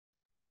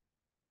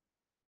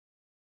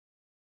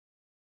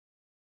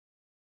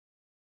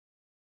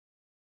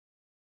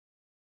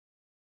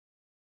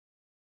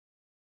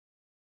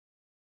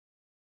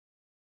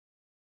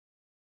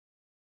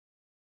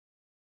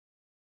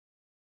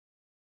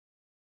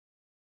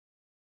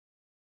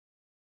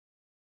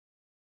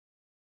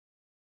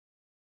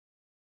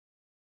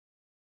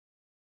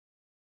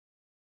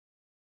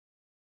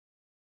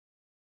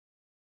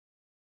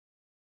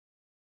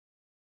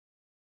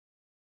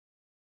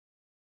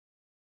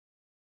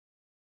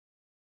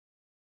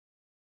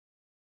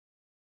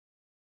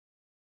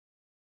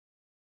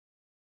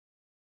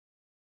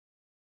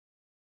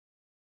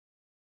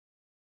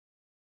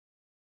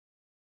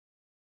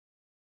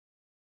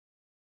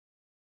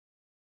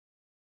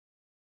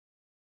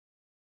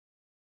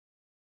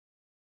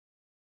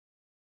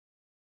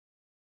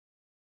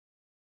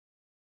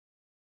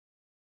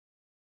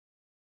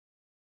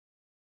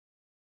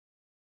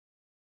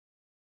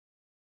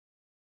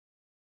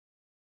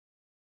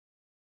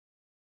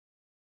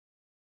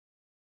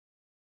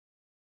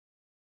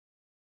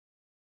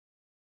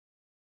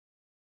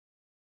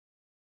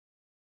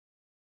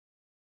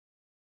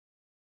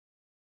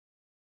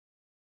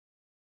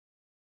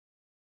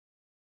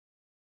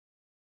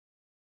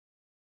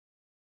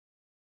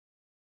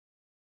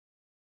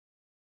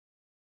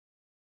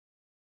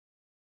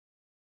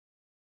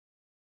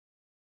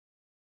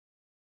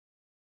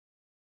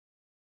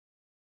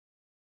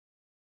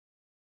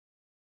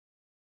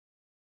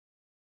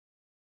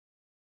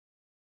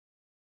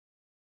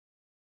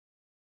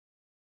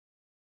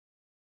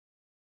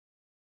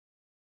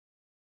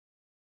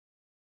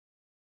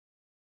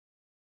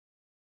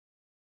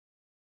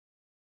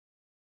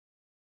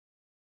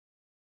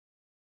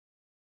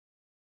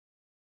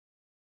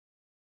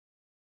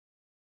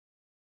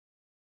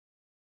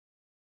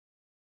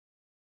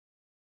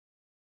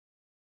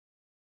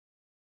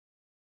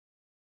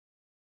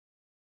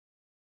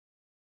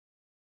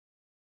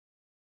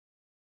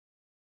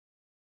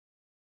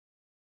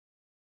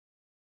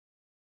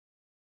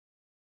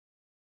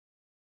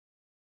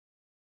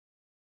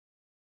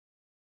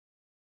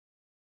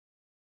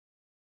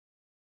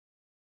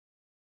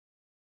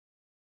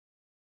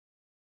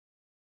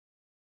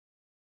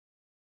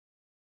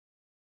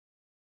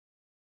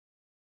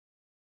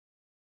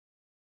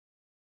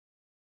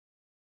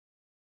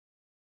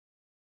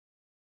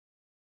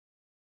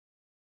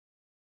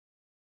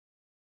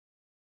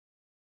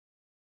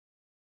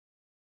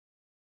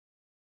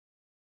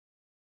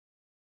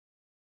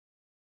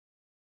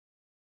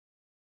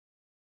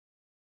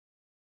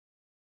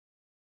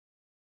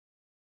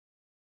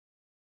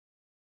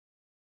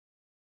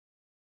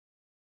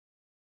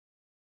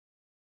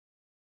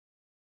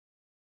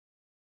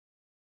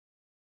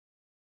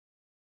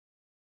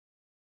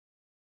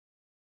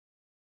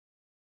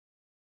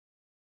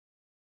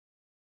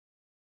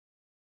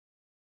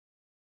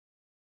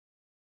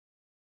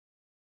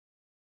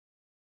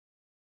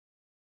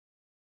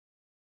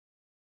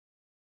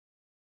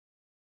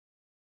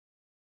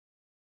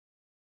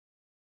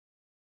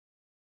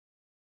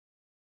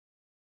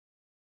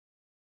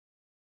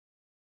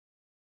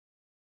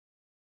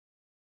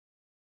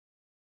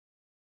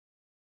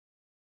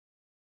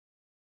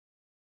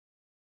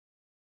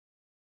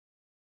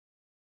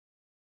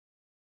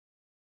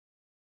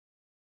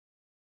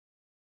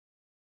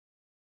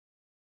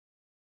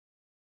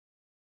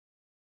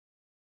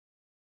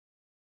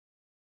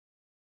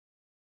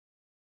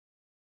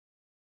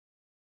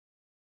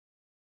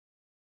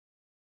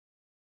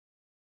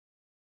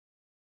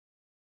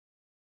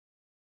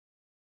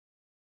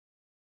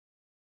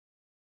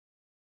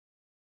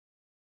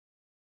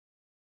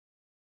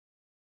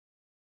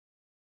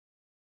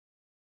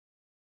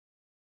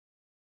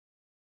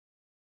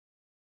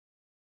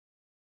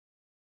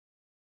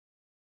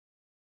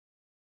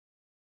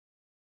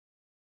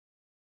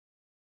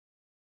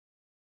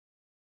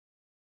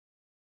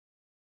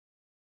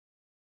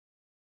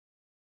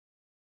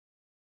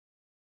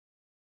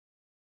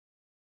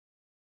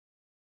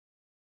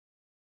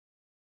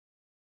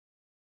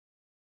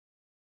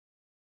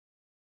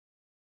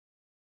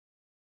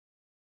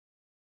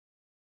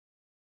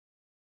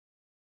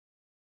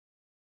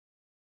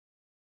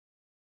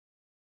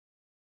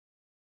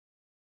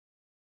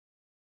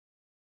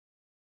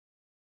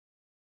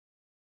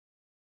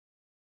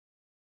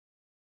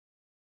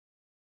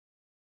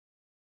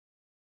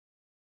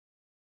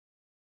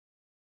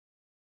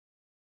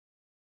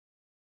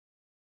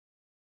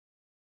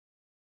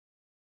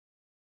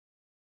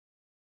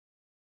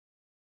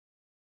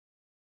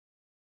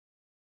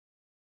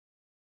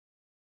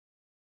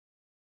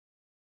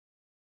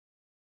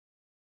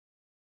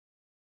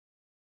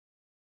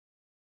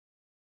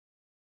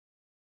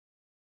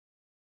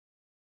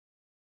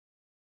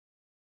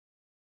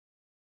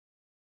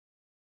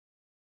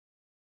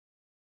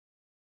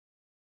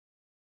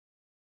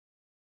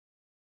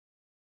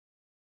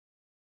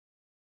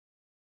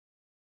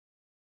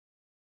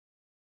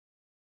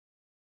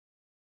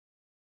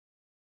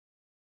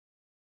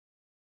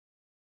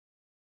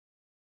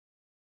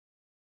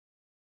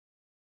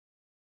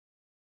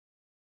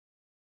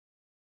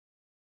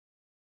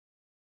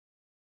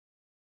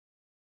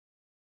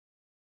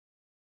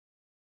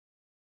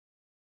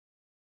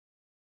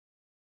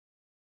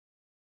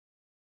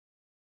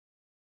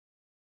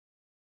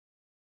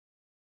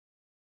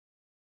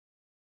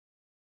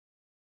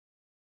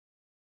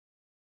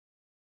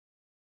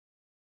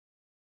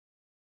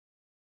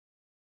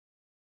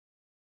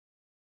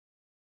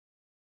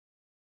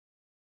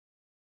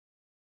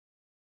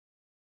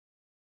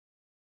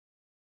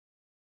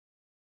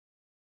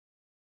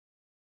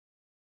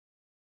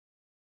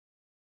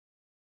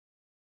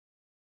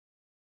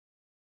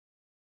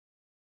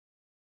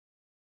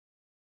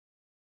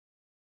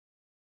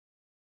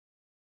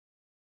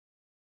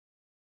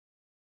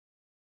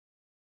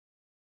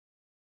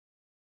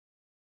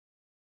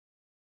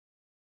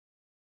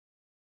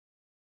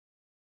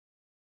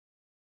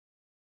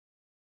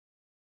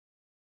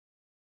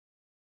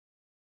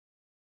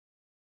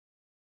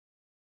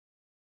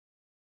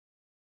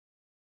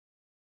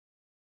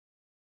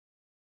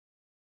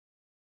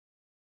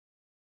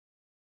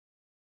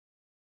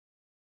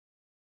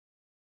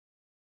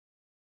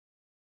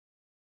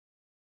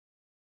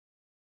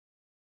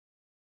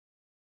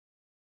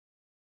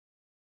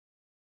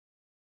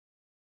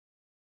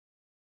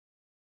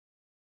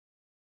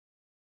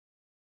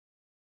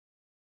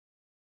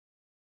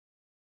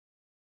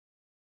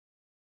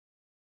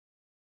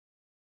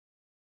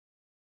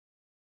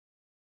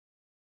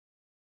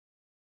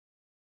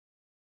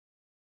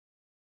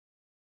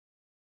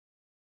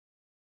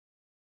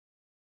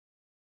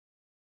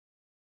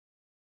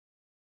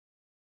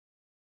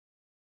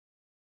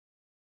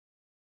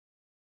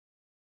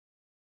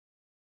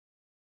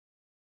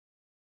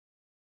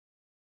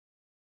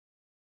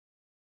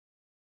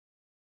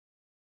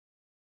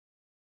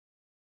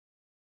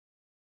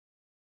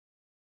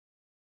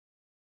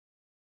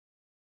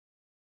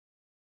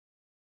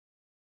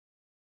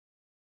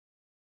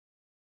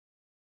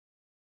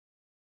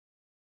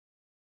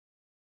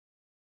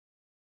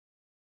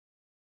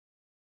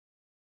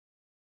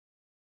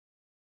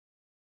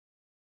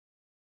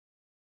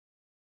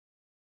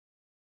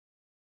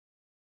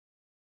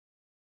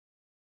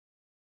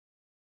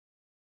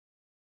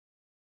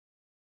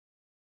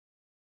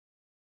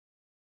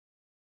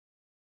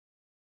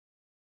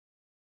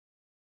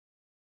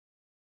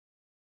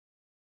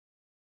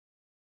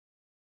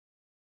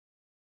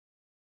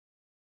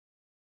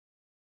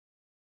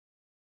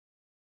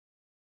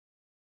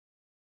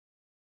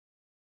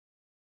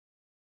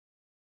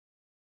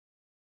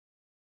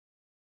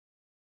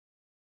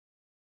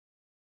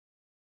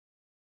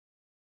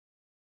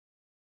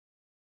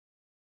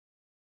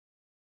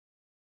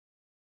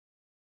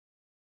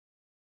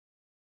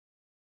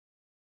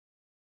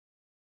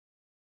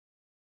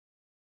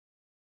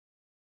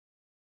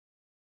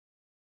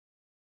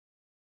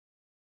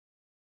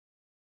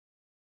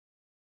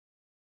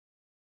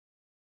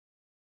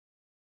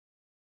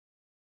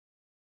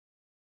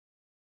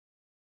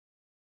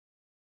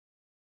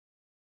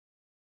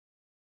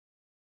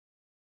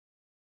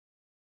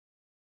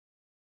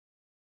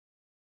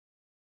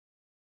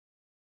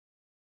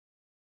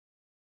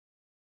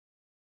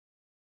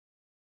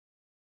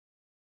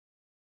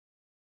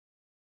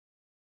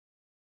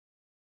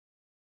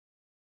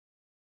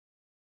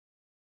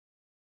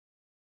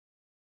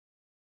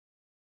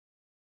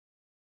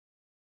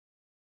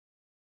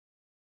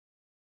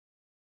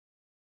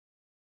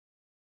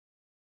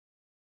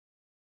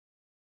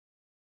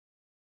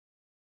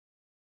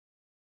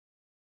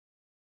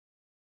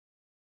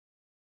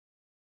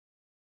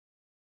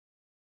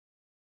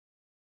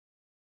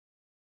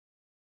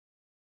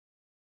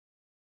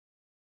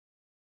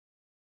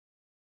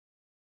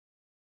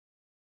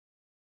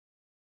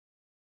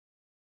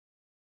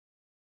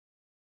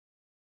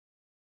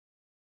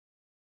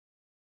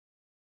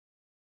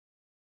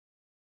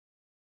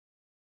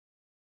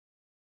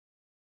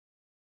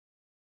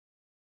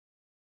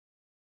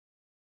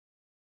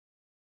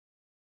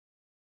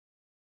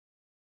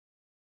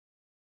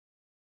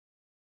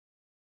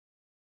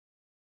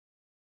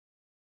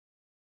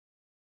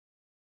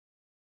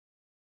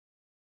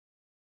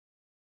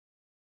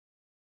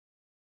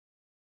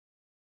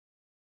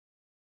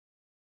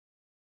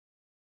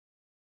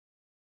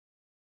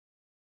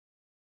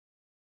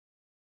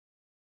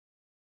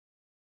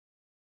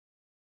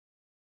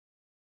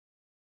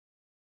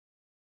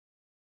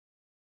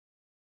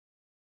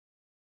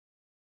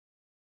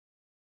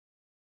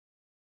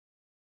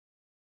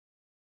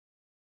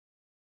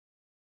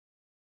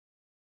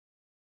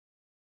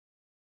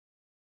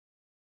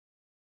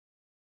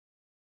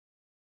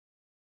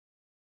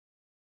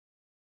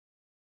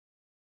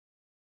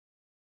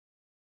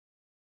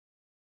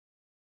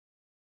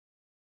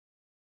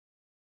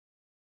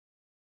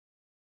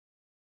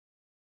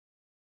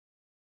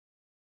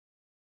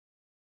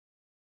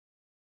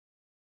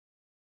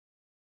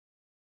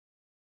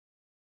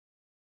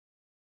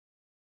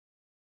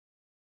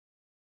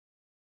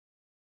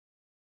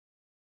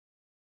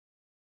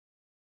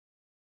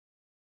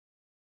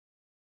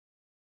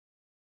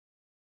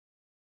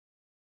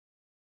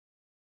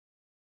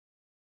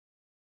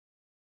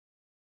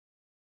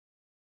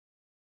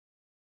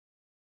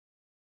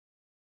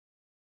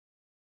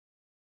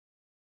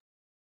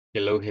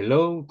Hello,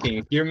 hello. Can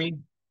you hear me?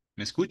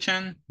 ¿Me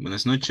escuchan?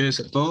 Buenas noches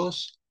a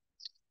todos.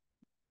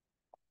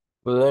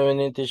 Good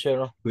evening,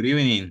 teacher. Good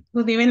evening.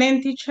 Good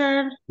evening,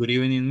 teacher. Good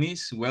evening,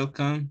 Miss.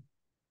 Welcome.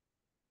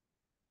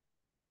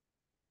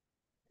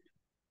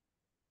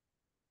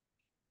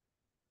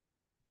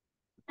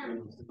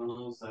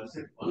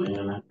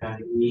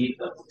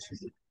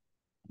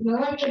 No,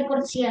 es que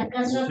por si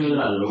acaso.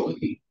 No,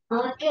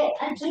 es que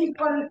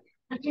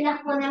aquí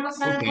las ponemos,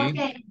 ¿sabe por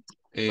Okay.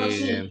 qué? Por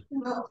si,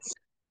 no.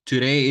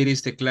 Today it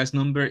is the class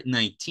number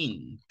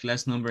 19.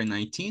 Class number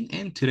 19,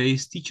 and today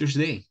is Teacher's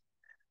Day.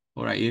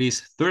 All right, it is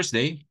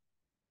Thursday,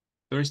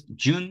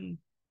 June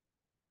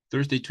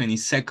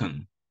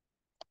 22nd.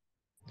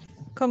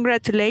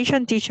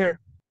 Congratulations, teacher.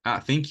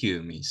 Thank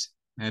you, Miss.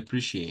 I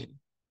appreciate it.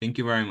 Thank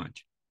you very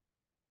much.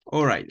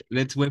 All right,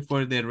 let's wait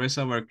for the rest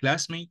of our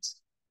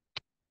classmates.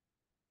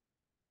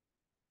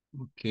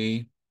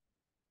 Okay.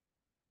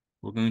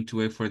 We're going to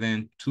wait for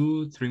them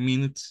 2-3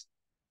 minutes.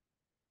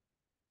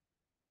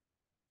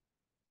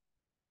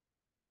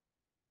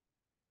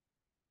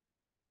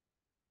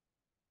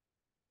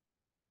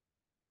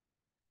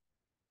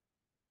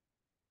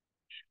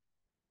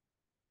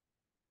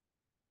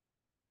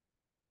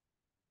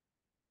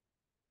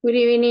 Good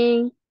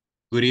evening.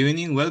 Good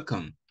evening,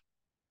 welcome.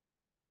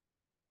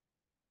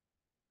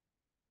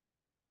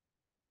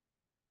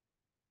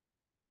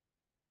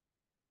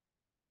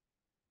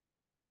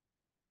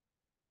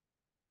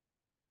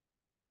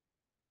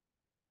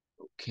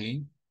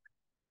 Okay.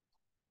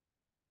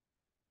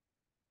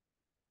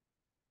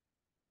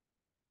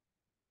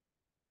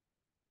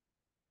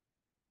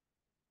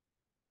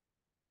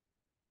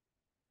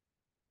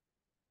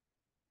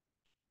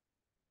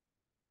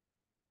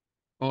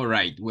 All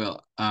right,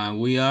 well,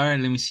 we are,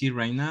 let me see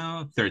right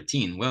now,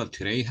 13. Well,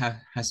 today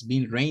has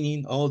been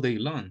raining all day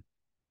long.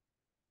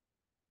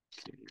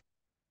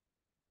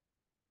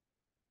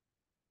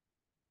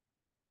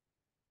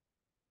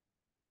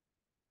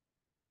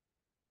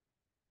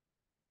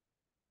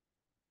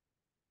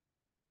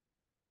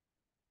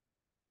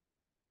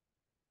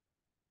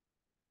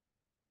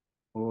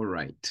 All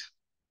right.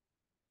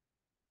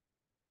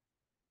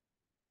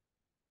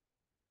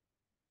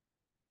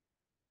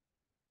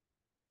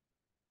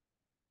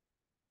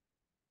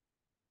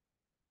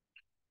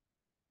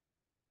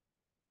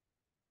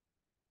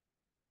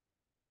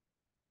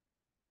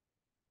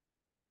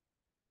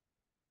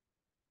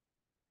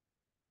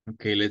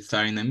 Okay, let's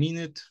start in a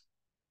minute.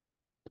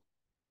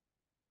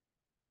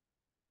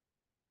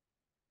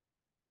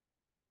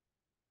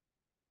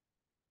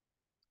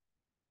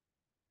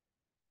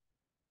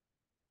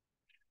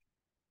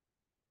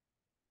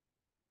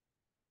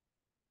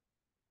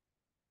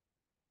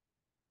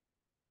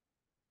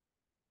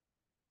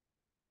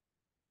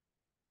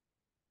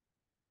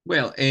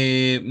 Well,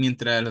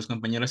 mientras los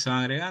compañeros se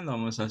van agregando,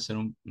 vamos a hacer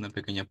una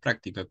pequeña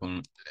práctica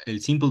con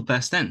el simple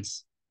past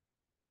tense.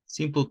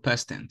 Simple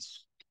past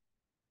tense.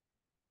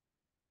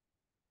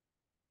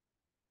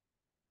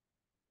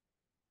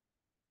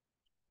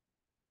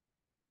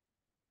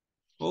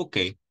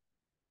 Okay.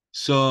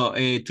 So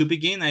to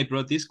begin, I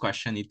brought this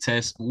question. It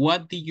says,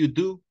 what did you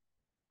do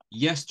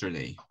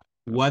yesterday?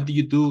 What did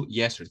you do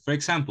yesterday? For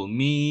example,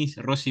 Miss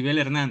Rosibel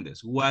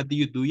Hernandez, what did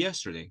you do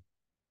yesterday?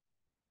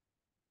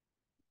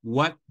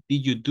 What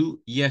did you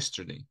do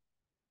yesterday?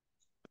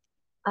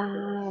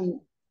 Um,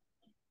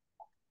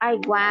 I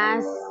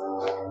was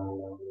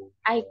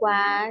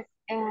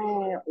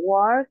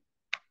work.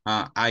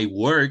 I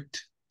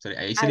worked. Sorry,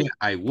 ahí sería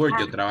I worked.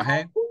 Yo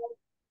trabajé.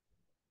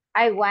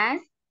 I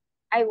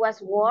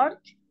was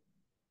worked.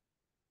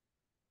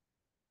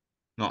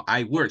 No,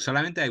 I work.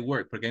 Solamente I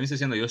work. Porque ahí me está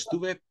diciendo yo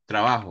estuve,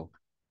 trabajo.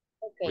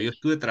 O Okay. yo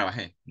estuve,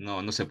 trabajé.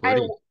 No, no se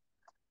podría.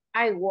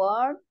 I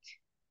worked.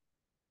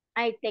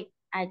 I take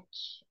a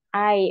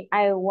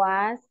I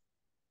was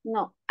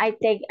no. I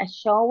take a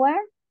shower.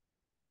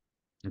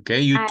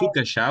 Okay, you took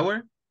a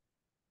shower.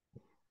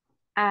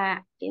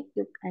 I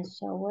took a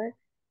shower.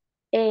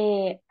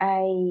 I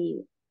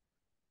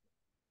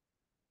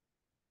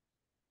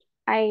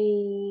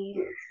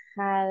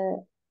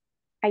had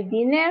a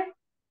dinner.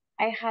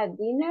 I had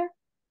dinner.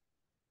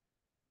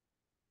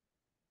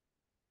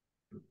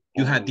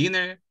 You had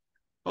dinner.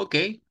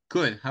 Okay,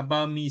 good. How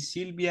about Miss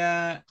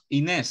Silvia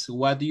Inez?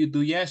 What did you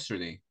do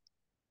yesterday?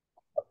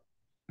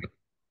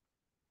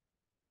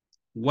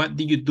 What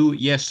did you do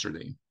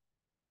yesterday?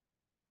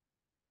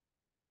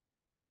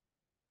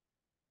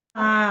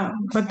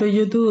 What do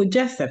you do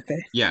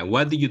yesterday? Yeah,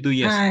 what did you do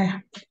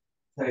yesterday?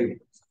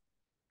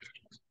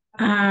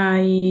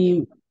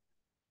 I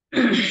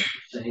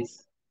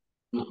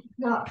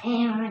No,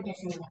 I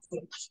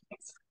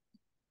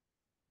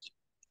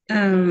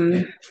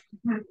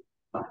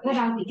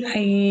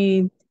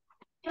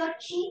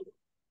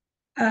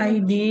I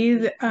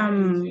did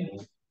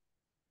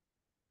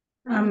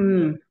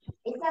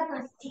Esta no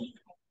existe.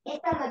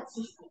 Esta no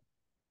existe.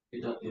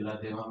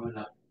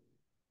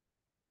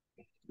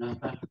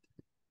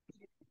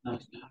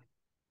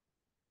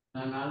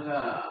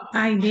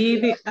 I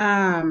did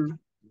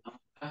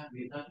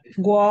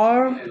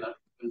work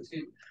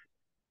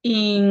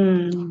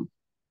in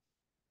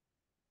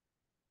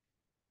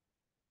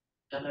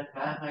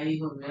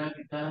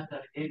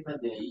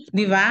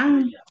The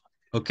bank.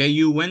 Okay,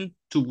 you went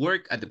to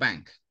work at the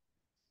bank.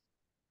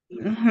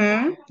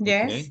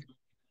 Yes. Okay.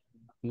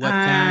 What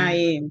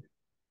time?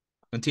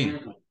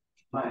 Continue.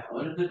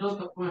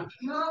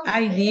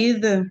 I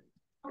did.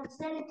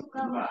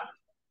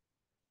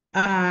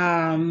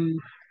 Um,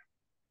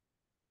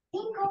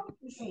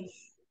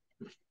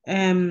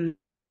 um,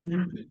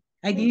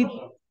 I did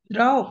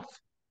drove.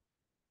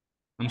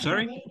 I'm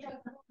sorry?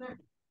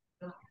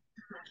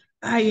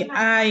 I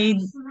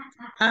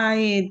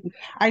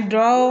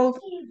drove.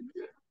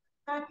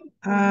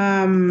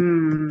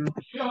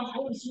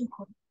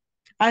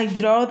 I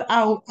drove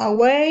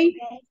away.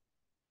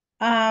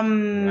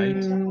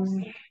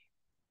 Right.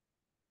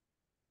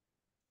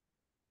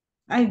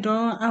 I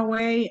drove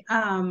away.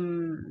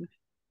 On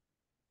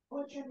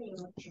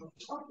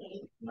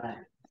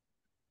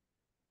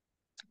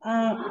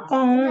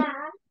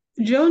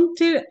June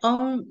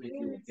on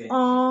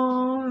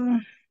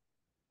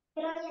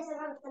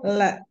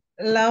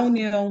La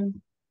Unión.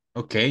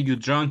 Okay, you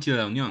drawn to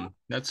La Unión.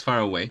 That's far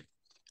away.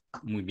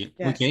 Muy bien.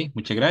 Yes. Okay,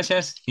 muchas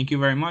gracias. Thank you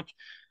very much.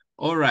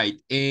 All right.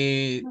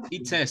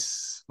 It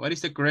says, what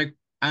is the correct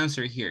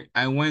answer here?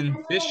 I went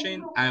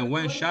fishing, I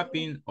went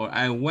shopping, or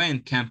I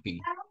went camping.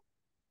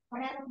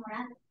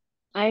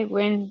 I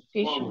went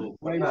fishing.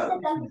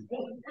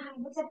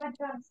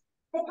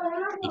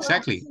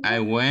 Exactly. I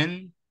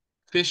went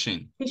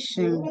fishing.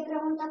 Fishing.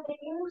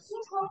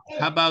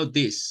 How about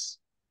this?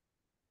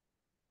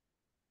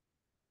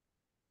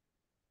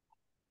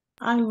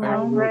 I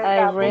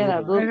read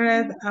a book.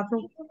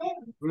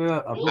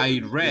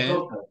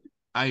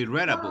 I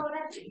read a book.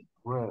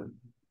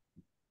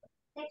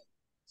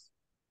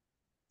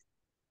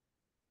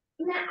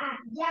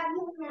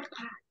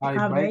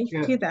 I baked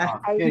a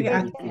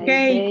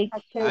cake.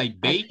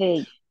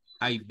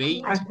 I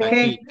baked a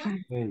cake.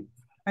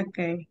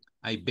 Okay.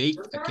 I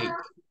baked a cake.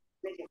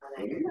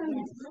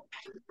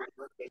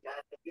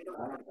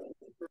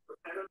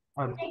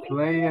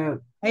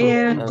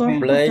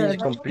 Play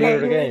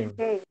computer game.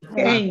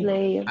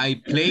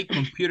 I played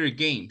computer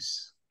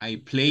games.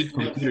 I played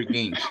computer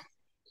games.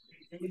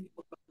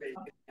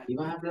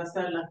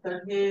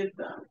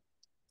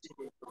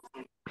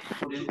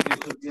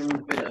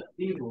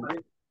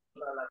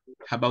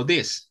 How about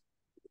this?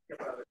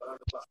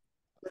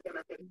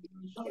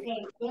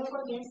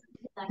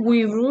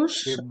 We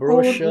brushed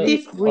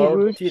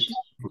our teeth.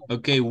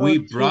 Okay, we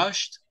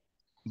brushed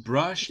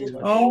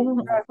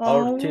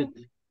Our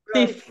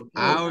teeth.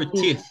 our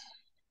teeth.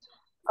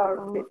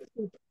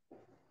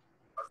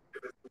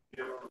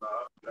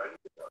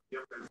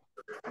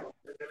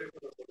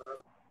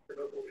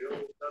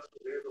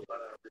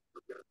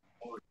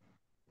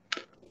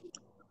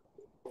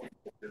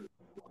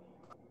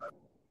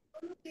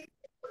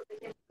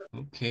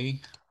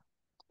 Okay.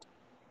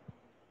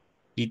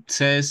 It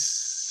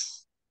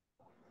says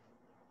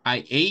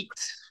I ate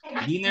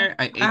dinner,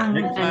 I ate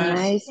breakfast. An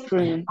ice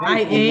cream. I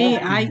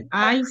ate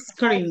ice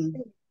cream.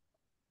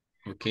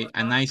 Okay,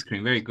 an ice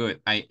cream. Very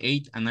good. I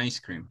ate an ice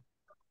cream.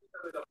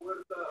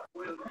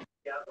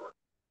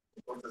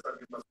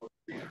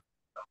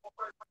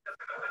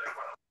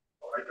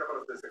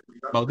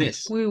 About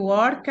this. We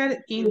worked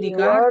in the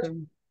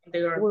garden.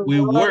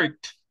 We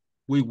worked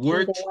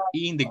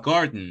in the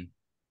garden.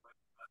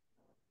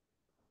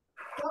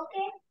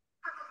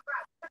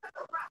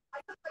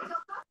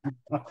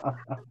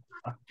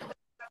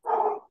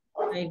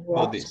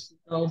 About this.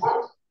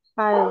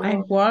 I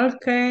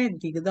walked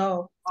the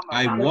dog.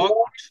 I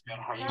walked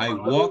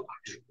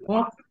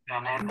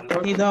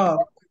The dog.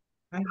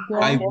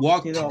 I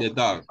walked the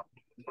dog.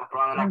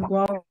 I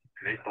walked.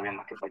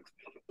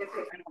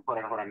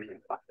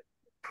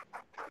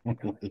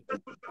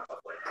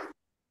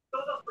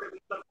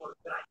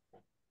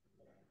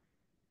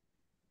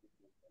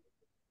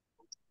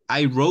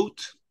 I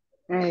wrote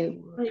I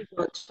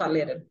A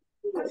letter.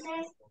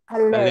 a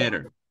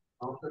letter.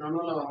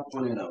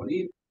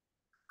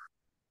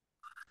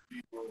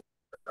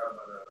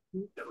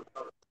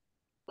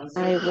 I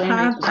Had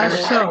went a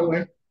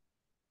shower.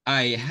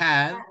 I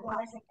had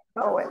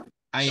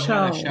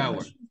a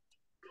shower.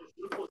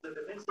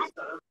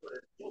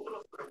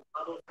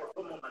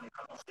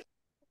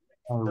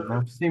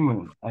 Went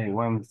swimming. I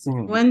went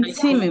swimming.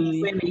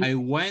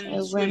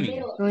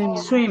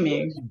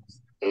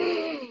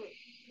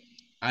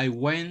 I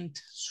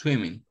went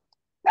swimming.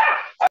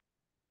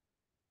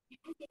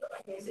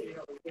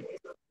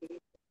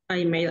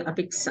 I made a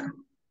pizza.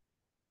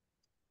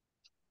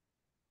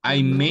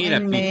 I made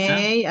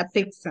a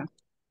pizza.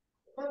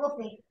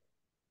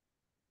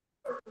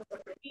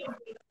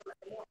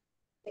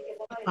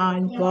 I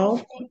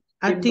bought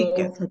a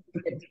ticket.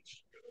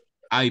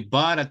 I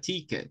bought a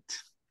ticket.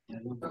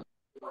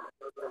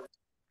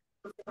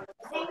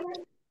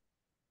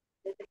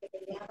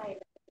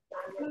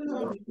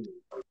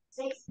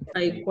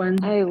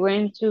 I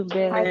went to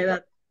bed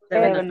at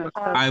 7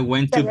 o'clock. I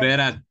went to bed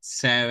at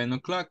 7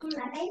 o'clock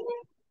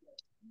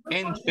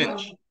and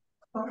finished.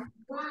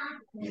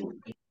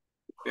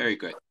 Very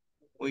good.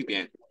 Muy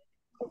bien.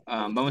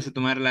 Vamos a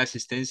tomar la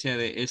asistencia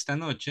de esta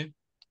noche.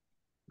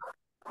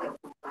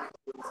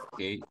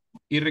 Ok.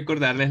 Y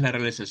recordarles la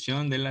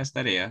realización de las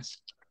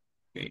tareas,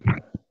 ok,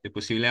 de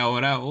posible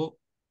ahora o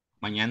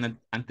mañana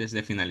antes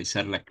de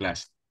finalizar la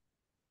clase.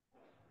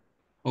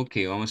 Ok,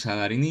 vamos a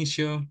dar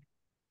inicio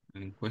a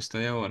la encuesta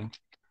de ahora.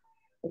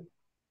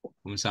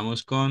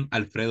 Comenzamos con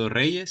Alfredo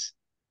Reyes.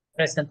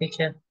 Present,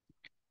 teacher.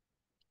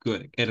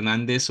 Good.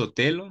 Hernández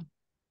Sotelo.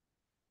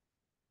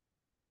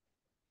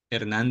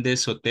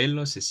 Hernández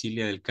Sotelo,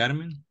 Cecilia del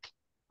Carmen.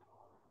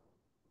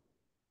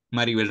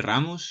 Maribel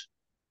Ramos.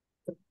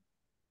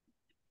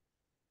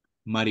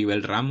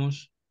 Maribel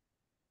Ramos.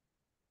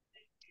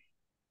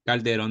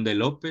 Calderón de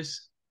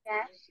López.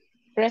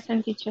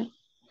 Present, teacher.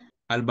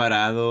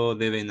 Alvarado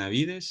de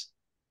Benavides.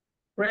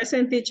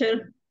 Present,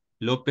 teacher.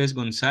 López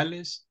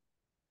González.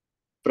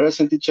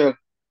 Present, teacher.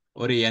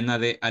 Orellana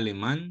de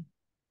Alemán.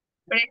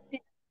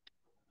 Present.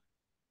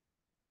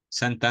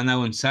 Santana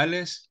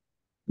González.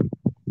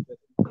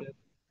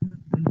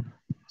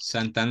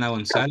 Santana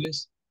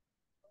González.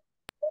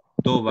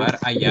 Tobar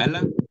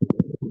Ayala.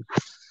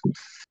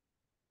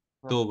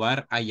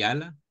 Tobar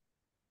Ayala.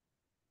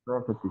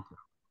 Present, teacher.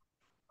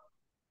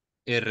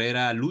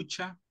 Herrera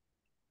Lucha.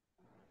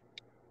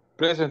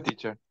 Present,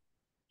 teacher.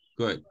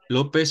 Good.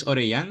 López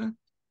Orellana.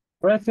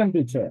 Present,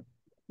 teacher.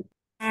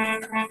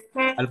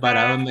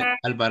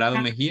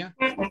 Alvarado Mejía.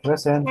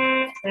 Present.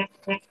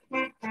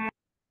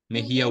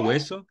 Mejía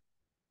Hueso.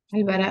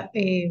 Alvara,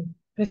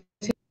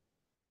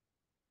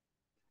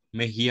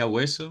 Mejía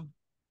Hueso.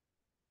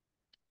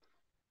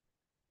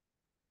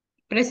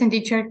 present,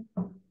 teacher.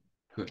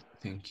 Good.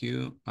 Thank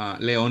you.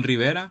 León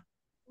Rivera.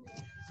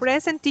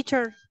 Present,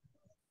 teacher.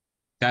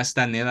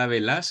 Castaneda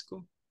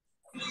Velasco.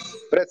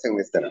 Present,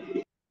 mister.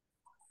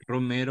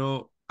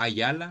 Romero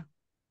Ayala.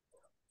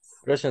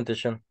 Present,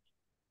 teacher.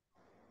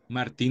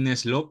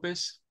 Martínez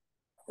López.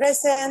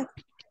 Present.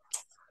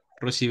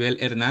 Rosibel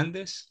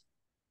Hernández.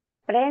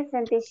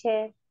 Present,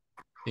 teacher.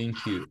 Thank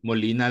you.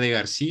 Molina de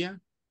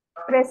García.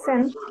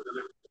 Present.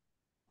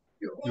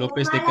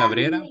 López de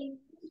Cabrera.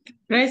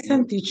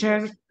 Present,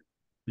 teacher.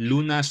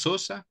 Luna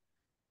Sosa.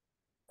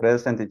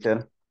 Present,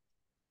 teacher.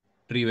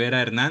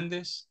 Rivera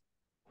Hernández.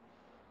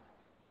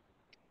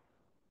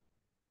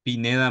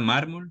 Pineda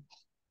Mármol.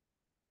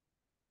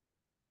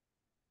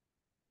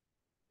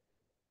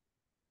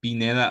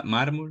 Pineda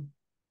Mármol.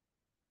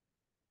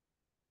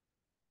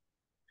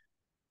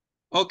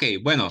 Ok,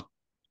 bueno.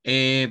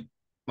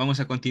 Vamos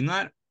a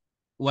continuar.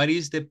 What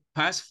is the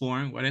past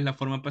form? ¿Cuál es la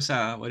forma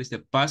pasada? What is the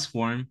past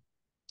form?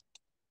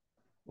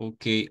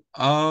 Okay,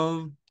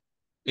 of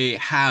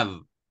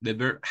have. The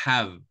verb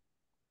have.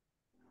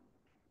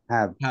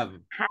 Have. Have.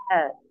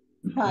 Had.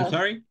 I'm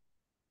sorry?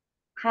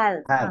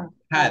 Had. Had.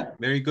 Had.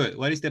 Very good.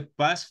 What is the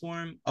past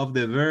form of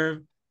the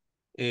verb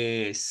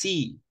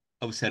see?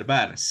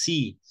 Observar.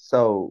 See.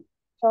 So.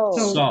 So.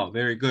 Saw.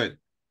 Very good.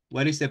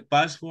 What is the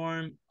past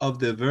form of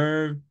the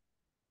verb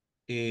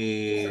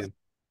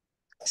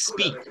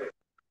speak?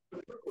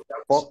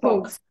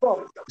 Spoke.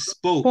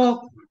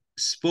 Spoke.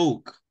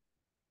 Spoke.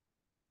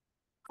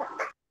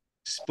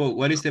 Spoke.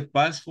 What is the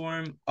past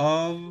form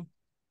of,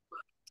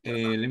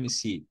 let me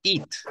see,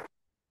 eat?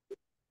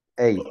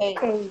 Ate.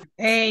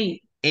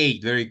 Ate.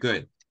 Ate. Very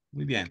good.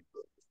 Muy bien.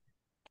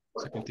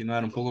 Vamos a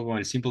continuar un poco con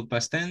el simple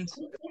past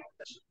tense.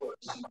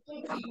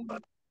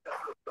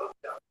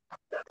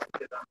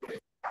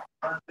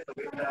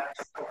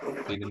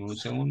 Denme un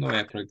segundo, voy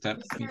a proyectar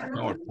mi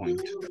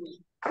PowerPoint.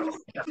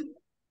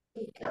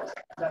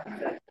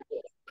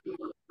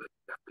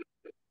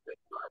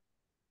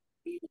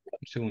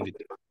 Un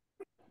segundito.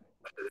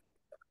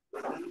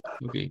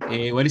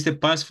 Okay. What is the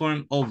past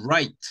form of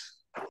write?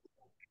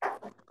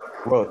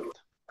 Wrote.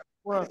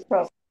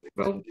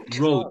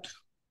 Wrote.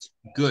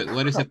 Good.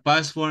 What is the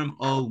past form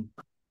of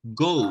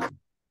go?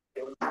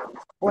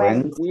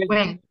 Went.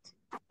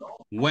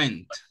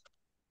 Went.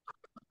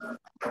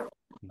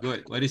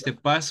 Good. What is the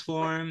past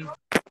form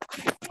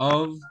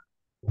of,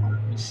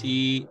 let's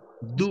see,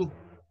 do?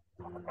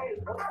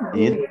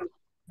 Did.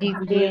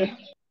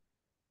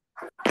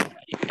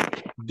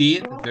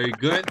 Did. Very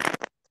good.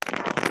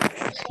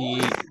 Let's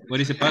see. What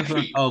is the past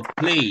form of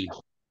play?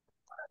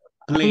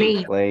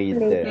 Play. Played.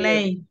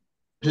 Play.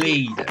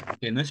 Played.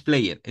 Okay, no es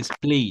player, es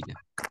played.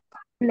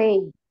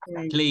 Play.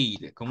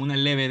 Played. Como una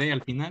leve D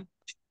al final.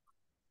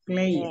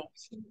 Play.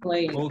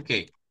 Play. Ok.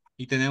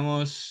 Y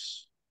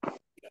tenemos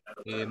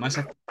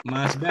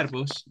más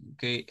verbos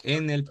que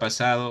en el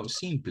pasado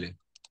simple.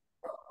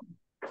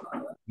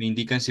 ¿Me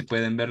indican si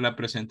pueden ver la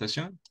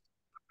presentación?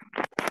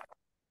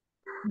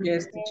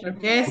 Yes, teacher.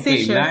 Yes, Ok,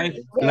 teacher.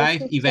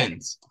 live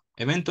events.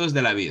 Eventos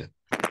de la vida.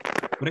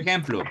 Por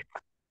ejemplo,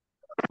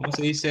 ¿cómo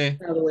se dice?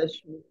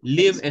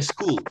 Leave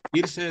school.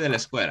 Irse de la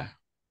escuela.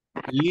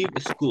 Leave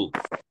school.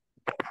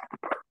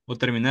 O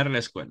terminar la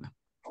escuela.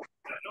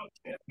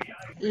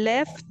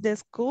 Left the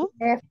school.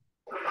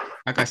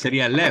 Acá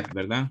sería left,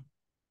 ¿verdad?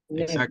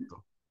 Left.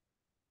 Exacto.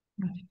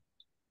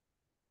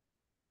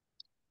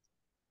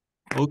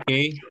 Ok.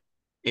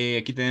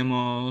 Aquí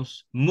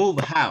tenemos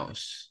move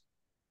house.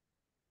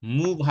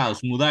 Move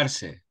house,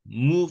 mudarse.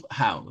 Move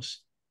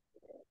house.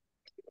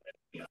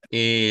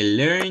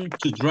 Learn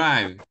to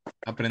drive.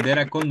 Aprender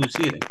a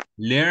conducir.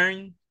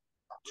 Learn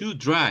to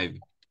drive.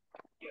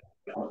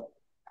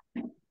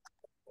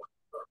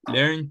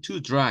 Learn to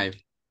drive.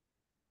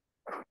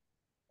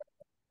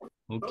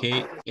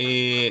 Ok.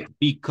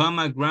 Become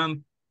a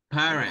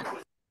grandparent.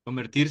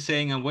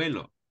 Convertirse en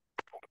abuelo.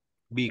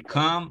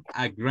 Become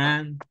a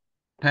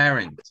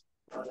grandparent.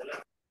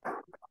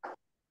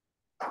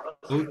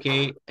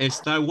 Ok.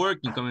 Start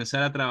working.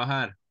 Comenzar a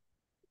trabajar.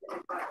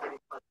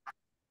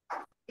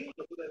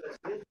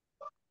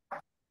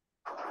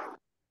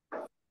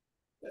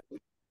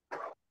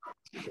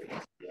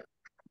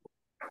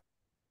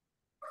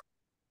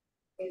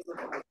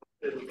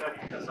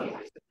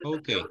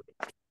 Ok.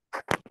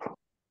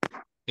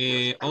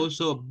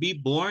 Also, be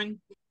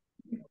born.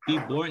 Be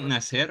born,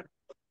 nacer.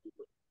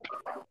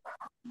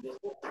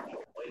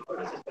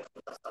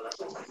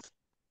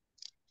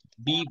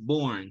 Be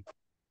born.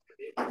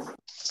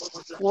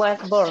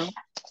 Was born.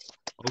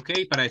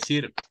 Ok, para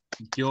decir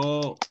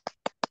yo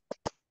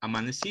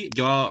amanecí,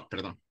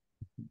 perdón.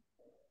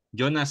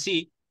 Yo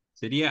nací,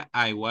 sería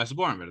I was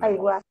born, ¿verdad?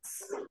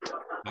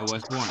 I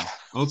was born.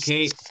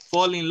 Ok,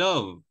 fall in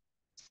love.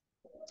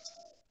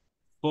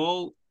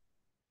 Fall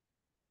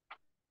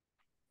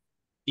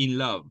in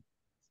love.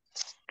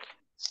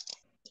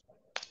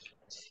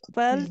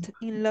 Felt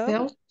in love.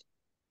 Felt.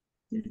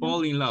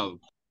 Fall in love.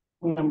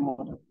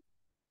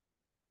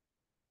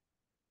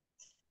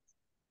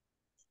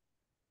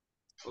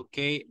 Ok,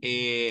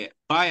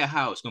 buy a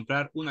house,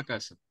 comprar una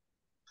casa.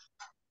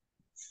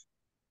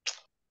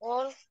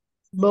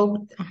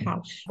 Bought a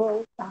house.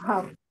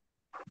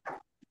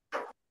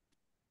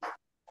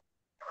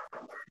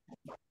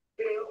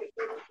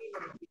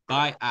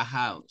 Buy a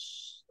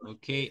house.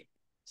 Ok,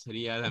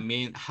 sería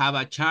también have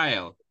a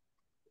child.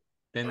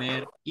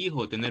 Tener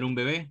hijo, tener un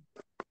bebé.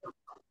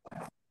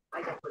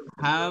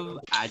 Have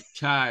a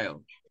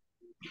child.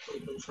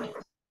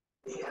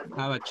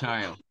 Have a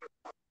child.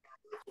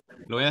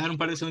 Lo voy a dejar un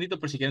par de segunditos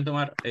por si quieren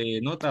tomar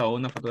nota o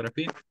una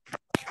fotografía.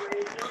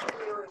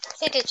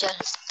 Sí, teacher.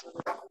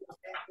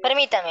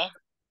 Permítame.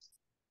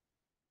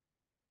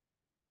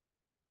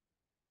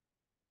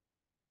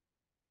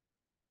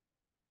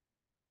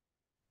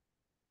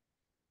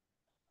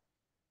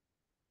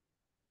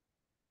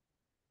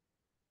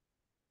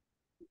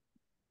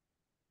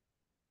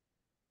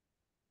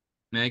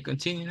 May I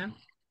continue now?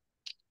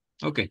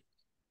 Ok.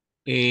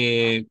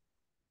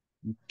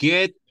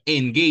 Get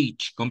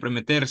engaged,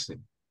 comprometerse.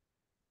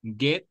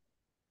 Get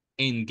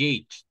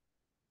engaged.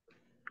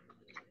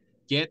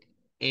 Get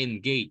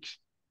engaged.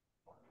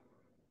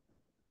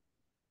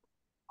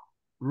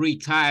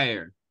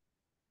 Retire.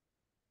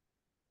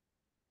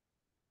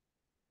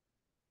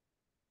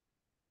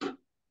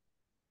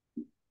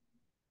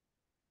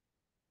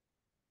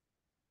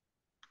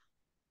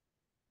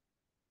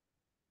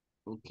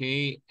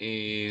 Okay,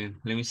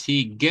 let me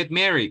see. Get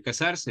married,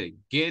 casarse.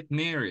 Get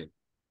married.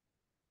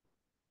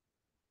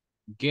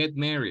 Get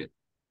married.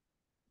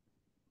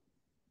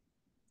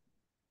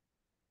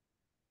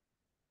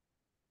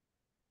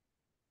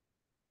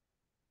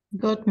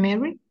 Got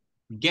married.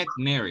 Get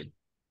married.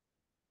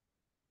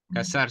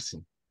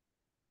 Casarse.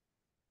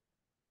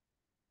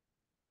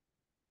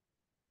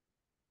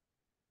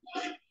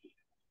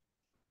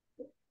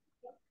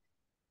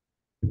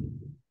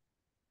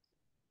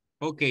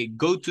 Okay,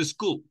 go to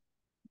school.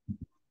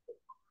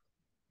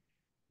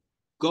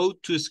 Go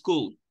to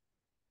school.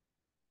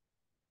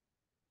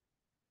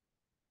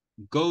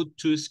 Go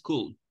to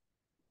school.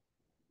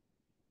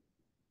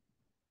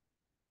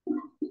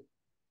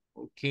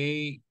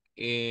 Okay.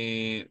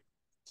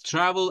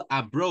 Travel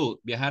abroad.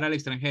 Viajar al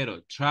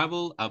extranjero.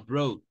 Travel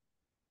abroad.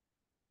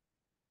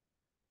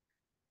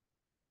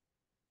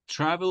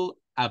 Travel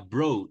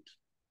abroad.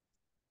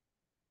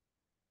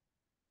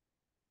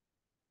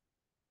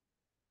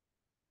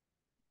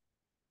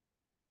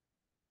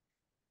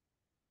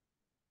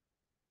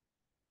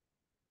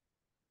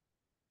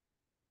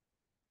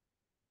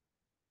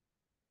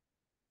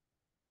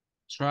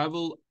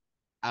 Travel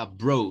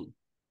abroad.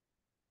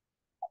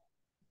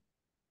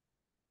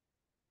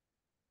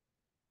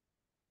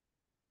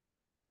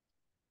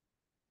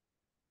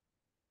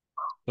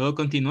 ¿Puedo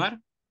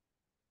continuar?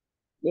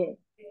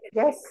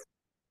 Yes.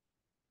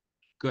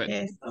 Good.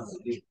 Yes.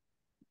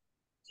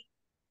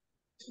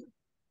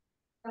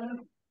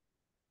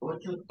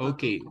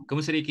 Okay,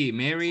 ¿cómo sería aquí?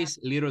 Mary's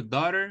little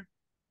daughter.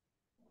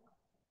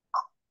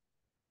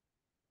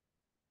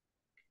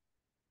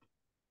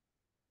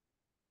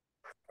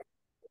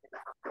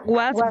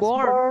 Was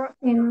born.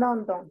 in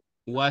London.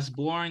 Was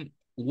born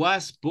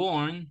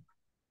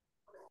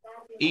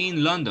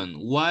in London.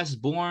 Was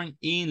born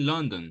in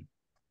London.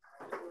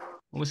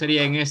 ¿Cómo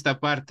sería en esta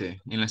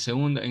parte? En el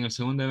segundo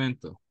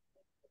evento.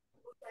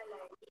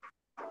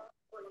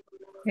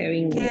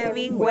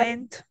 Kevin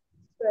went.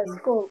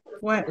 School.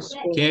 What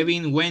school?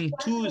 Kevin went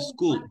to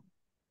school.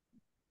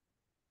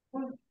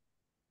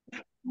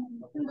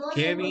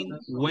 Kevin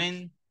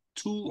went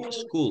to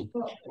school.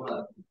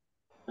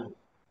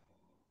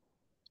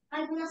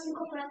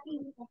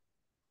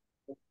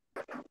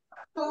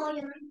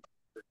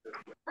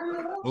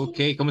 Ok,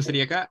 ¿cómo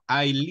sería acá?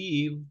 I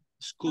leave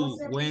school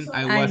when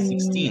I was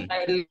 16.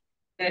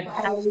 El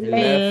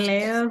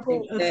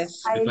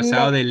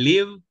pasado de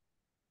leave.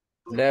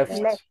 Left.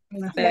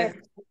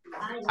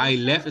 I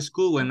left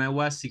school when I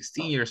was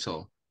 16 years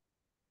old.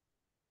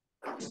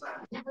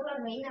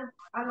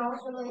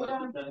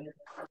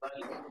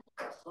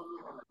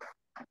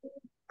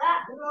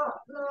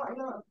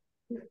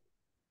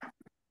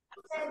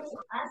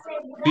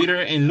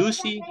 Peter and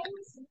Lucy.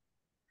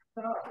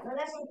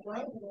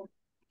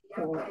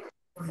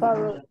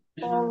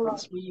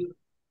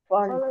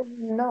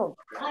 No.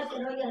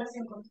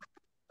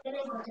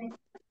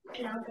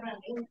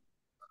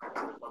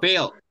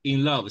 Fell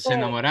in love. Se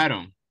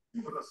enamoraron.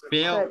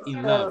 Fell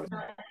in love.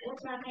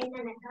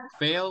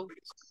 Fell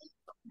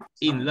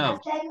in love.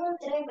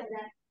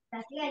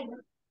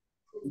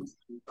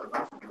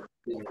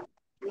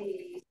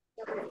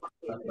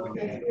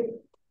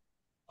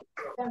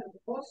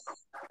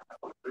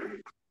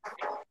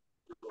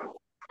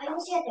 Hay un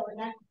 7,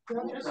 ¿verdad? Y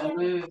otro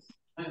 7.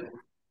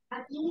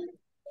 Aquí.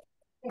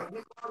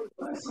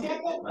 Un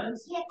 7, un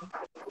 7.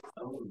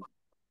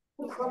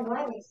 Con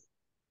 9.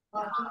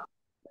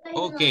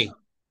 Ok.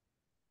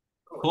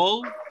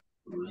 Paul.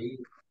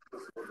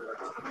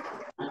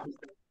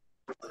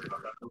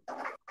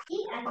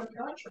 Y hay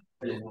otro 8.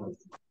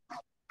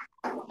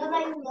 ¿Dónde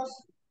hay un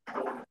 2?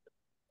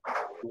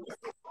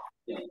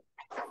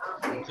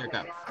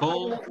 Acá.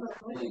 Paul.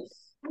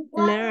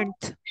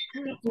 Learned.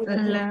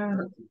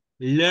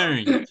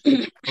 Learn.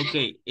 Ok,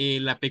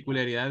 la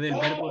peculiaridad del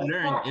verbo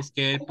learn es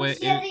que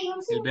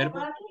el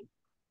verbo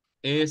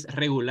es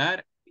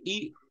regular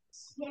e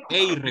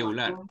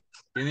irregular.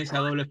 Tiene esa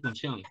doble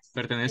función.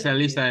 Pertenece a la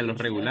lista de los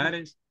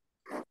regulares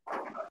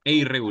e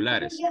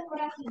irregulares.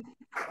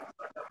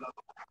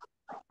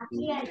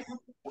 Aquí hay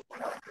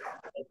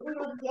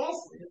unos 10.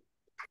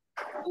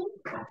 Y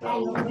acá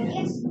hay otro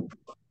 10.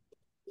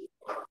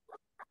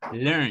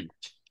 Learned.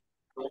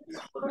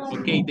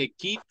 Ok, the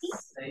kids.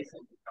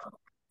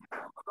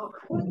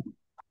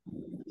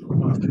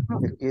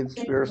 The kids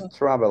first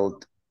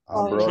traveled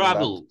abroad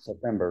Traveled. last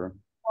September.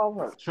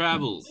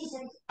 Traveled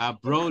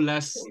abroad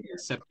last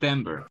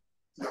September.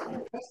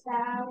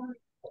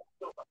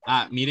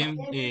 Miren,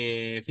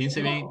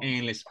 fíjense bien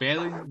en el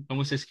spelling,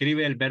 cómo se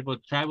escribe el verbo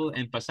travel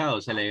en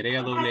pasado. Se le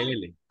agrega doble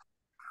L.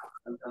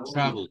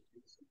 Travel.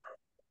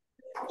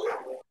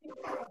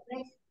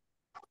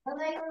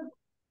 ¿Dónde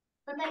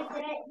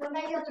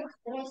hay otros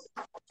 3?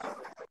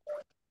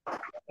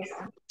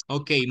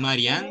 Ok,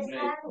 Marianne.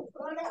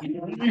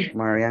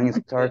 Marianne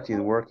started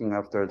working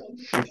after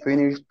she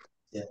finished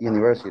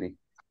university.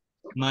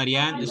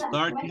 Marianne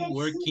started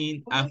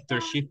working after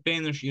she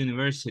finished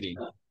university.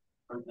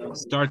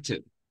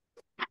 Started.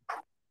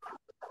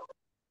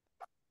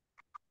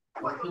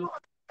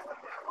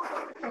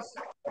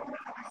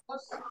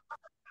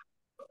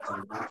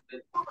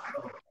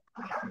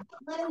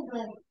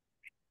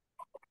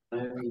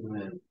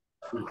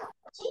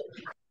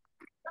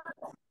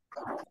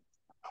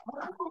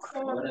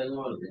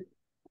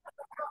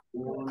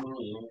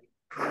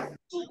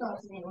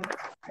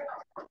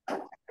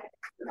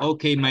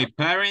 Okay, my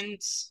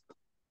parents.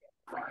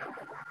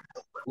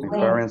 My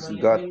parents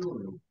got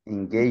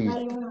engaged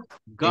in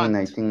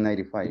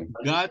 1995.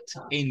 Got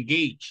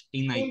engaged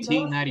in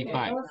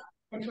 1995.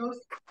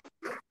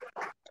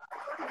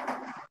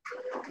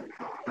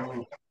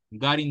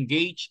 Got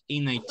engaged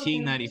in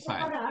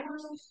 1995.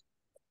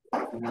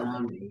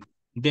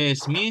 The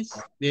Smith.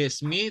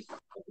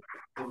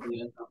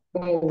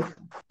 Oh,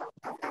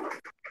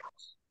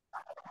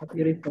 a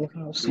beautiful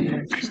house.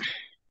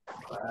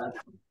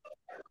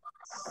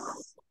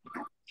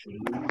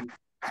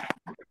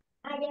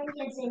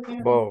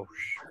 Both.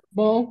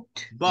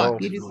 But.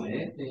 Beautiful.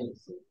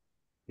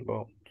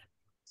 Both.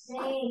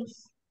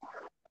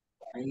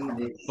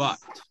 But.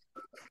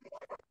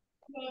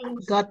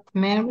 Got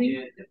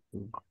married.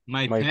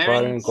 My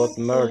parents got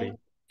married.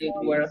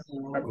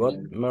 Got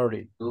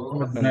married.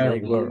 And they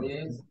were.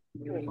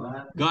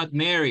 Got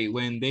married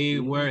when they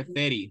were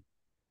 30.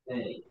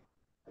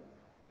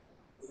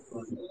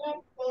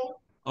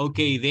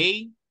 Okay,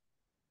 they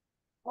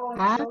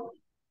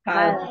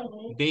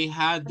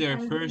had their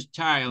first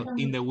child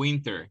in the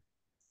winter.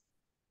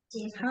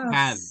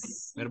 Had,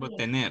 verbo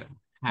tener,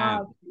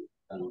 had.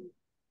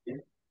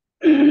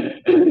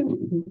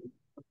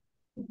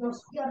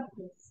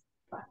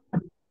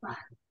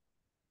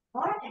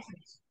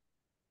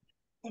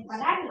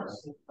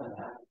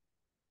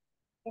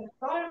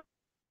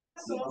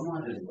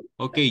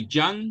 Okay,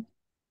 John.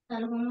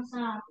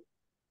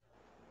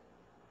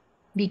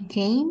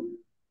 became.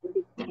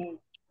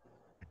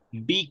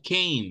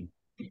 Became.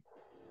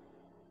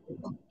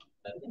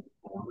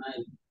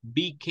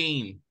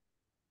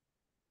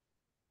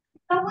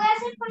 Lo voy a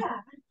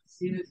separar.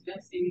 Yo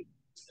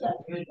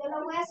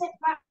lo voy a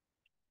separar.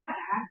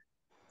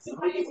 Sí,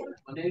 para que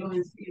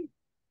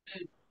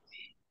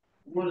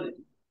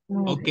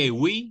Okay,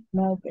 we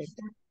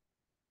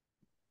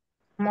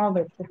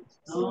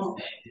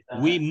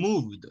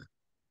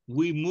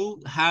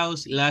moved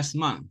house last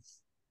month.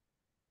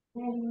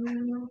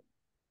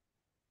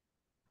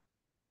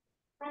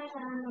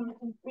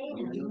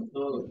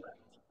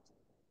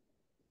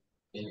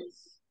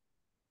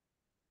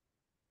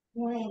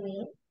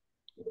 Nueve.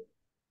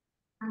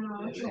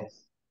 Ocho.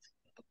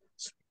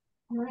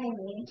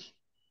 9,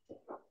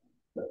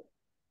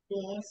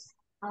 10.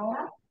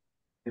 Ahora.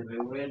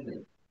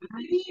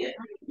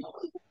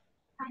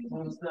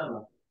 ¿Cómo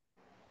estaba?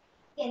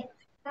 Bien,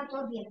 está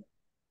todo bien.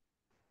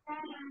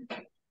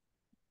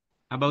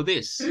 About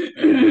this.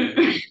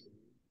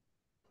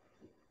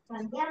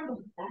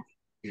 Cambiando.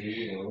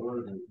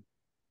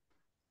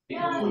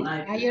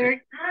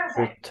 Retired.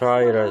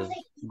 Retired.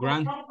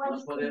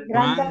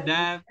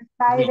 Granddad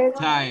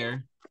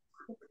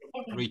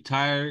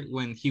retired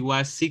when he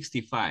was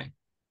 65.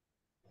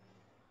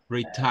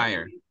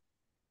 Retire.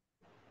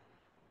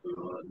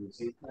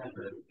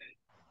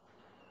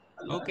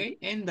 Okay,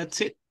 and that's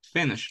it.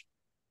 Finish.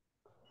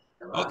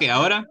 Ok,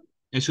 ahora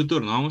es su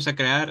turno. Vamos a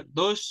crear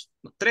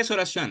tres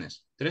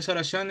oraciones. Tres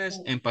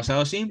oraciones en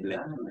pasado simple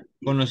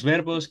con los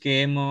verbos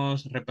que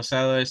hemos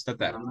repasado esta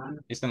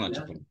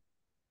noche. Perdón.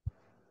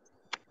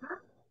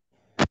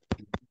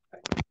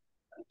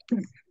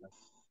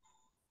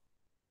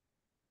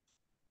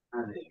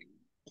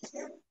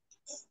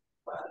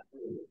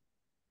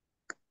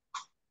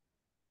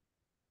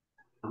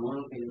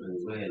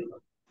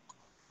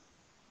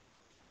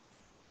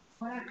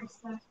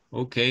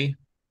 Okay.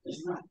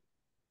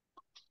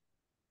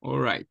 All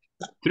right.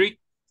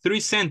 Three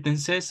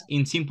sentences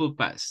in simple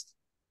past.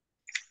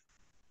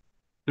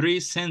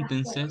 3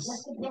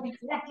 sentences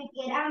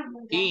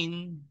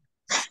in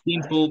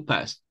simple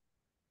past.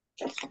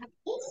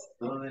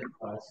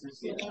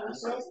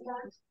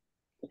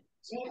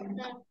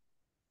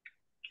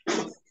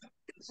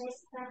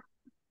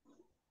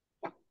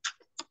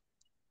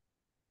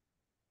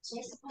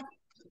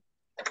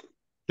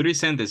 Three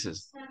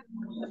sentences.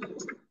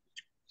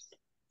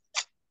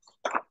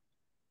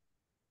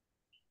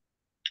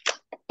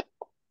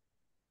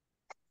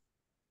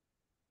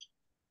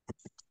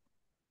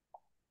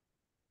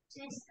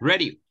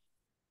 Ready.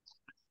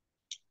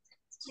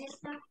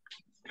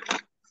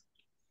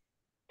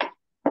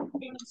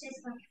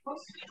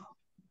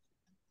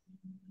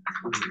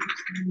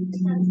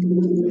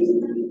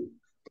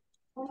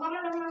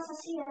 Pongámoslo más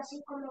así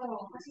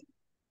como, así.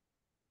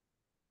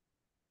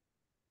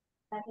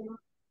 Para que no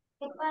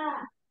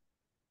quepa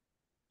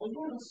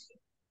algunos.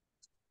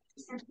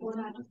 Están por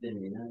ahí.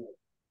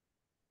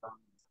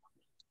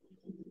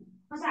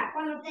 O sea,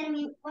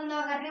 cuando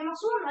agarremos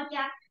uno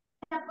ya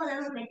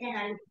podemos meter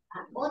al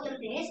otro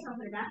de estos,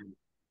 ¿verdad?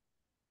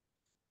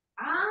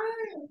 Ah.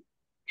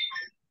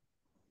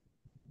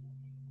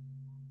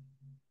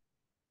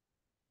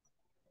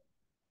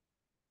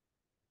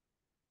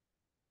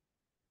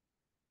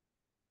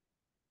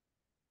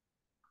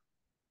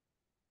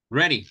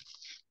 Ready.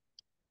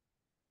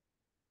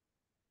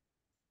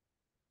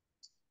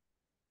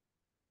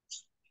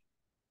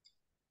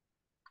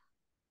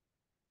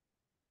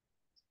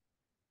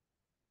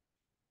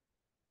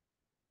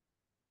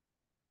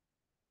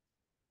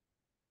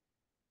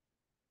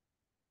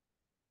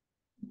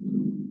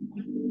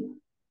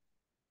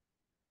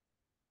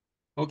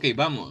 Ok,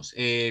 vamos.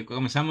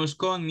 Comenzamos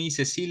con mi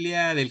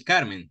Cecilia del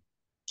Carmen.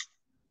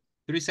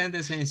 3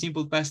 sentences in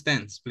simple past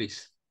tense,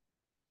 please.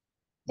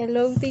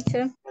 Hello,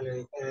 teacher.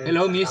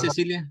 Hello, mi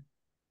Cecilia.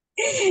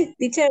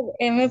 Teacher,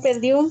 me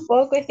perdí un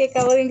poco, es que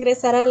acabo de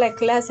ingresar a la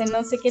clase,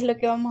 no sé qué es lo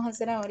que vamos a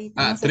hacer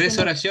ahorita. No sé 3 si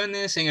me...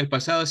 oraciones en el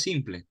pasado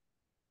simple.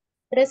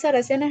 3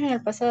 oraciones en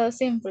el pasado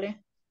simple.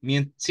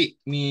 Sí,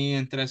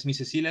 mientras mi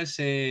Cecilia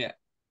se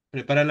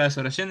prepara las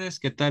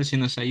oraciones, ¿qué tal si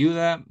nos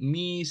ayuda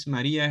Miss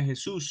María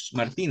Jesús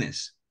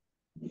Martínez?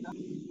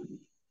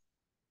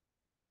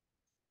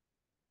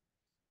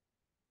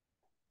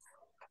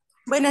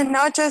 Buenas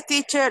noches,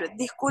 teacher.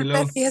 Disculpe,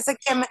 Hello. fíjese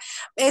que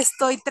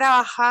estoy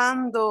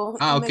trabajando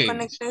y Ok. me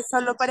conecté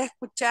solo para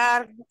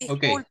escuchar.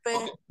 Ok, Disculpe.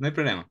 no hay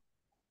problema.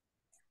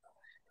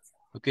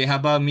 Ok, how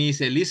about Miss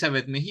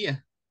Elizabeth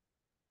Mejía?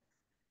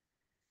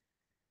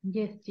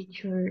 Yes,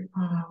 teacher.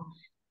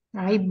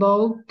 I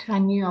bought a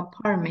new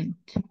apartment.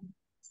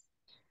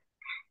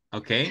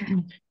 Okay.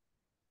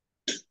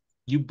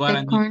 You bought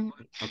a new... Second,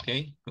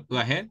 Okay, go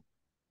ahead.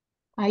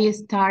 I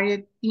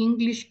started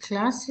English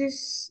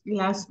classes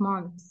last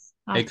month.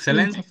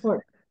 Excellent.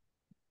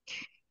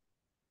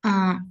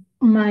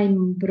 My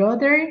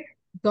brother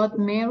got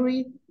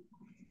married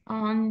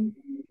on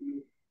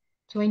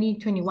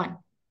 2021.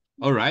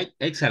 All right,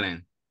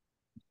 excellent.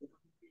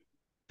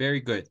 Very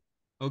good.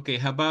 Okay,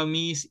 how about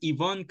Miss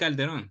Yvonne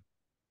Calderon?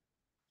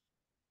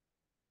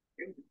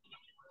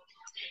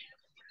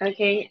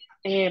 Okay,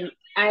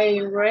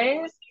 I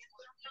rest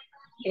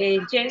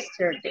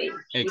yesterday.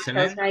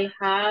 Excellent. Because I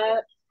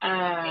had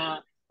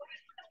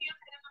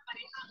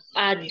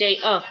a day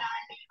off.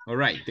 All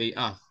right, day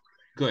off.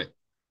 Good.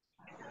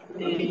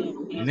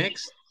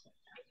 Next.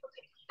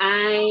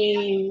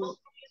 I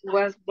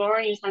was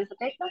born in Santa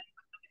Tecla.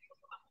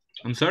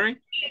 I'm sorry?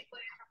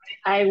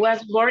 I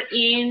was born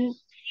in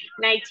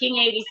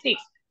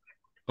 1986.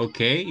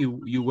 Okay,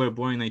 you were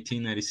born in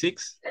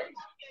 1996.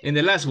 And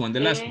the last one,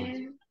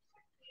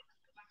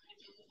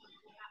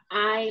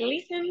 I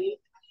listened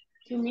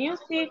to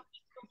music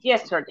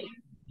yesterday.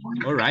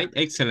 All right,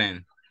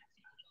 excellent.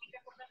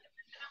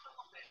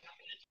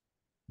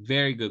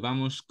 Very good.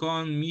 Vamos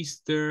con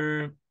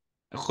Mr.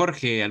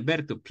 Jorge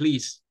Alberto,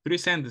 please. 3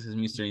 sentences,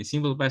 Mr. in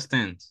simple past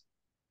tense.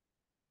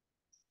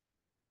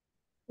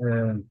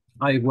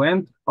 I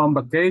went on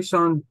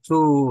vacation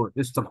to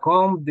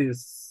Stockholm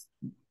this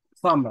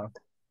summer.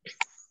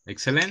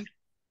 Excellent.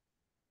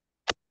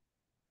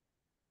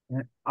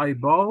 I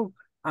bought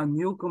a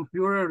new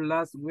computer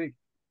last week.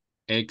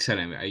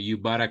 Excellent. You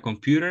bought a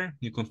computer,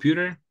 new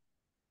computer?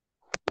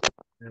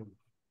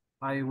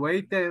 I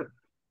waited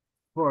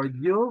for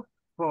you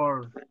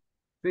for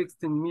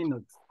 15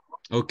 minutes.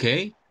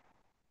 Okay.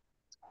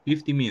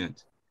 50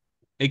 minutes.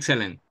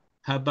 Excellent.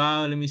 How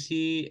about, let me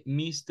see,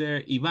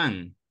 Mr.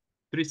 Ivan.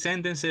 3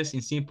 sentences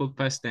in simple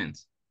past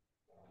tense.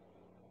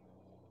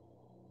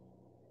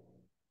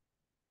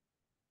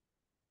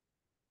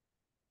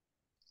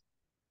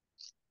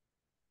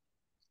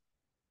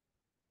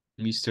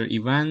 Mr.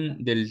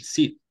 Ivan del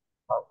Cid.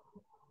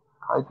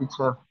 Hi,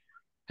 teacher.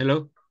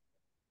 Hello.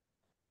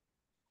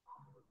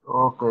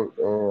 Okay.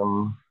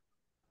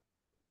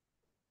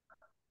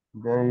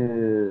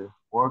 They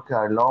work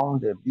along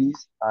the beach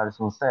at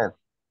sunset.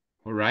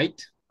 All right.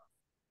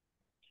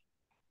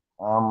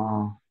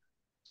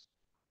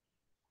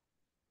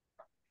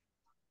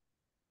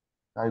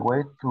 I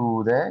went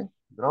to the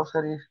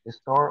grocery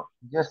store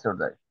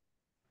yesterday.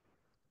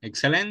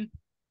 Excellent.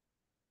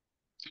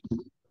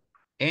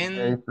 And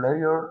They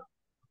player.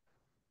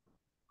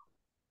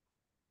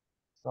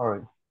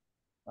 Sorry.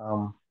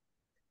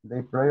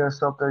 They played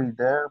soccer in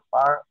their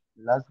park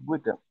last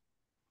weekend.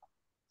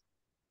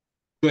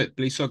 good,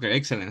 play soccer,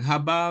 excellent. How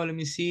about, let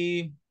me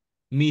see,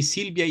 Miss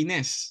Silvia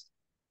Inés.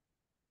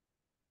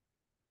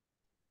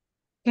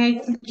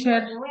 Okay,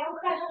 teacher.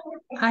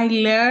 I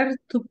learned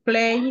to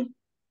play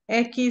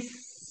X0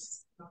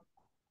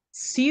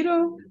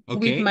 with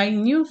Okay. my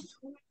news.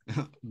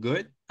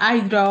 Good. I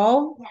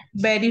drove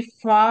very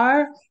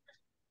far.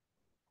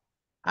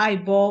 I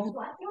bought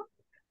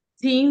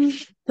 10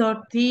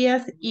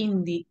 tortillas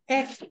in the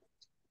egg.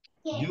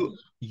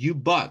 You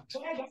bought.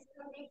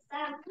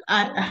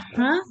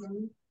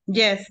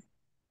 Yes.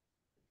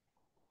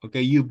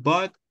 Okay, you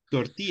bought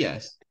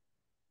tortillas.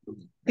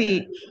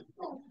 Sí.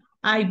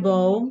 I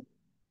bought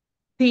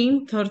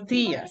 10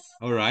 tortillas.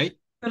 All right.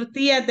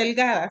 Tortillas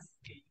delgadas.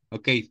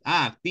 Okay.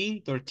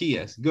 10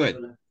 tortillas. Good.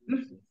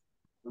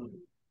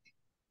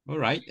 All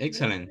right.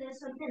 Excellent.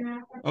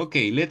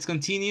 Okay, let's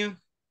continue.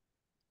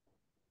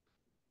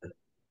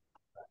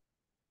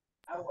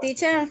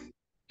 Teacher,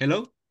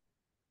 Hello.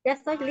 ya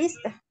estoy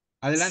lista.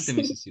 Adelante,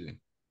 Miss Cecilia.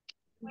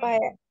 But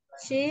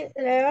she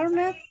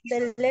learned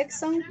the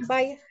lesson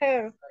by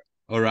her.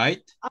 All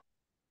right.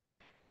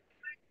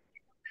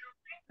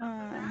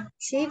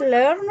 She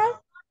learned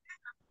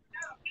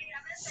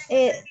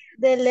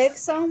the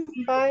lesson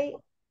by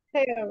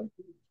her.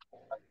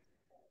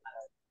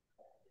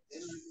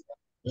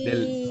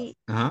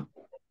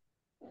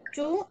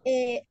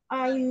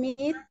 I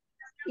met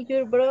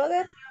your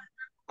brother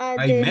at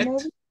the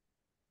movie.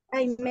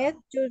 I met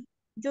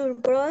your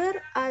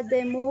brother at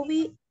the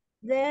movie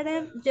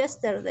theater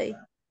yesterday.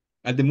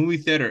 At the movie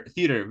theater.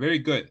 Very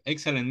good.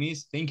 Excellent,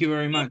 Miss. Thank you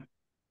very much.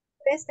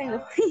 Tres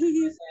tengo.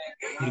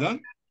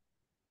 Perdón?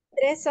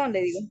 Tres son,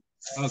 le digo.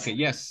 Okay,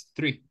 yes,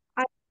 3.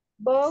 I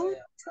bought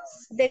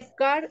the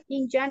car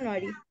in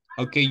January.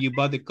 Okay, you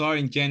bought the car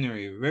in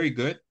January. Very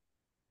good.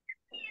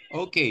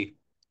 Okay,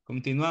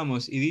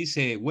 continuamos. Y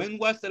dice, when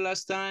was the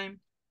last time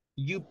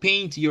you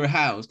paint your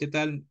house? ¿Qué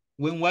tal?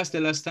 When was the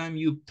last time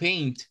you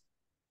paint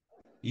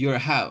your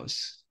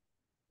house?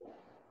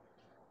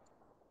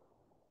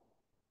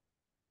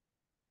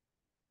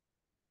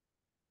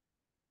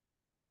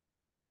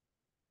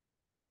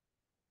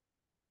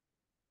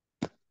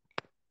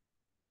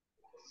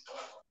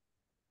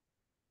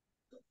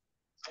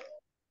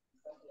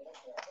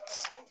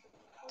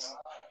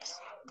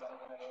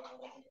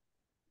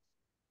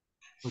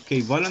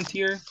 Okay,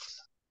 volunteer.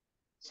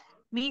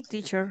 Me,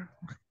 teacher.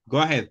 Go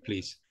ahead,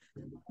 please.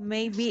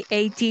 Maybe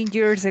 18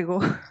 years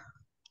ago.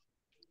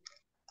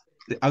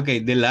 Okay,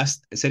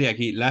 sería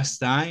aquí, last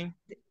time.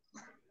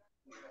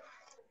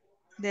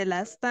 The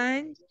last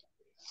time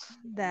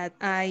that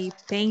I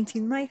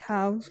painted my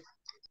house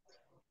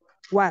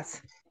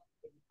was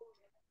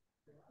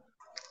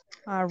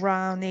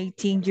around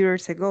 18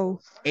 years ago.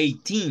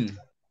 18?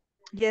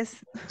 Yes.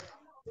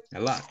 A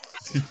lot.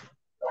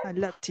 A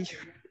lot, teacher.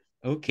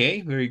 Okay,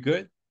 very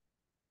good.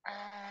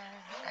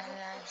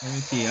 Let me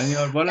see, any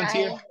other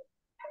volunteer?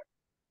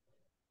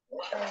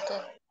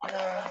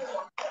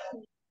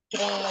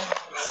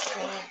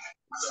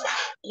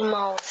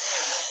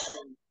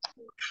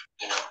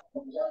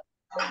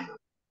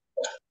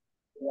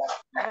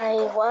 I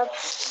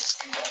was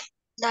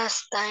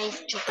last time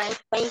to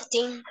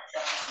painting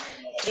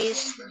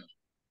this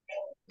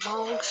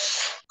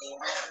mouse.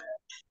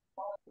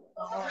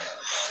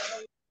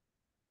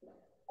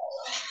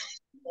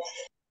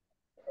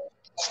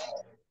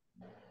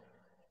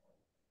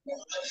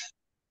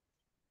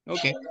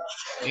 Okay.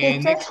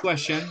 And next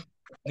question.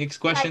 Next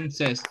question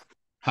says,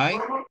 hi.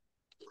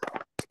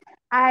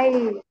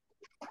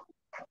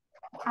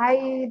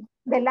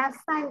 The last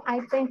time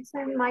I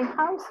painted my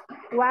house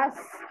was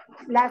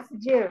last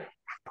year.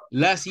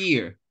 Last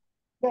year.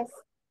 Yes.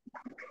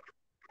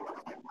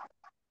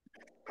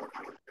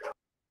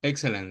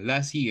 Excellent.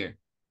 Last year.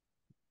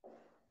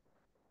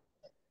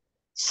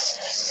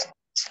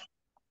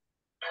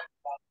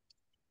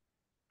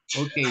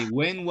 Okay.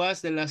 When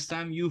was the last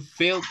time you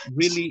felt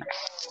really,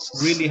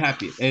 really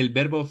happy? El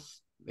verbo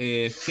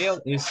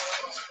felt es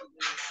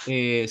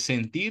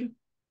sentir.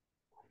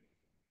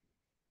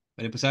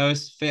 El pasado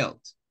es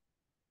felt.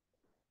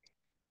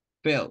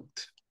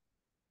 Felt.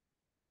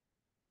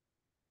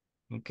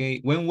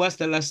 Okay. When was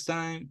the last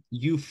time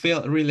you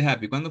felt really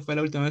happy? ¿Cuándo fue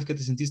la última vez que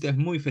te sentiste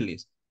muy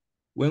feliz?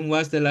 When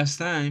was the last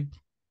time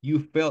you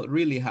felt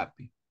really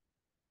happy?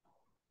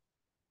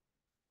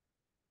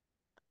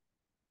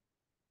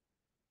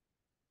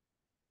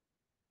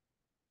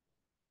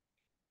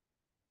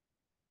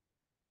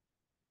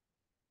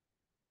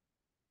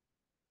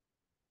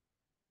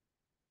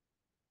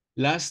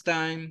 The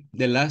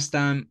last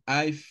time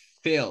I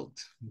felt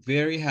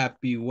very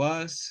happy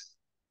was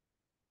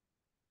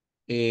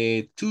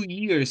 2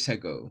 years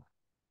ago.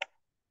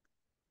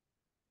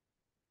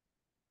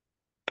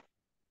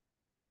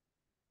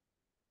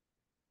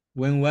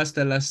 When was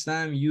the last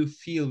time you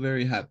feel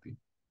very happy?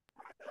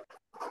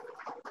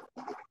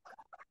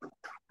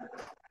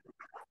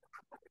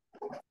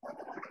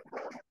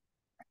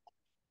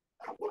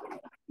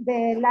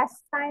 The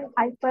last time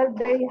I felt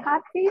very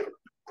happy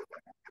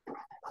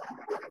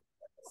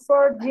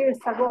 4 years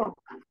ago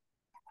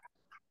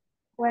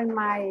when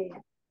my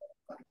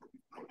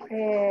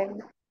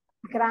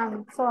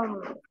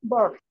grandson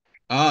born.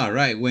 Ah,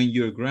 right. When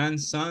your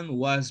grandson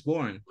was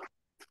born.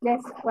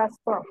 Yes, was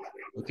born.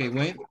 Okay,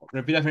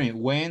 repeat after me.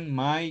 When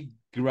my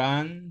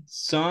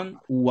grandson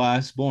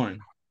was born.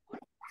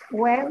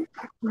 When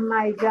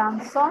my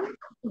grandson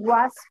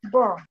was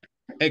born.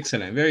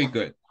 Excellent. Very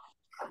good.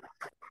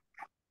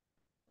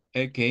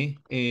 Okay.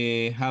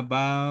 How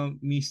about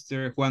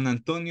Mr. Juan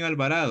Antonio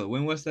Alvarado?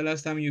 When was the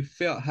last time you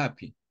felt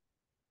happy?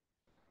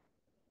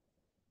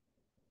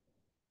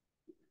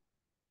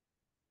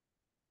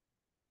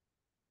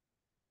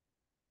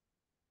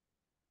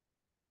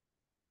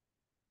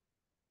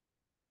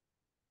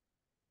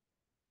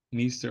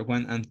 Mr.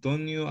 Juan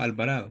Antonio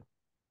Alvarado.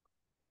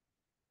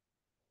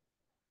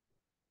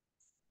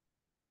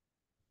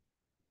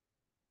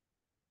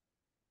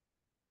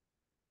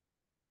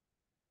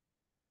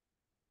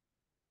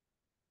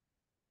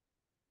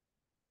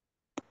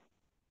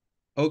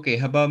 Okay,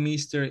 how about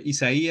Mr.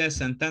 Isaías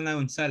Santana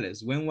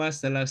Gonzalez? When was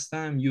the last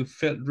time you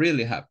felt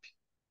really happy?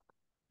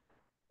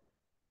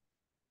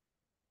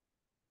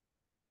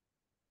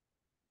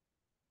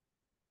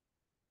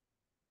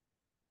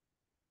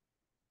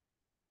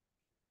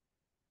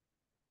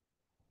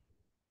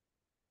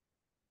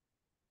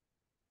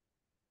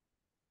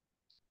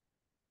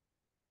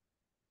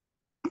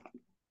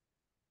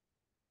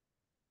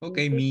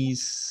 Okay,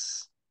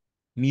 Miss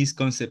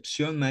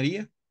Concepción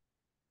María.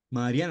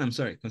 Mariana, I'm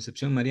sorry.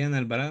 Concepción Mariana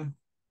Alvarado.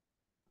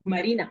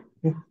 Marina.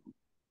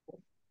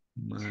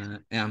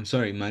 I'm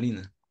sorry,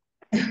 Marina.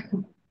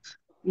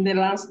 The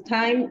last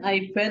time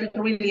I felt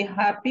really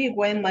happy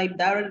when my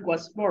daughter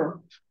was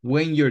born.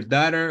 When your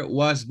daughter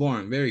was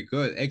born. Very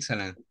good.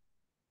 Excellent.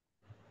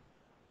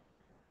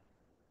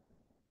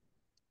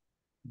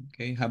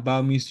 Okay, how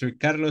about Mr.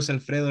 Carlos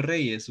Alfredo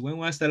Reyes? When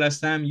was the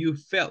last time you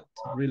felt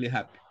really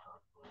happy?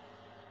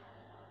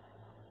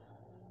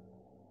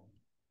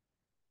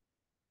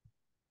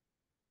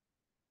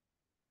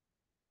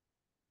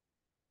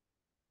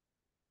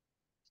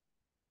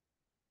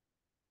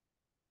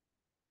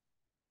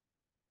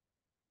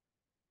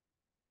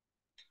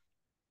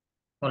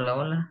 Hola,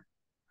 hola.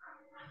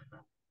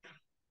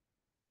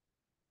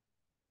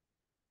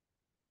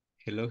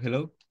 Hello,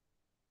 hello.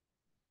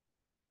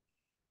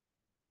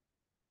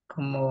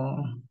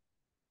 Como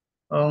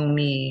on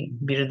mi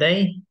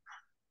birthday.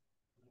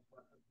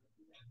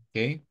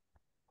 Okay.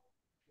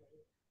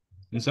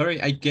 I'm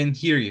sorry, I can't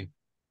hear you.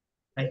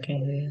 I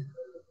can hear.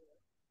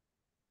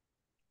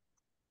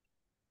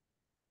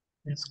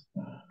 Es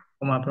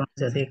como la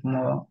pronuncia así,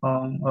 como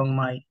on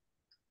my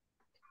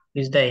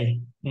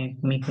birthday,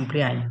 mi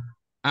cumpleaños.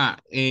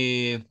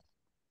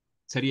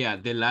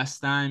 Sería the last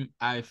time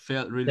I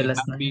felt The really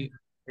last happy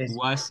night.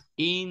 was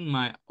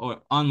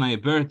on my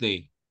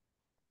birthday.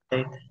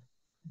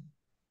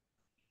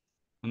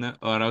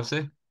 Ahora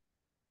usted.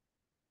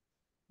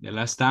 The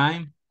last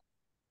time.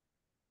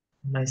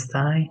 Last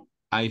time.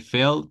 I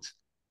felt.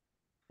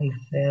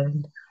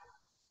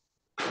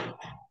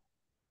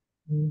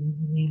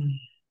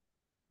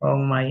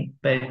 On my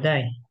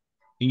birthday.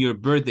 In your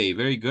birthday.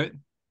 Very good.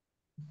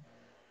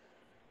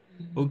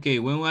 Okay,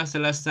 when was the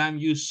last time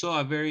you saw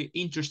a very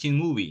interesting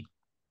movie?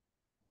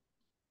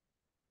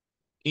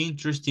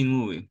 Interesting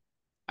movie.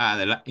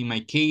 In my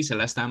case, the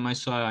last time I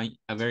saw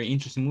a very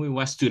interesting movie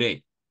was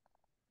today.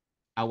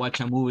 I watched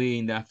a movie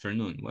in the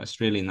afternoon. It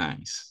was really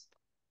nice.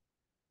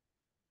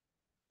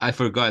 I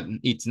forgot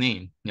its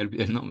name. Me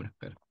olvidé el nombre,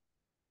 pero.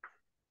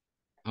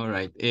 All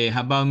right.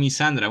 How about Miss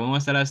Sandra? When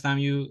was the last time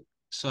you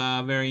saw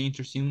a very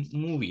interesting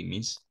movie,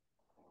 Miss?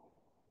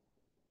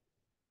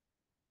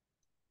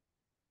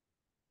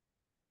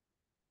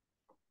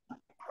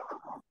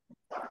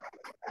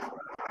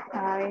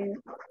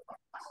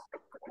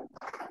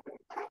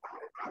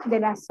 The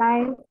last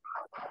time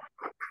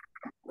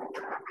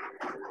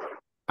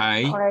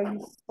I I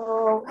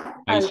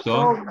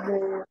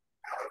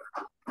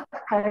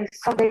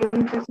saw the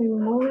interesting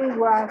movie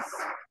was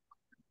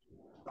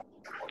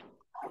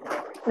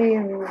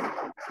in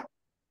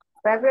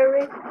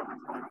February.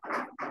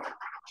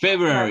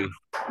 February.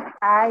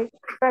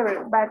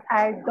 But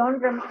I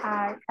don't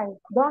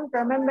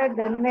remember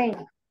the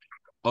name.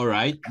 All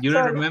right. You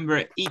don't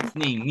remember its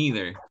name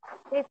neither.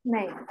 Its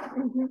name.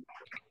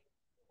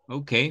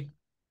 Okay.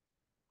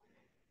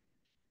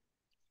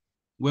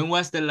 When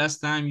was the last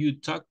time you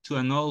talked to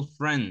an old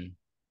friend?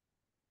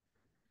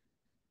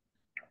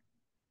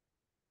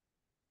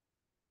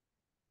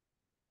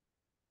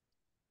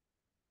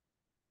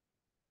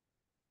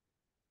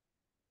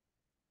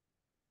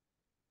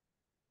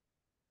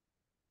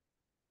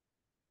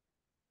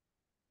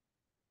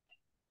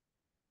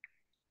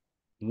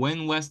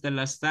 When was the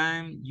last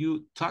time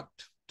you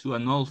talked to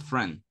an old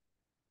friend?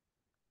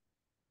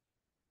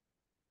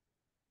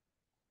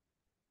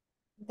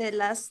 The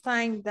last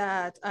time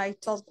that I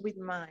talked with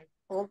my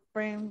old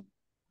friend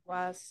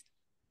was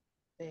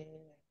the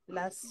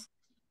last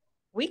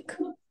week.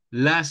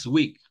 Last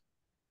week.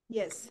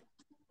 Yes.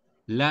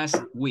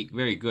 Last week.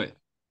 Very good.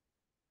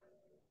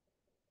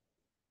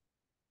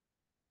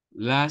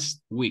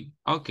 Last week.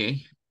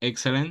 Okay.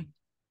 Excellent.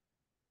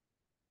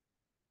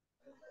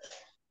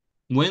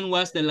 When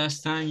was the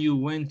last time you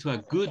went to a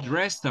good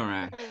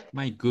restaurant?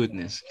 My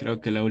goodness.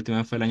 Creo que la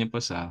última fue el año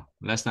pasado.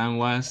 Last time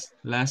was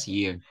last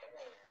year.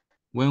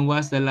 When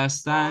was the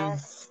last time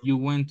you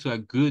went to a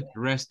good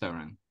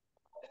restaurant?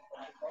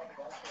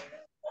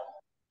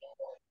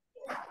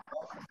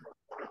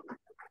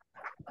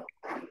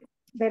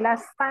 The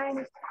last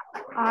time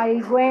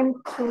I went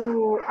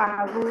to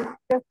a good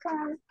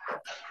restaurant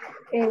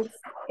is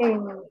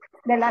in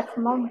the last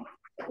month.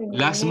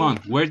 Last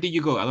month. Where did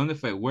you go? ¿A dónde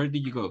fue? Where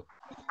did you go?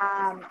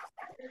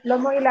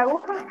 Lomo y la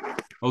aguja.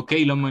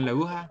 Okay, lomo en la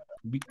aguja.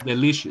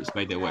 Delicious,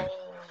 by the way.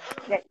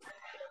 Yes.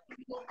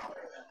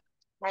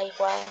 I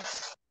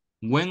was.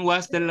 When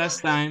was the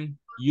last time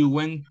you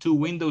went to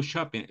window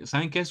shopping?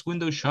 ¿Saben qué es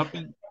window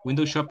shopping?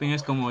 Window shopping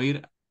es como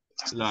ir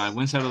al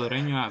buen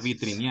salvadoreño a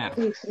vitrinear.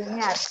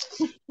 Vitrinear.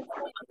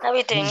 A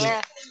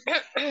vitrinear.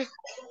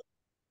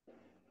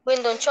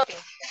 Window shopping.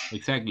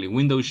 Exactly,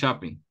 window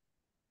shopping.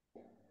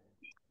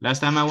 Last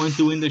time I went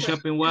to window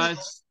shopping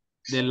was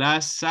the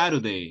last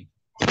Saturday.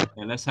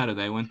 The last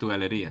Saturday I went to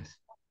Galerías.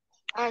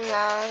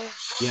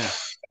 Yeah.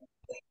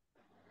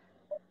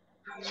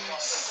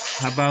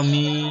 How about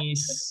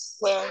Miss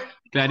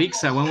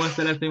Clarixa? When was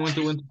the last time you went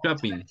to window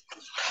shopping?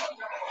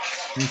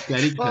 Miss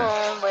Clarixa.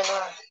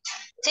 Bueno.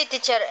 Sí,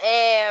 teacher.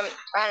 And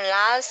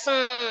last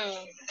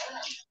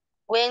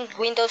went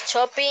window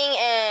shopping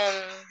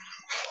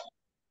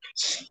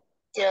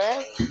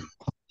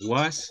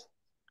Was?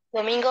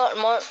 Domingo.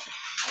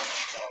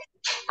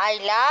 I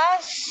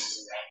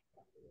last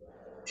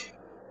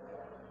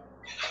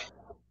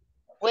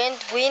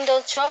went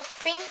window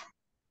shopping.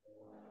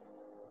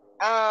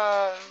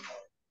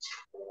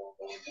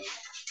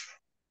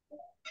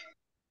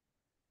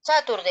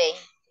 Saturday.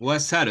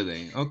 Was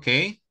Saturday.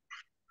 Okay.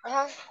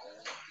 Uh-huh.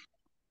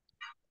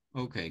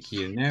 Okay,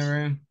 here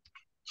never.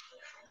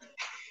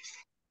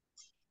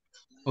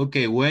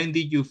 Okay, when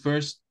did you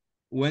first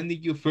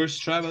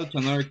travel to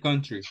another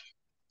country?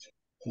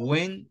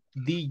 When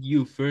did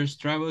you first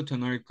travel to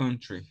another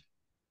country?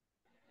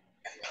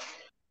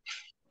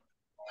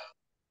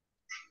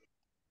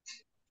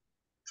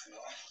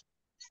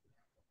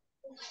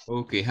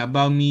 Okay, how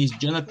about Miss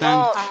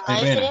Jonathan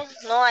Herrera?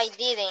 No, I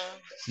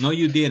didn't. No,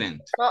 you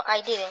didn't. No,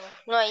 I didn't.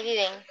 No, I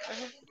didn't.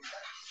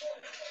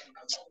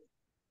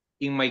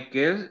 In my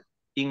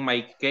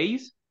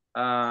case,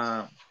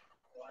 I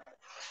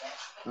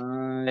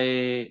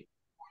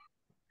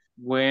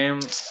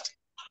went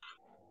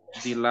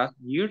the last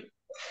year.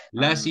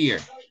 Last year.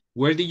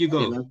 Where did you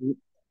go?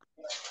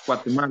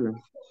 Guatemala.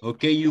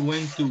 Okay, you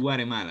went to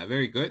Guatemala.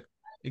 Very good.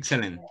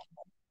 Excellent.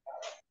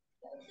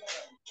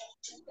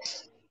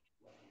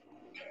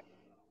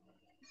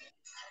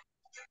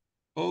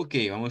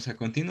 Ok, vamos a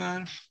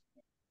continuar.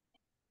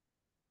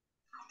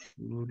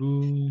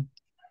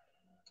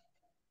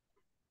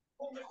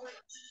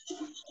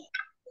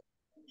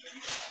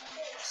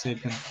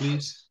 Second,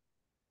 please.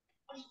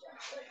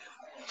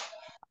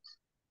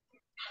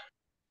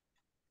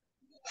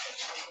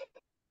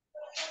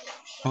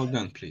 Hold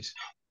on, please.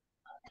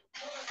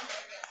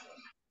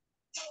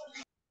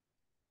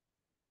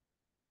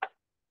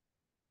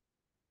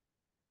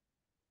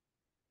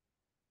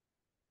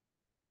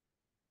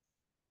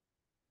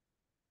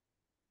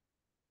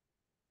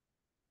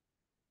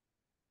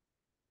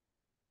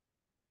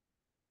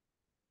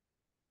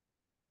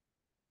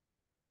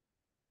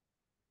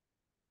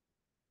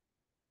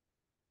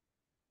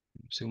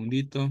 Un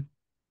segundito.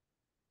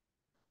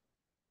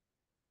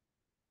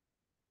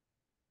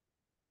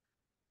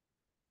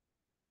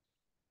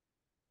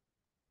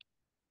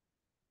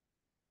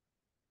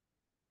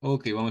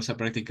 Ok, vamos a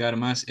practicar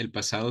más el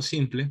pasado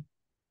simple.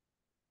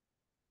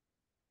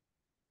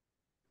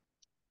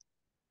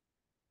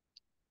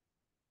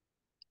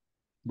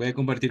 Voy a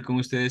compartir con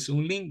ustedes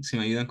un link, si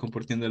me ayudan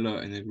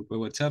compartiéndolo en el grupo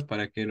de WhatsApp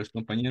para que los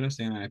compañeros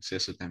tengan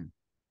acceso también.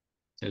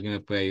 Si alguien me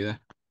puede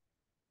ayudar.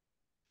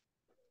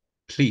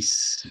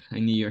 Please, I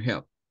need your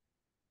help.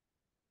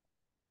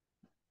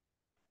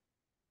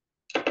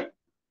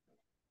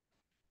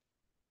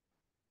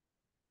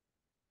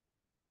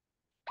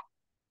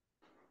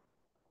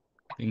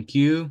 Thank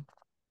you.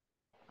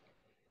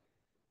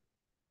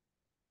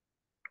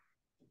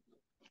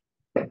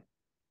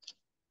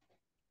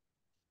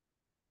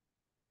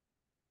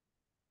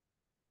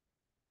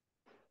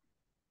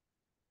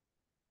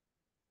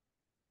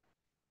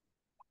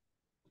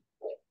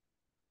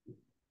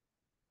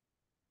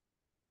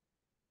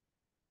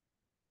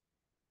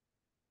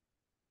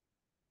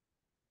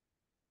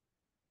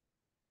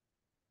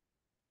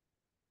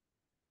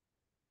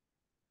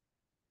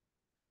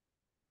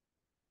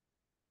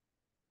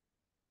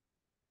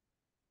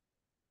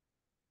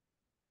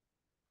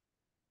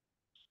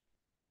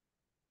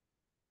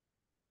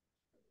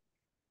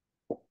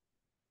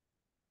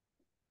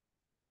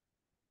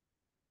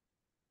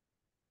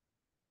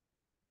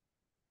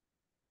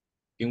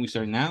 Can we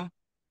start now?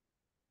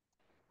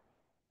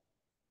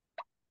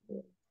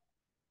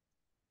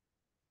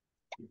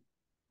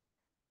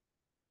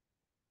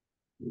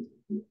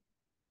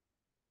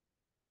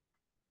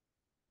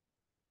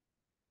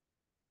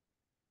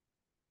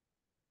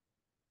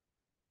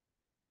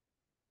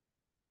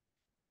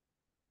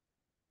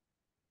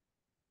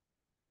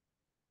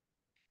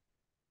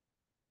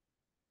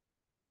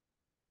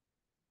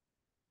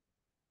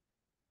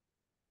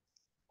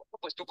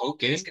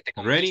 Okay,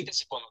 ready?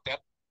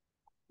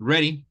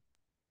 Ready.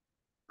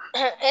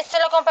 Este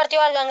lo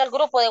compartió algo en el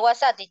grupo de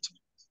WhatsApp, teacher.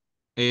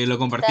 Lo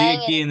compartí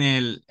Está aquí en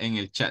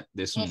el chat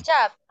de en el Zoom.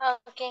 chat. Ah,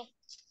 ok.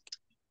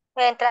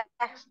 Voy a entrar.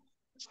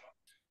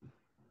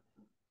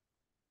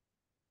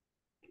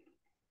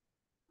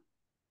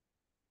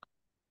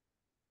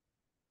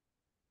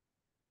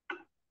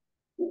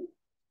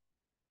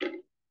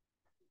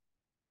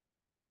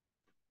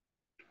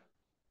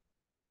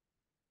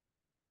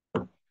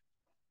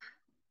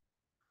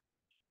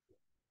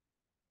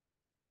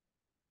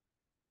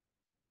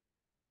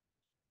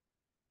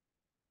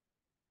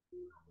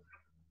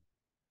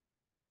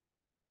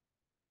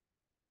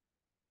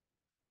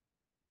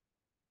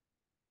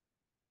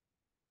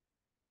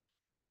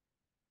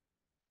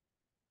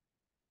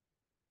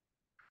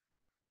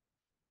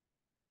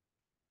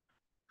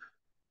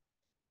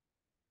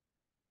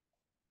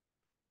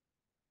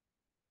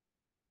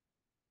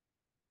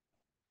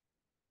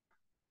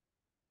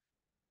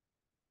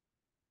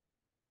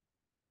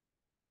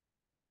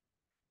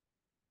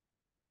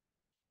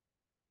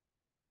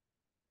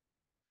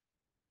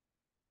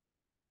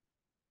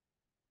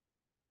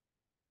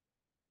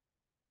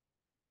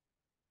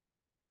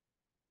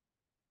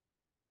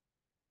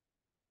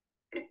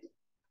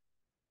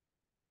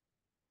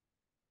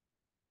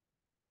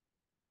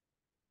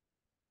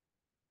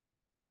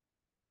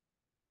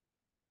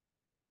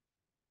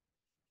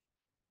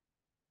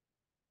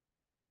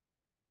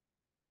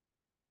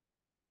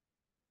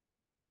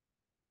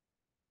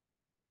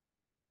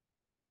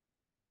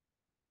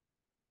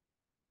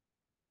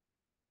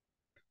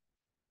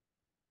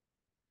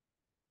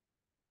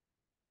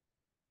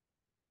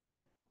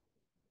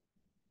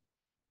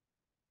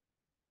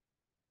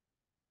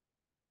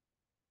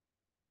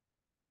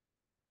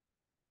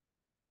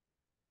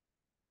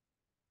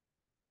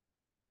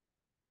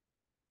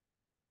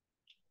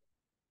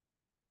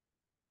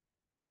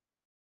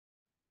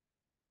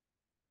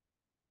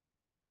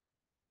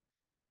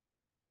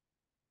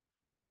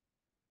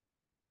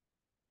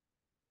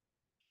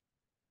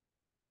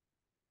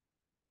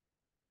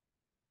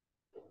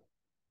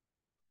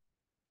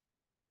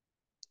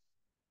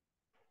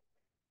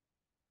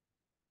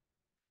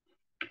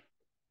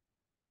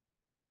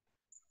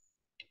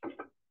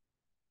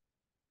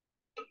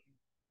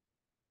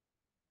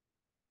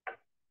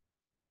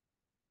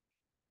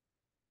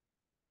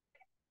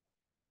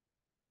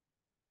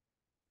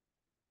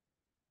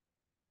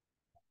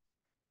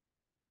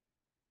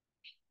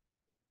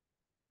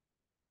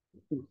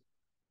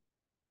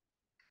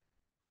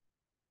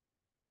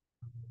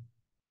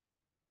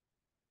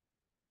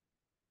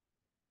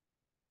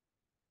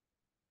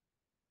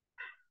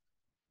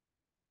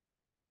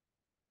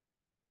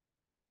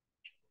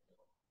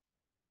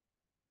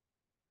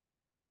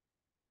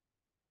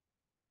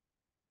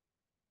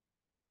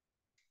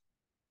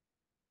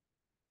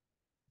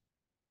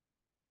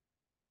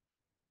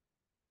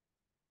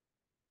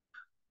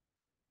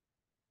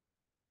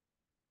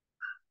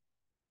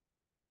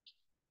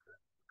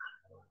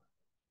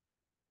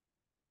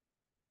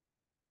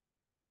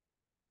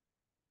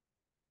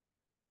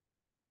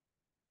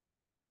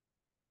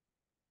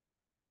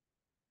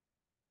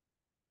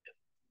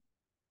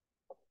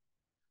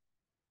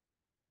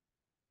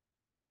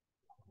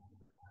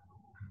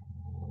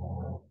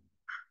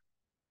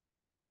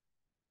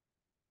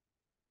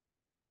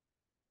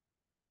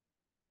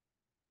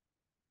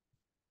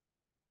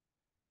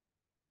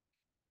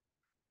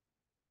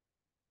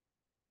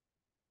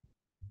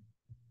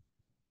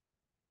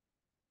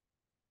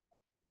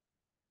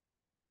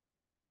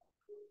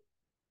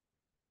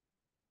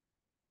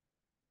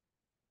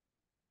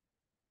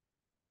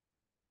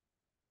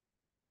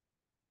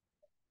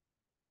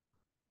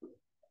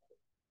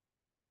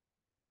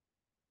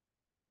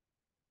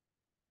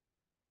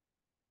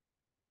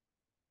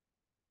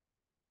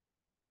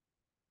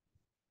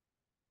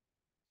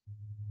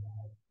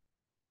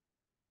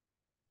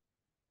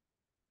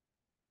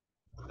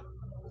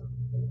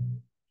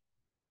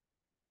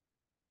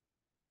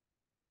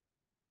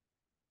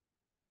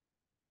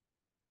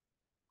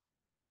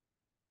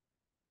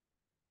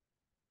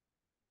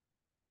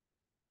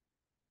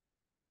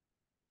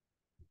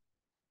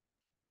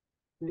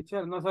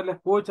 Teacher, no se le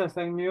escucha,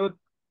 está en mute.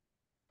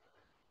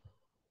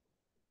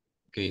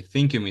 Okay,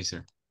 thank you,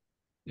 mister.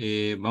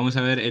 Vamos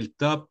a ver el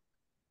top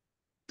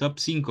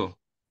 5,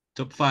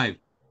 top 5.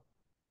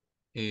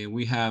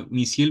 We have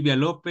Miss Silvia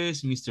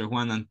Lopez, Mr.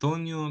 Juan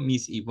Antonio,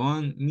 Miss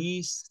Yvonne,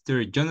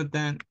 Mr.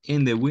 Jonathan,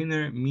 and the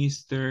winner,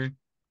 Mr.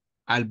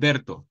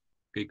 Alberto.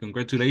 Okay,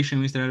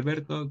 congratulations, Mr.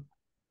 Alberto.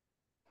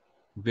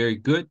 Very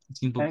good.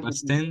 Simple Thank you,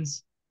 past teacher.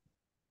 tense.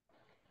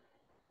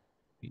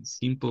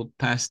 Simple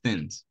past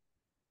tense.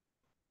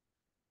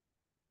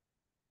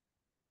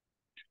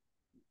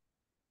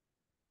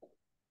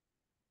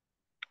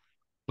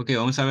 Ok,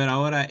 vamos a ver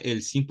ahora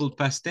el simple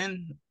past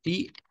tense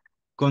y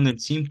con el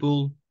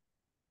simple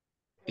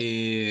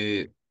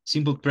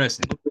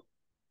present.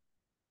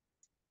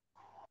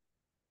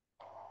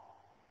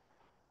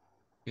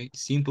 Okay,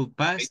 simple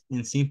past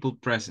and simple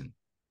present.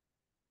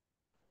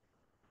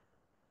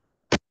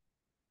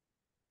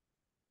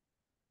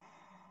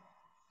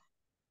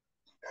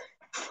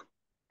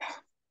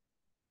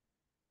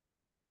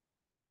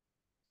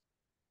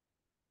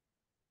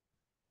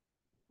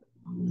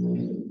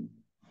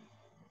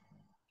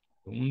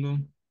 Segundo.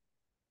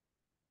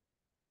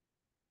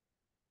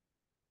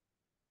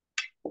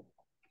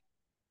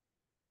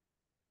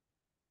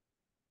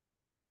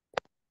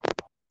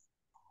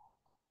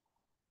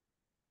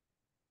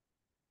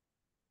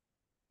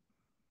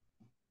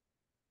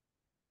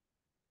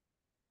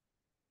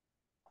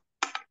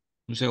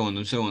 Un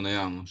segundo, ya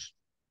vamos.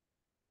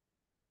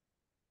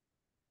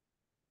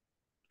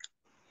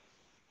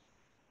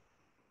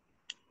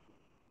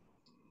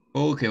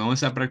 Ok,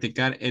 vamos a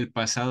practicar el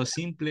pasado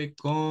simple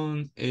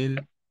con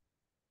el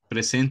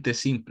presente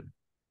simple.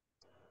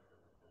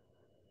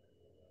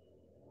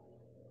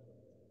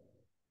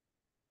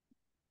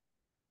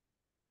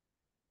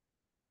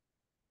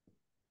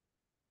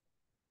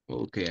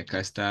 Ok, acá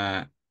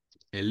está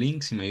el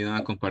link, si me ayudan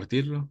a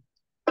compartirlo.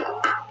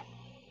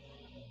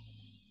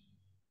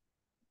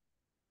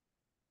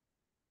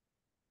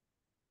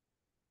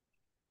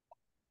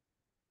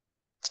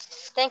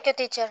 Thank you,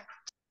 teacher.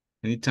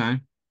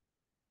 Anytime.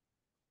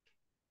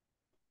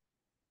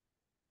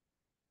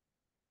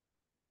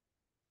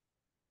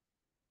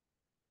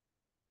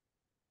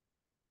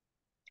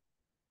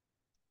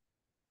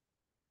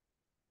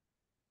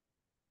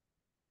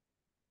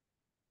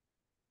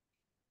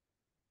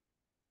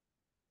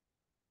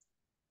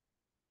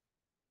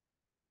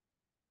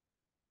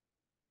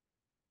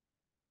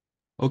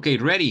 Ok,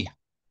 ready.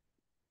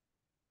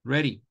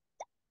 Ready.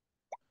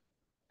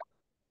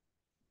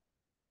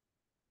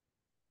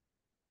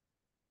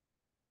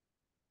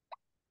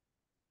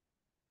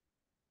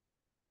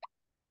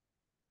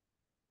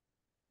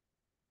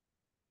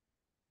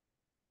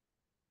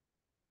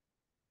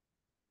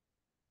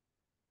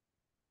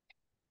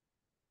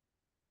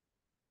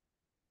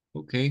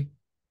 Okay,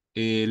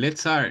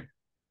 let's start.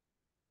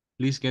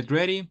 Please get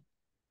ready.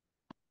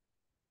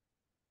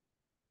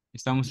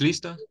 ¿Estamos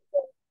listos?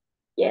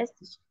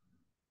 Yes.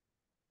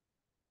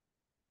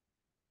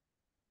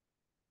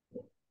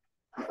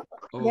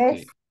 Ok,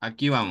 Yes.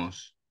 aquí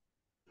vamos.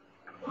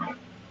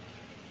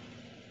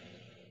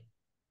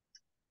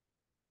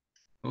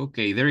 Ok,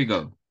 there we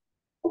go.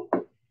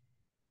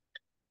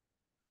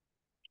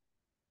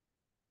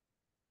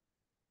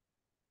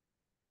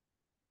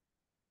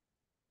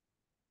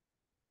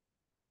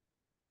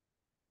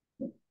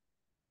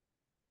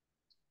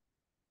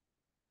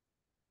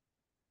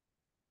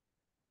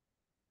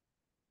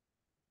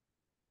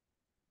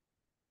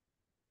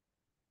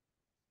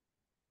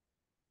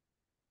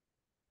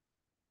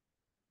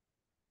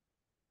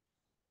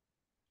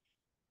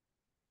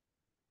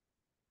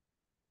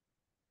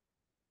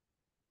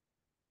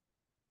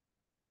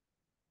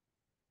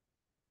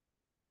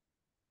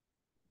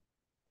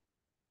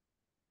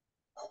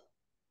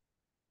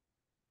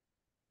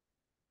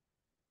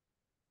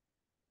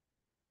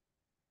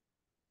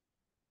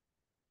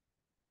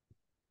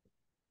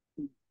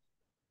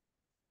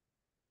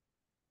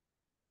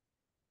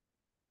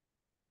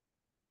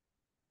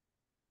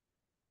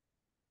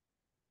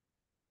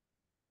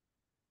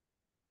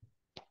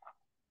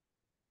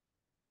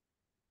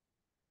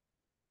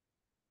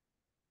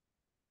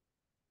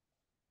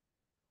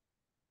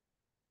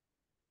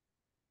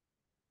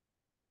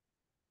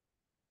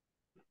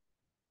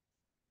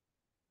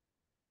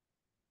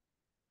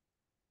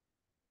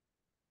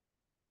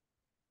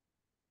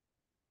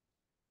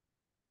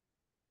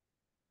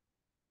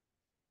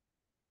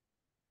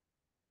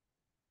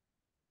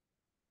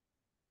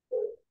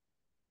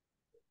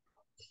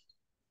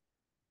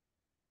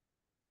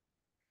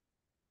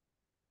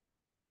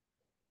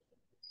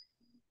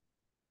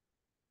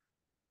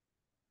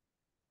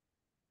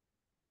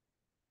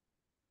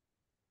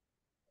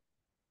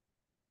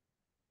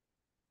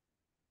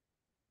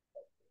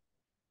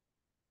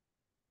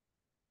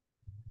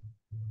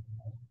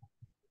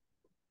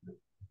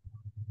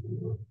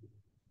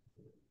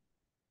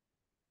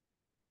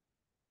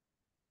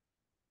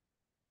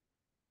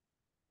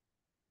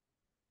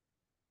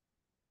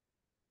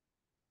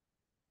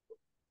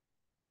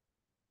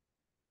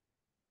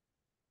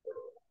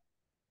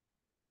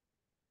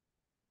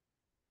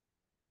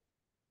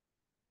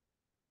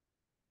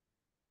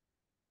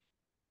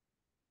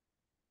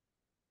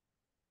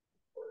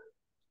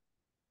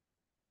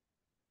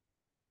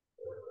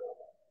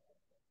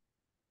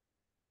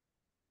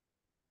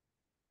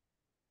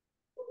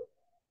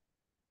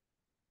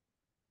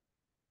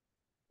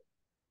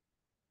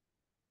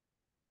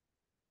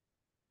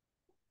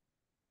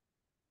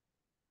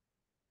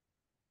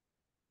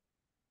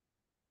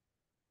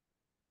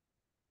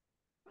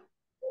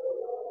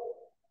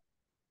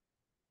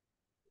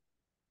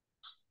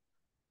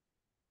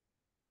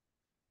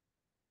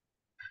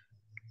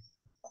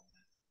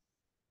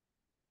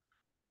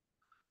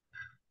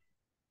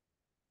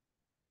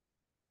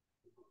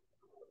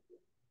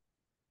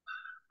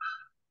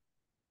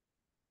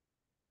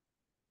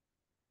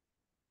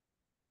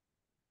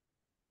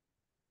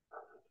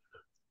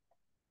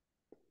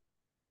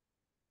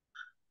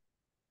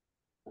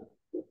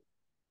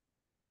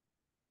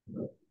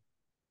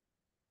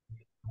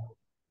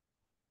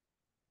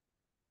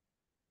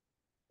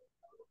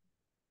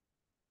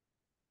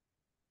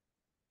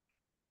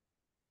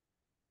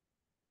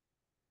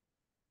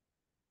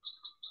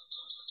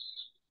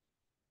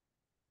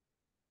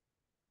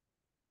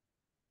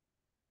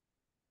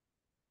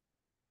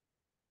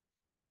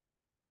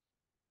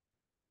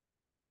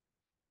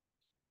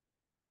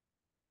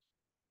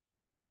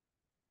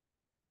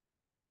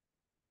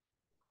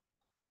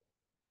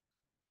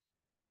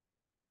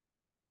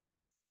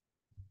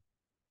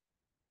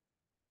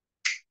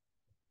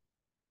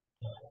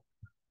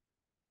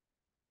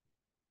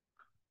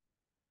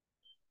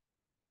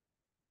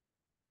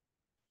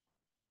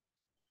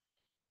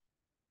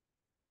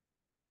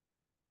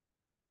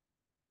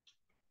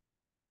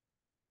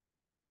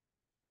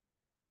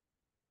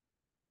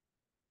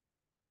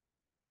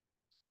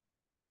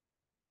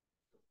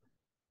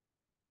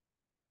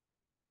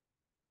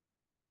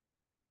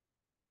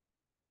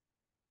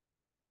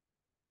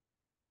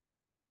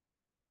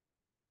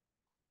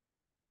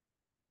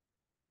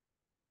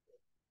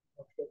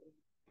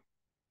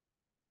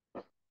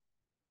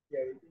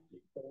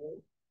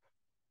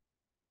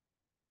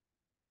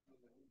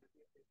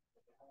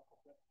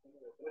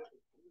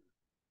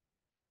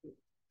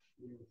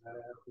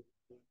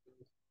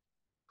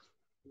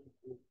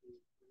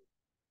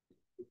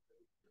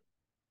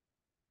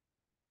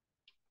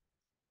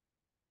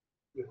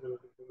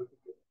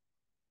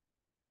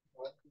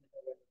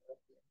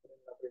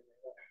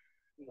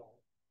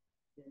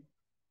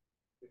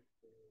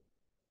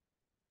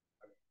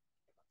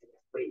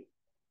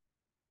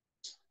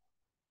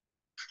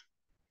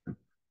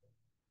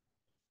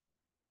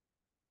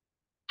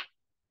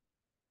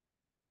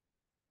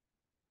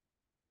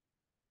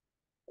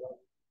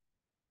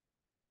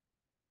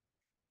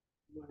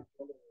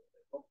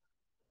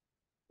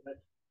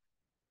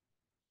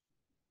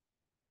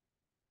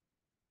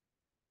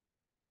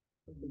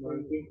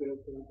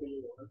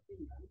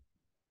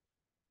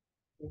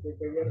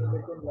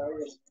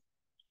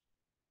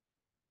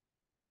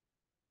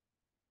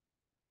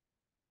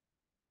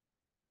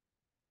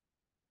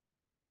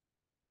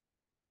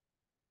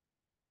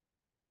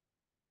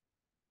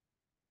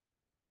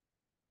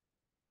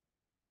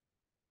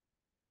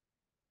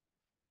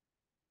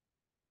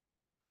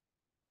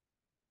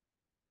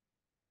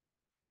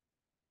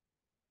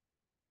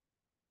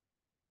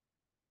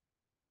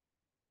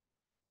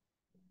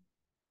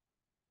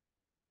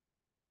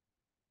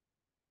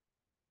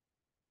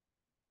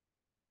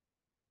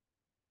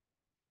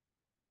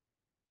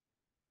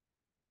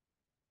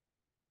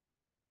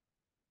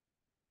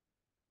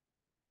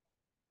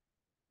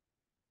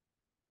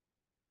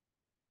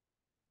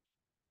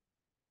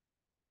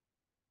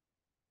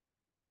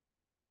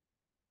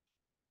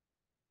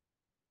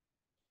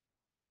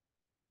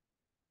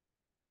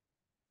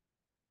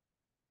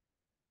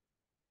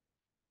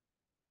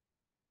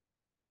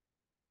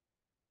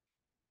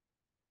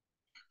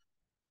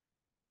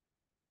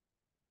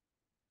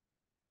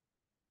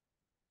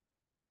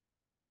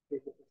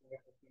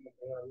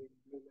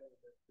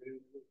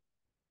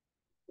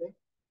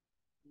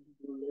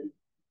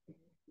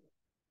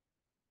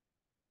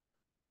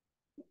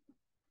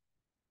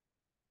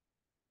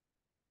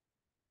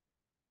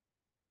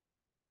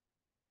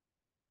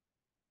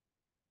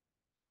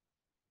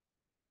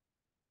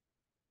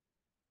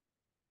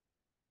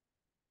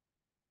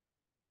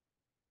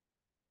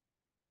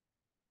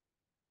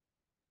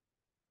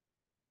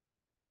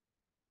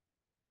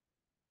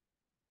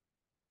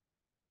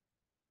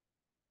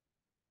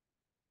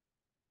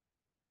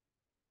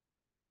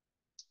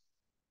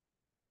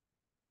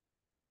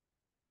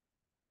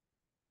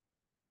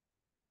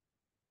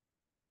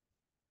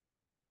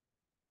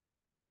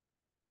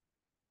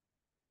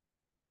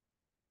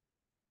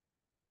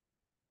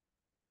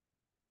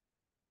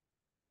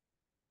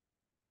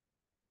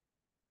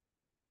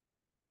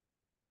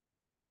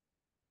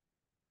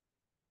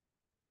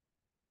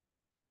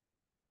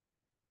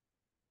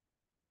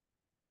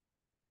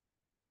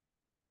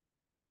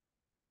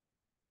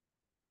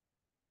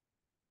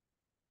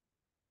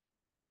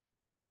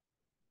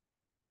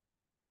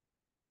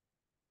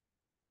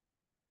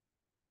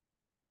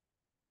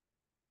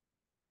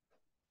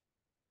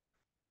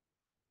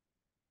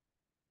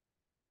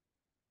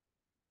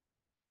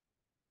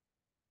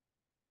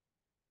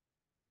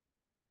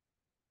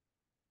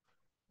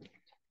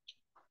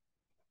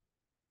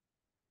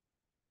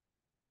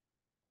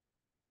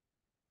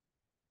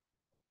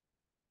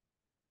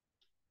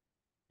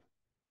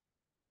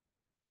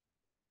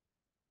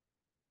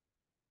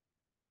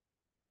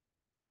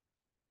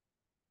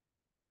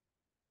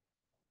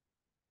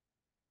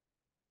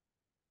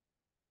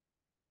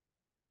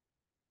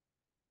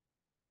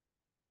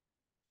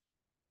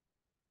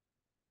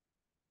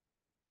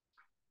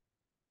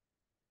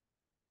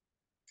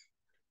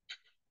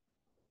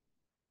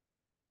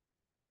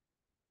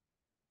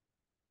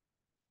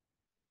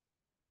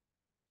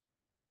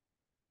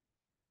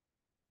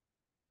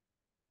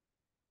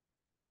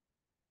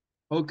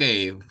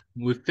 Okay,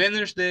 we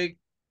finished the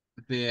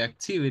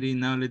activity.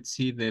 Now let's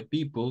see the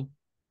people,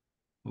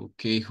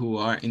 okay, who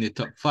are in the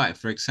top 5.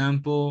 For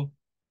example,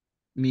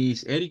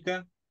 Miss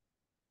Erica,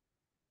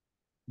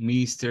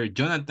 Mr.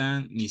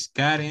 Jonathan, Miss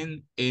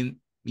Karen, and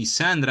Miss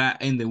Sandra,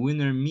 and the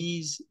winner,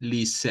 Miss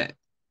Lisette.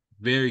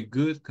 Very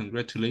good,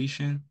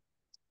 congratulations.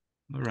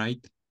 All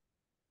right.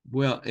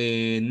 Well,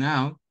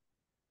 now,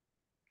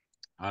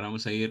 ahora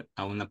vamos a ir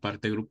a una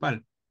parte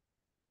grupal.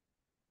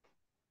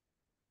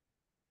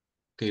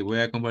 Ok, voy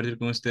a compartir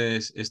con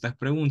ustedes estas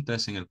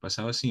preguntas en el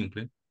pasado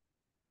simple.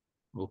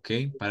 Ok,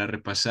 para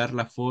repasar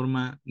la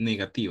forma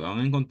negativa. Van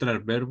a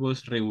encontrar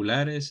verbos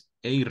regulares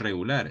e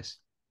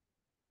irregulares.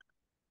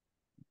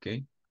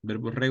 Ok,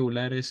 verbos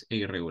regulares e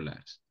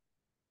irregulares.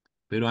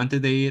 Pero antes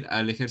de ir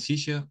al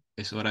ejercicio,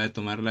 es hora de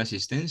tomar la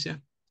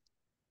asistencia.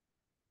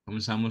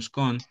 Comenzamos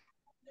con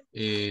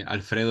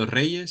Alfredo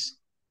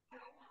Reyes.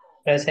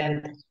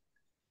 Presente.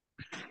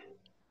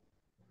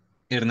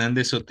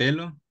 Hernández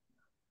Sotelo.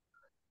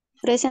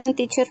 Present,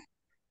 teacher.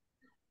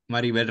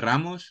 Maribel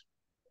Ramos.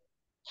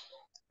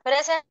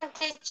 Present,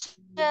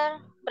 teacher.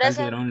 Present.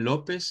 Calderón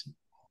López.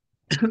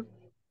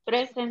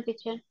 Present,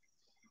 teacher.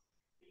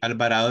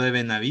 Alvarado de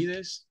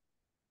Benavides.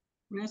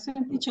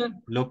 Present, teacher.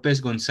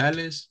 López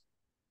González.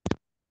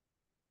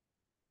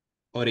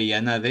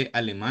 Orellana de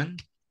Alemán.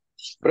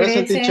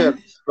 Present, teacher.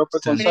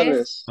 López San-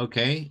 González. Ok.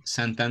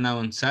 Santana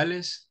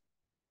González.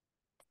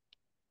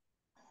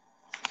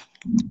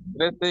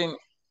 Present.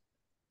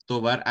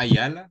 Tobar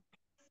Ayala.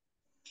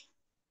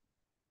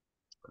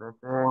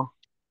 Present.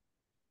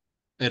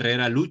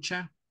 Herrera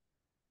Lucha.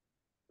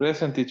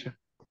 Present, teacher.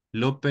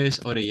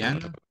 López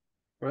Orellana.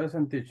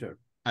 Present teacher.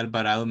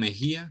 Alvarado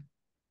Mejía.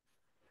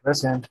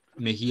 Present.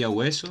 Mejía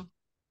Hueso.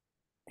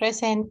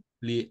 Present.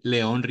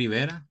 León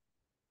Rivera.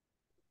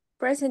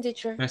 Present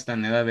teacher.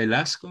 Castaneda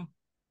Velasco.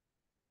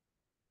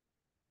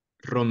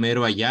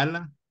 Romero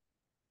Ayala.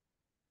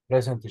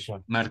 Present,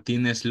 teacher.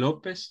 Martínez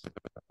López.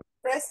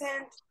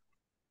 Present.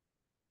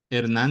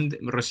 Hernández,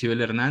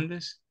 Rocibel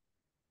Hernández.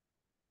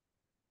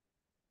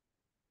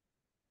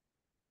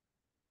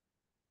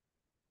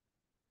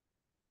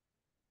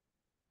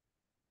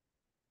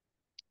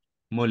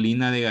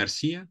 Molina de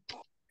García.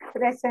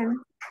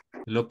 Present.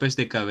 López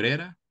de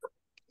Cabrera.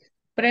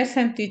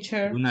 Present,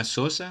 teacher. Luna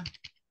Sosa.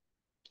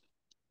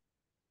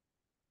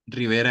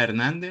 Rivera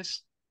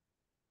Hernández.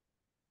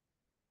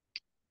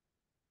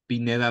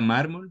 Pineda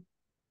Mármol.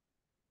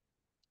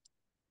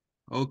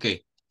 Ok.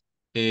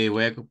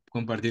 Voy a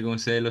compartir con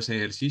ustedes los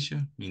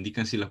ejercicios. Me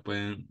indican si los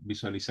pueden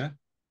visualizar.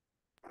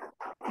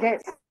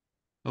 Yes.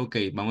 Ok,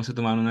 vamos a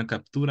tomar una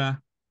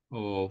captura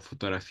o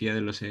fotografía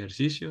de los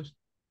ejercicios.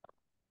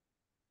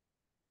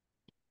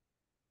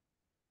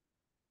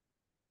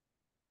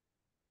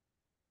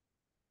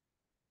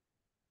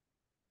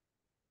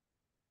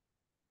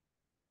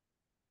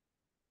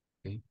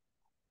 Ok.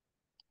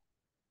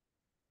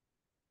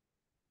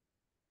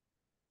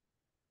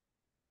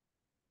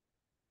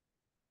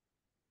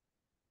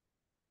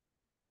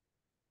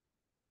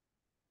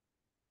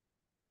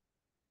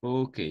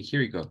 Okay, here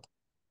we go.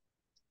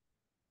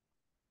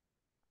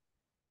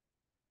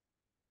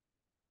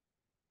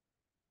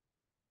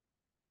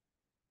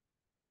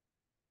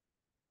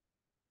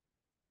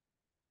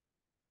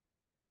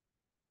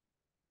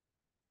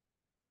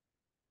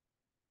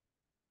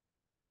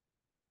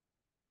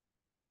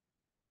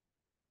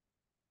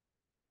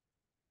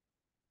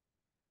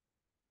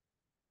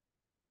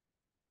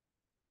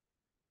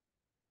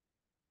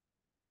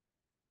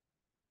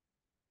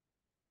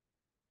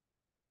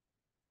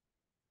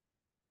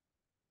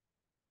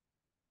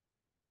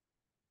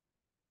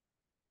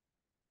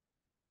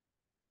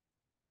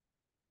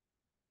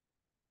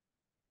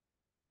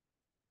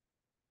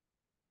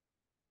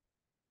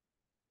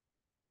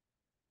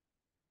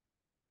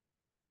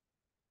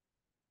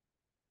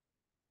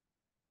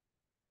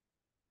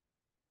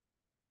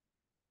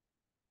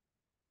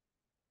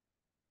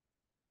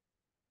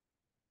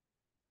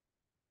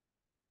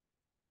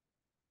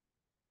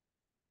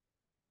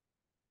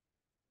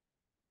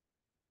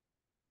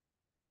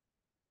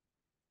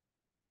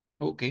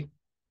 Okay.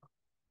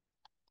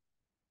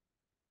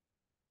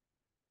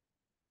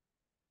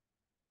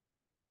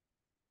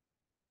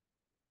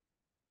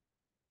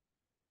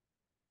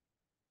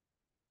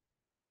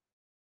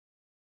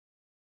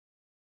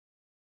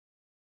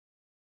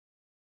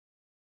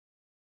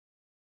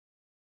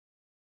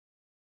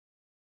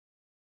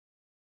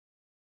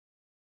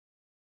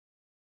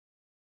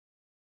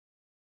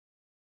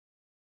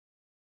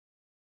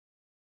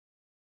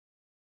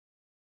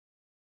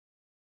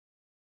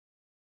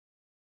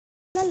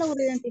 La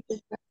logro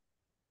identificar.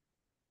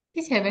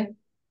 Sí se ve.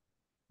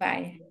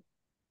 Vaya.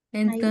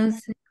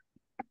 Entonces,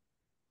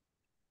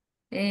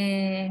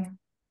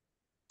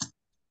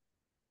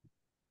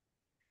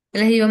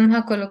 les íbamos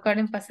a colocar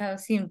en pasado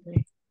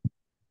simple.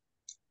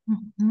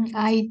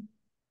 I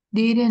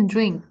didn't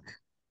drink.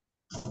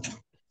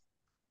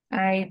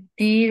 I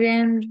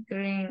didn't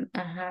drink.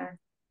 Ajá.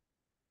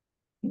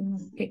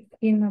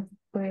 ¿Qué no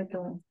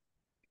puedo?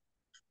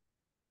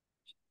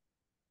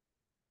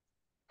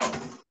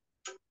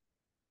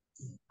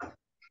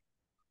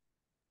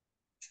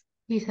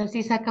 Quizás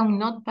si saca un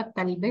notepad,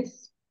 tal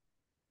vez.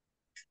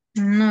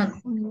 No.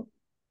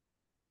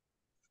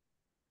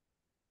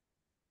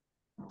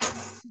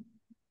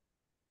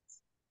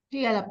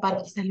 Y a la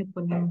par quizás le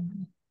ponemos.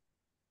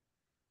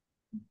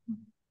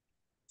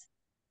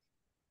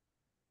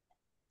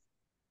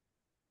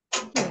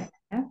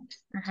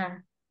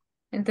 Ajá.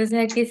 Entonces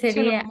aquí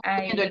sería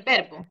Poniendo el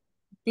verbo.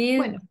 did.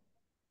 Bueno.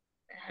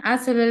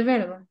 Solo el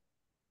verbo.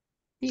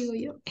 Digo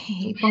yo.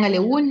 Póngale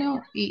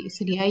uno y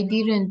sería I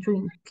didn't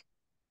drink.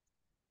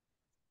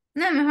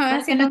 No, mejor Para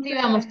así que no no.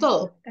 escribamos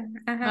todo.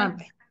 Ajá.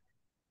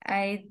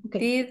 I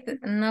did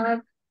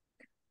not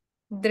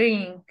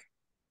drink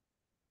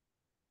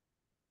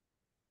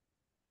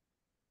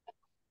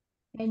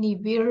any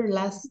beer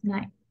last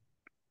night.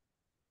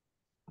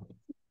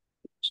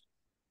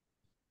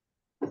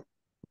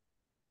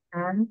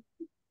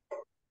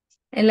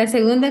 En la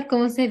segunda,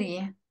 ¿cómo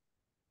sería?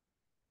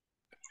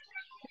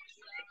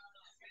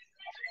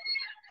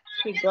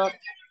 She got.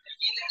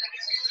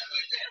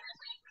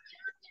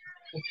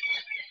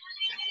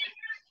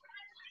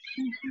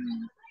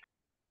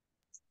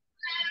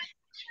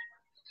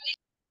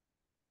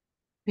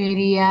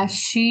 Sería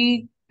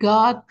she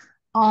got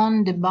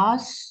on the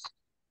bus.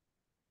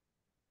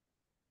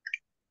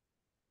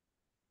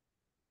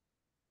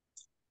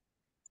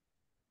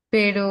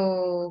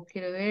 Pero,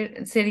 quiero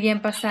ver, sería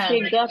en pasado.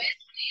 She got,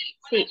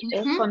 sí,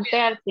 es con T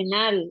al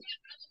final.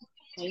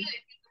 Sí.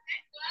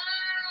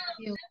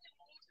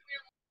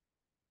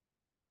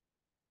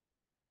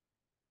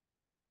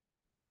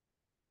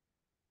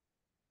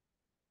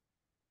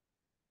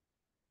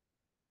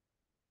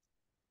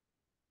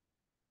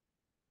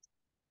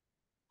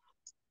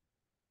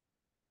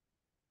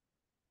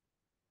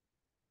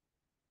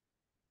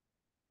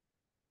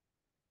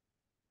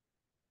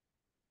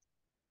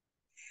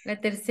 La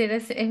tercera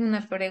es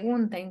una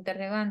pregunta,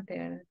 interrogante,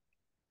 ¿verdad?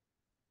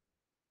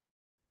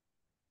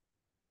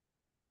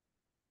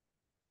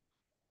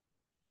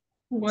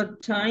 What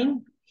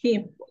time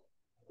he?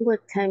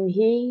 What time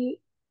he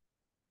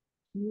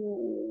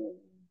mm,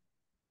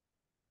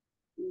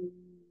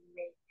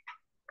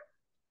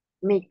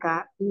 make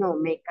up, no,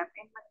 make up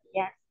es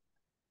maquillar.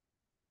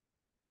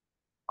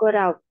 Got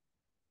out.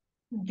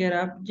 Get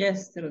up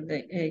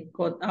yesterday.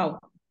 Got out.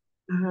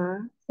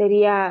 Ajá.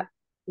 Sería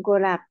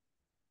got up.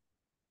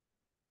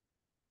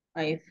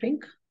 I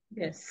think.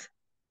 Yes.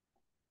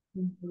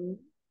 Ujú.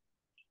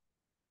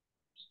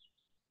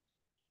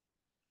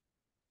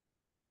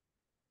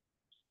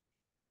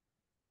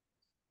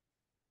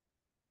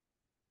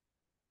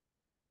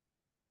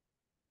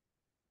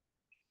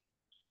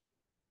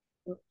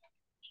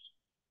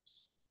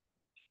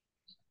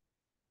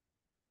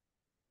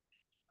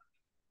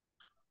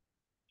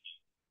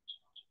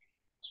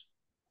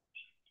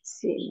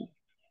 Sí.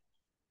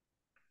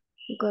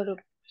 Got up.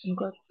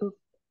 Got up.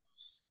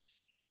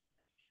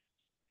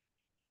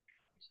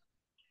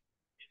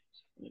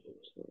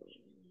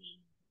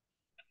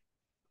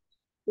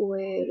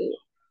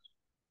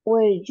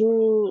 Where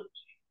you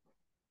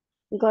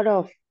got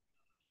off.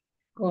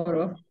 Got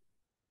off.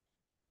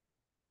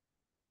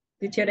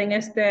 Teacher, en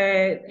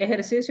este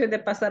ejercicio es de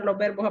pasar los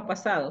verbos a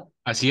pasado.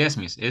 Así es,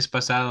 Miss. Es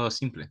pasado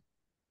simple.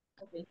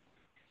 Okay.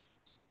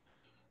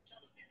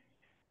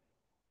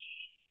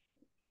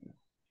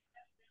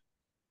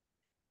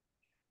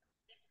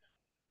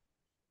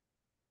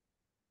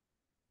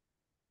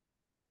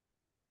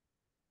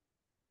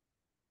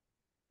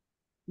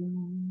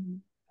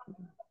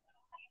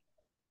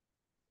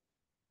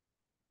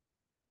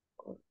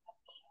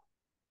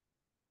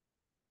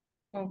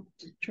 Of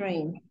the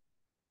train.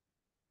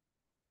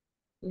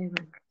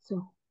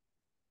 Levantó.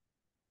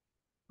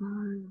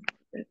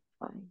 That's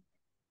fine.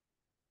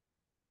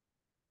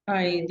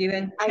 I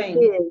didn't I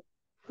change.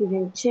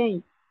 didn't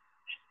change.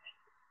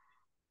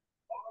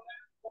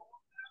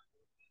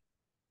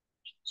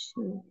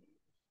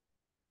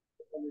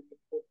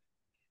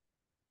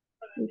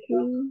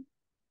 Mhm.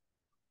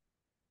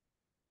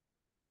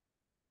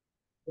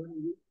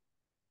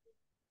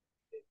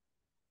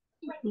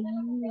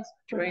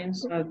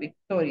 Trains of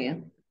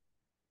Victoria.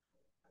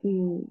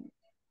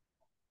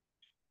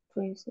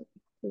 Trains of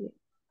Victoria.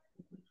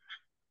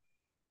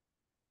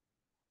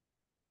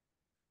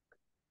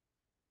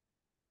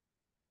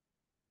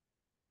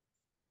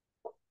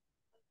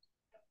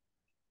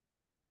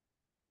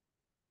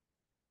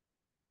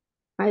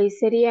 Ahí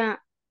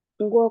sería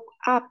walk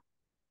up.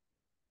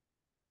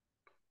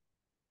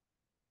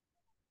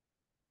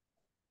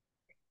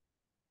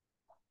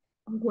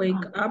 Wake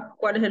up.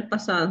 ¿Cuál es el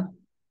pasado?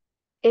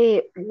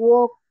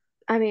 Walk,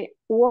 a ver,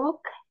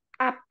 walk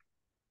up.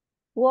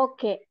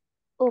 Walk it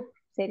up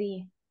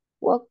sería.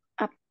 Walk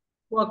up.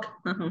 Walk.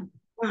 Ajá.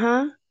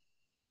 Ajá.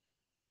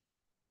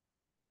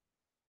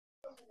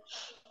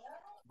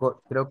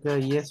 Creo que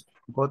ahí es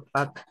got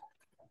at.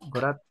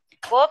 Got at.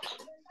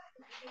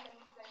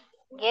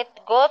 Got,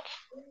 got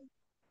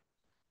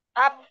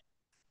up.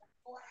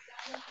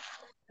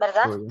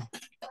 ¿Verdad?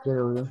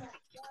 Creo yo.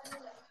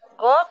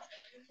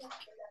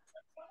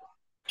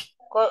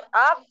 Got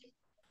up.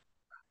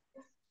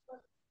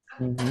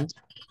 Ujú.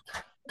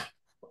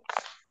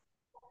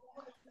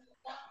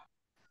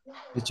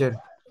 Teacher,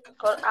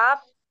 Got up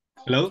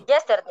Hello.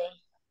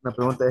 yesterday. una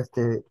pregunta,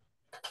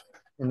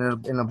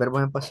 en los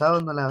verbos en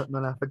pasado no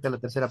le afecta a la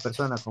tercera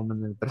persona como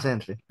en el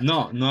presente.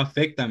 No, no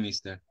afecta,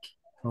 mister.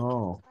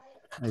 Oh,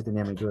 ahí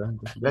tenía mi duda.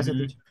 Entonces, gracias,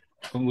 teacher.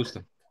 Con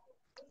gusto.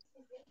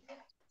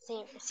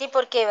 Sí,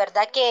 porque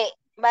verdad que,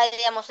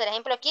 digamos, el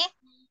ejemplo aquí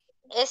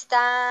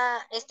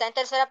está en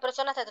tercera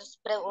persona hasta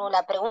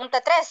la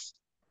pregunta 3.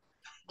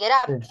 Get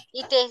up. Sí.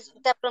 Y te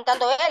está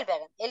preguntando él,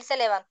 ¿verdad? Él se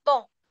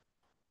levantó.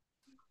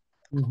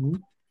 Ujú.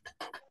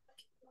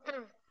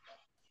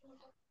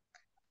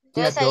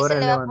 Sí, ¿a Entonces qué ahí se hora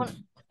le se va a levantó?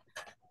 poner.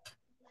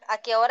 ¿A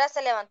qué hora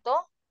se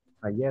levantó?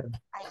 Ayer.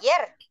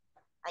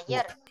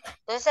 Ayer.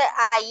 Entonces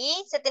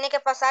ahí se tiene que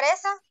pasar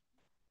esa.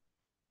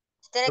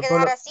 Se tiene Creo que que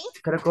dejar así.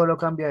 creo que lo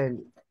cambia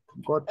el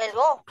got. El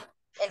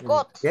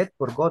got. Get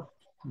por got.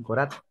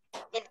 Gorat.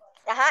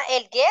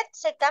 El get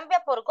se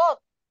cambia por got.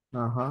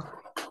 Ajá.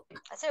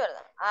 Así,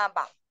 ¿verdad?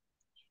 Va.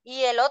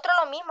 Y el otro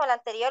lo mismo, el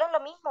anterior es lo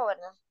mismo,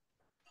 ¿verdad?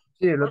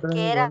 Sí, el otro es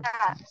Porque era,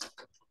 igual.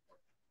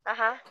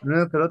 ajá, Lo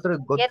único que el otro es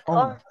got get on.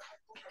 on.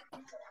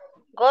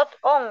 Got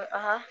on,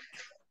 ajá.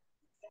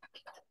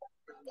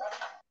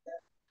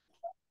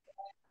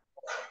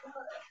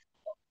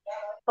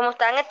 como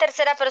están en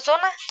tercera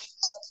persona,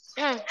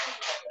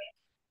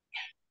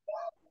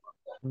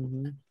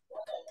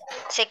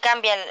 se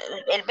cambia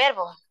el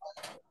verbo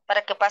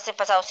para que pase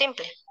pasado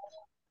simple.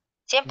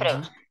 Siempre.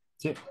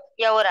 Sí.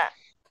 Y ahora,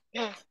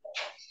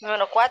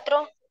 número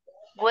 4.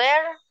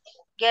 Where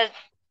get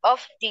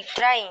off the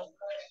train?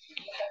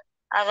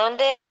 ¿A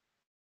dónde?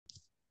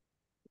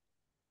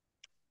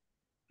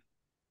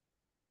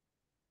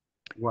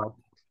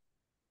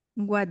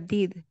 What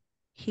did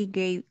he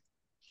give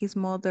his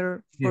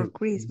mother for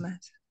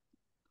Christmas?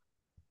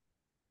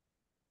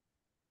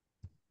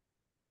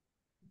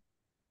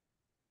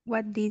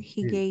 What did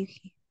he give?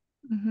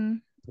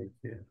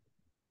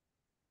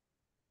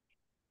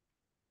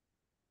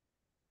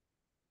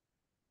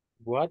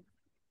 What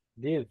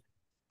did?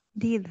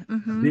 Did.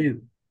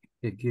 Did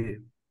he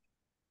give?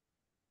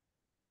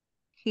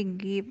 He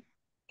give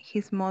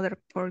his mother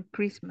for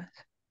Christmas.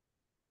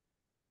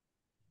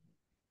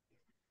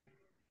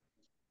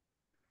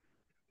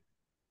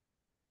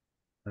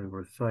 I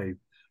received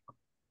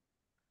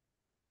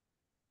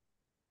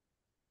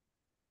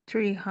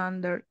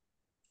 300,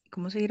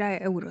 ¿cómo se dirá?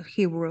 Euros,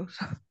 euros.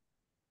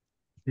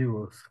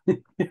 euros.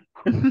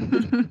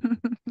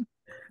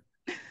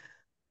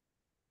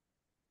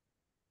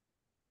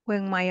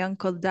 When my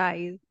uncle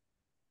died.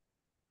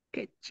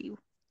 Qué chivo.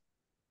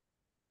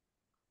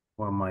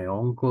 When my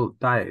uncle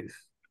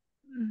dies.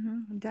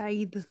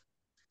 Died.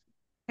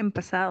 En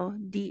pasado.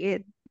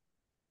 Died.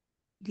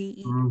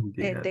 Died.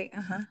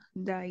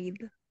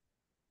 Died.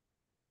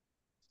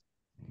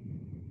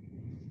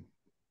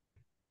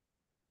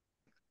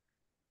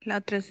 La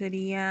otra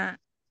sería,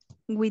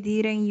 we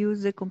didn't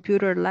use the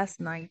computer last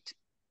night.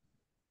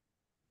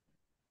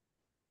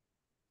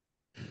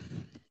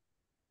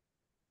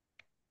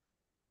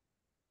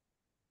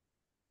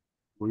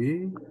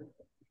 We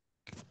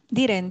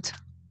didn't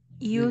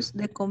use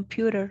the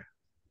computer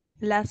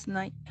last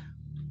night.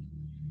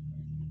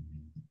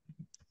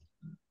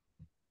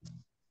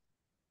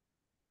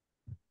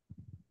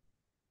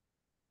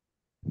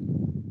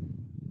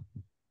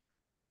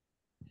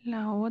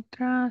 La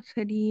otra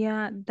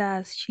sería,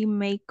 does she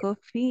make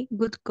coffee,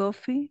 good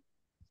coffee?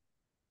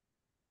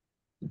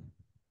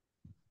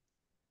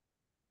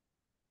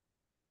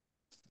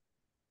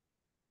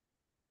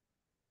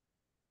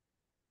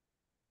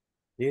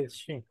 Did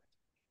she?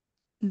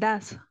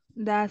 Does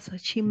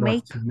she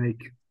make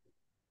make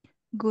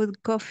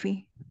good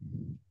coffee?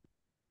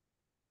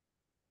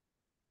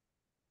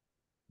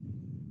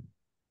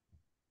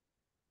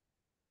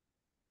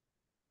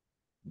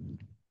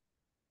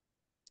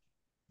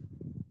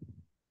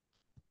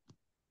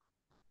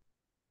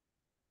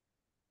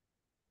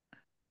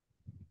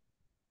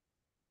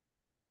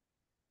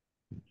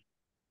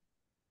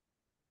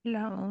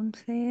 La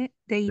 11,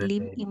 they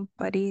live in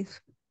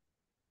Paris.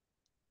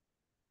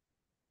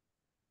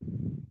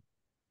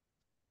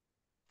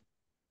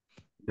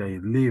 They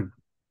live.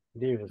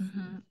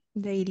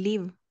 They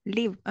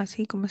live,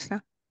 así como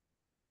está.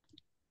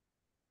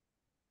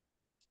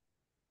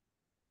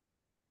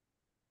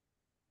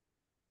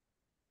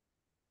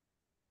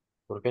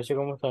 ¿Por qué así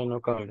como está y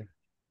no cambia?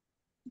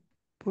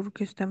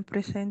 Porque está en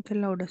presente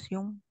la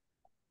oración.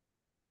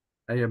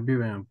 Ellas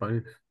viven en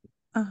París.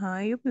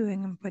 Ajá, ellos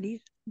viven en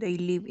París. They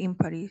live in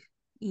Paris.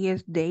 Y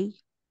es they.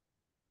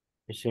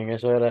 ¿Y si en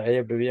eso era,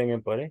 ellas vivían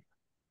en París?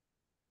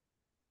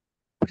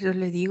 Por eso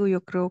les digo,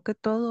 yo creo que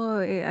todo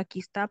aquí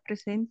está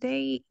presente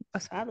y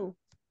pasado.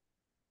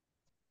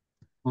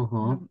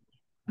 Todo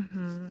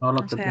O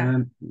lo que sea,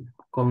 tienen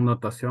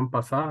connotación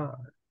pasada.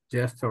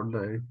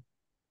 Yesterday.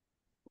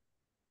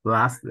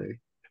 Last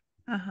day.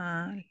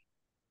 ajá.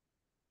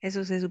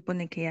 Eso se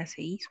supone que ya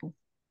se hizo.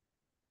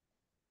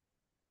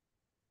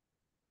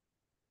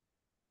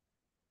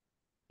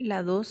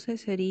 La 12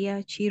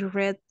 sería, she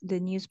read the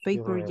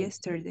newspaper read.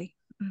 yesterday.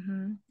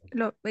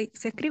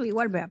 Se escribe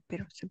igual, vea,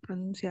 pero se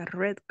pronuncia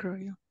read, creo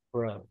yo.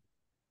 Read.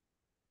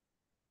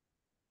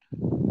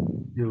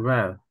 You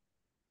read.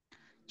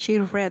 She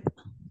read.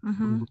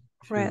 She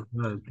Read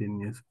read the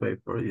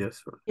newspaper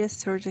yesterday.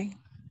 yesterday.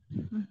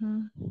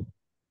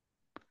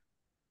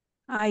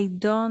 I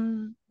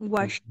don't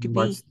watch TV.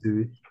 Watch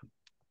TV.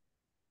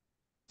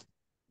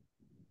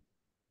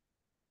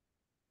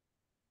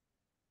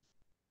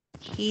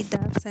 He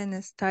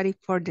doesn't study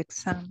for the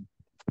exam.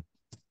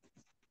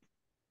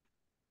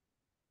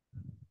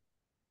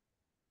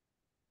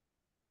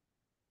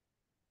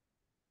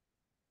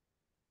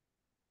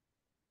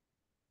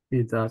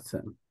 He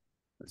doesn't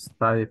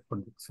study for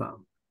the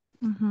exam.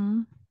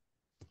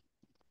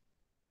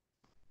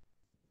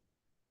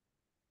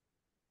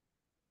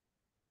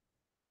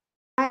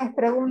 Es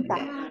pregunta.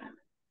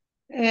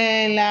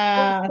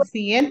 La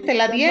siguiente,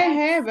 la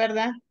 10,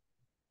 ¿verdad?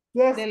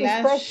 Yes, De it's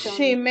la question.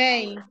 she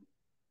may.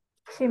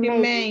 She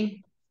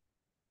may.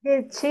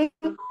 Did she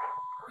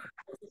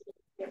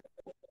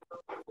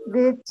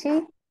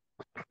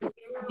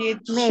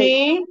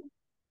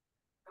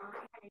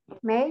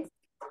make?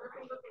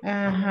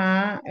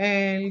 Ajá,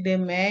 el de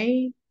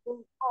may.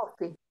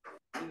 Coffee.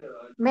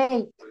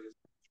 Make.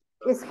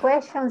 It's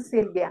question,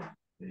 Silvia.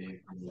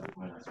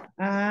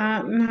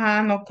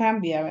 No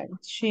cambia. A ver.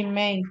 She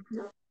made.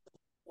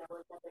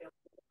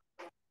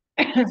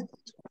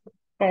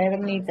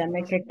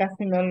 Permítame que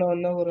casi no lo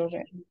logro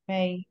ver.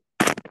 Made.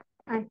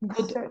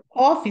 Good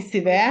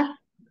office, ¿verdad?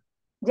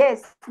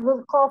 Yes,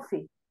 good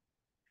coffee.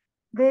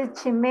 Did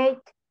she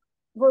make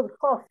good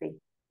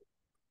coffee?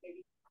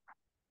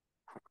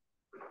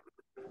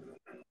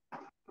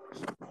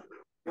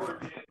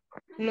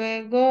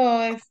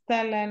 Luego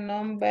está la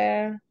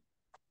number.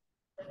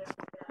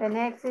 The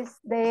next is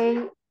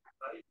they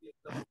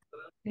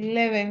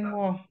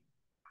 11.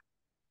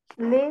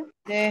 live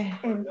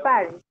in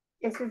Paris.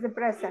 This is the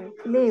present.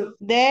 Live.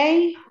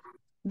 They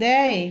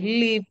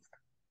live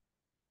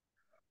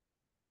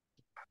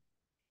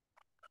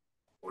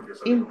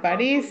in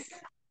Paris.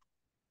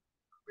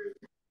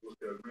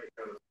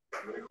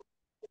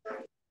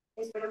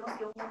 Esperemos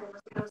que uno de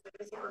nosotros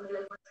regrese con el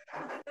almuerzo.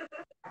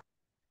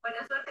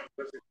 Buena suerte.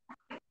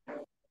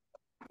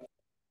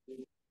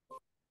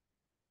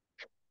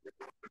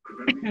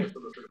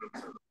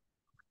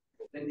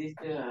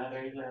 Aprendiste a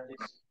arreglar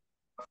eso.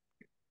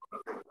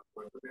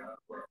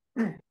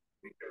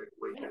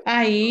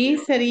 Ahí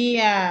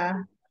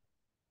sería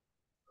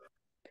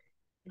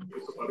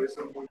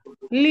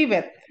leave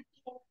it.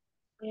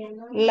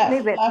 Left.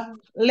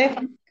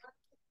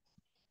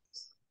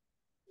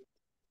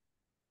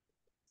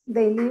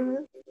 They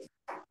live.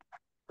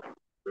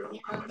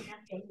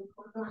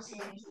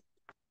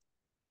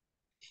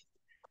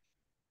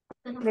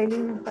 They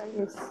live in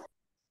Paris.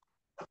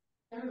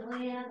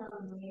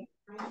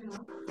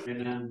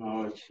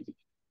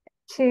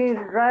 She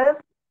read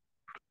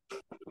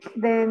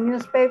the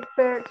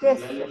newspaper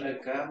yesterday.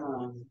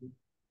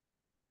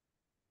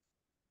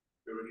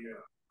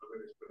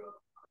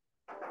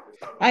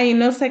 Ahí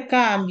no se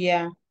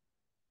cambia.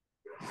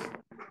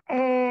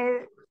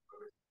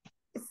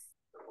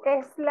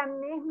 Es la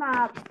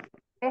misma,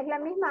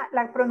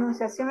 la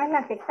pronunciación es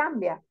la que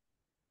cambia.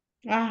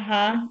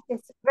 Ajá.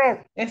 Es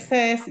read.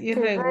 Ese es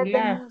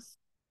irregular.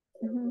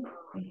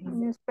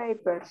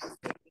 Newspapers.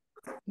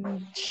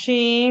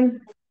 She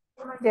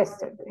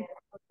yesterday.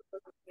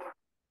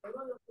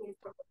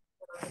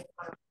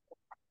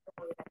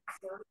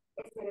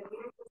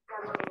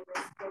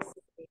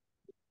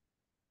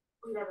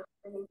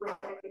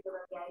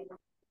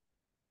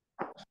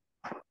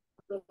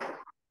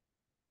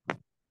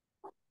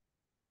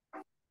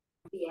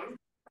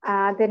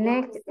 The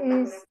next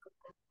is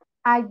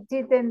I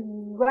didn't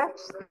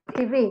watch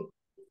TV.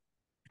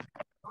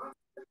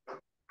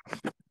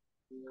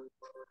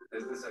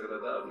 Es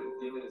desagradable.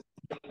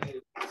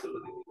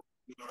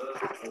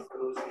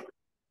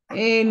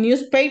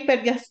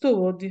 Newspaper ya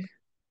estuvo.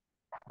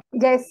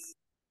 Yes.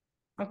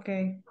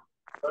 Okay.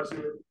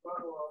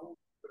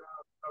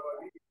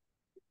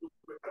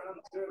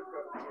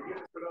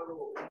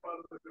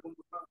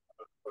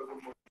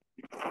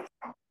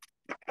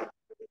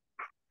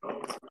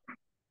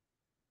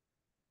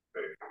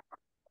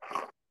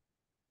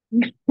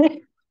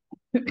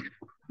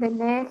 The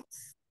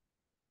next,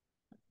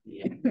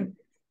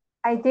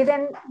 I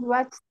didn't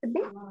watch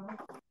TV.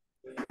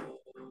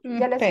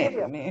 ¿Ya le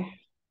escribió?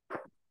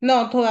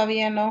 No,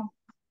 todavía no.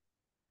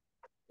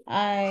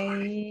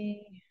 I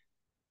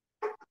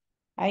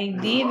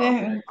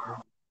did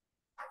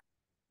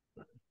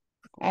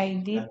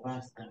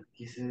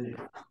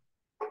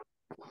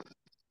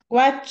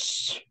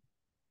watch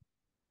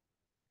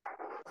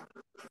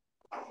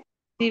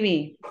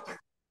TV.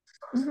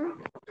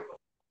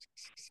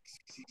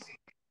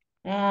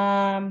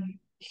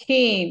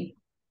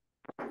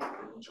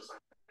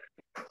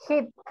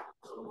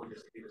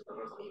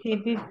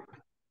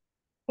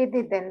 He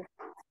didn't.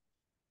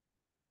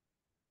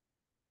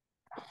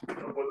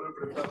 No puedo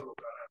enfrentarlo,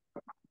 cara.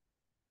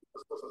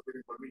 Las cosas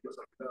tienen colmillos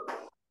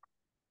afilados.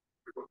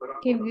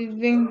 He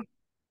didn't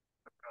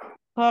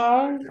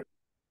call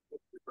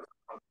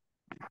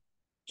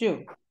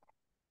you.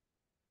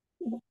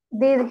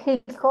 Did he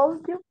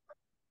call you?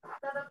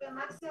 Dado que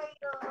Max se ha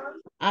ido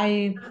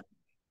hoy,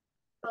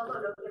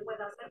 todo lo que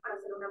pueda hacer para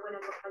ser una buena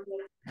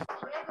compañera.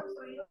 Voy a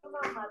construir un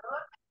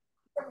ahumador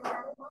y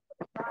terminaremos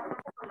de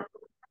trabajar con la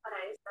comida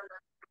para esta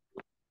noche.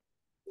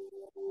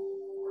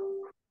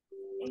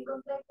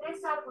 Encontré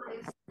 3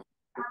 árboles.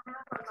 Van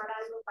a formar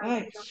algo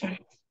parecido.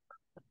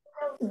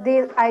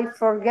 Did I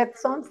forget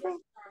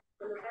something?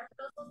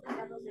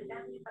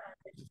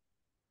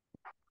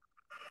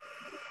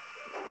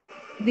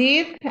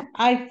 Did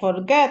I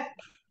forget?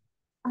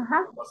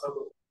 Ajá.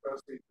 Pasado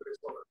casi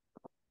 3 horas.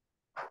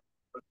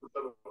 No he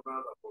escuchado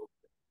nada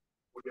porque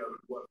voy a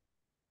averiguar.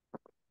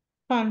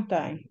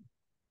 Sometime.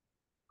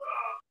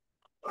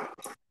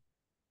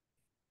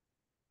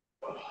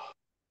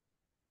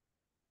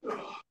 No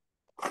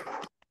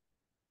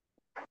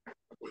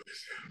puede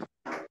ser.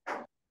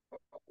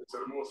 Es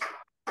hermoso.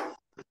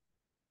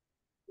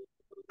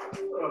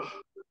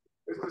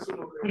 Este es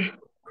uno de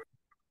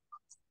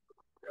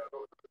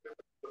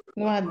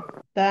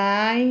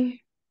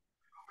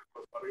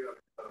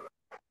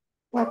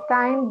What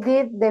time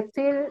did the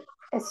film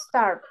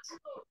start?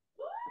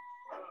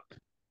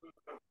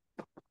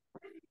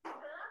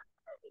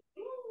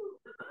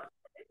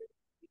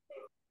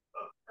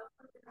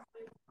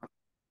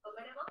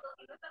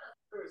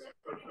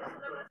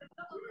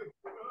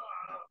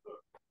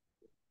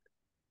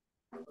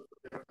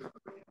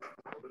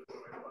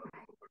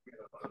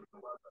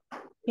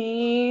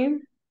 He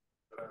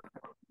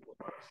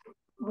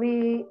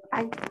We,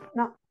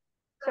 no,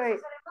 sorry.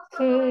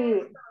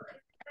 He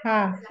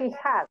has.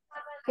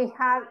 He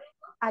had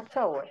a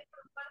shower.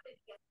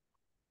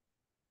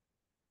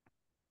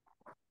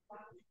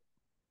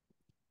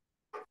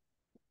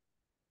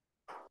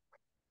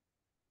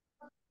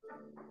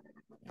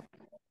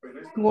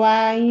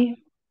 Why?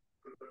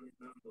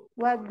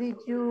 What did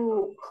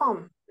you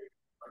come?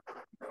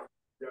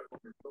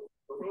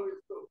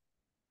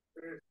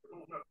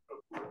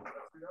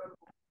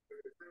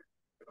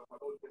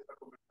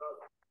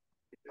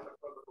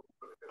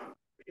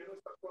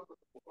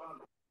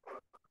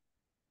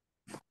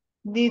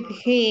 Did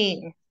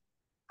he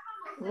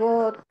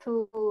Go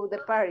to the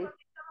party.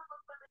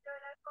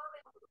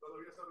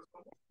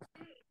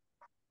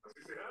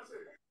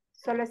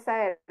 Solo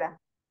esa era.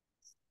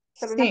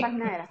 Solo una Sí.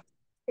 página era.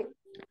 Sí.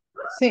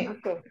 Sí.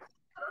 Okay.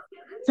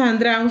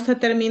 Sandra, usted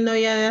terminó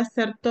ya de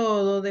hacer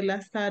todo de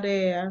las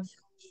tareas.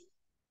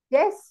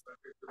 Yes.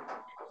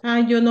 Ah,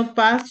 yo no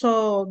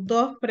paso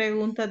 2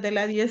 preguntas de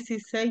la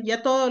 16.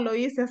 Ya todo lo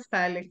hice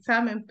hasta el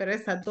examen, pero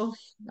esas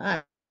 2.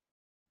 Ah,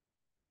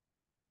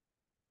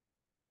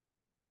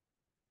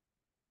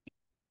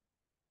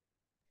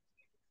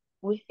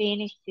 We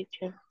finished,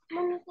 teacher.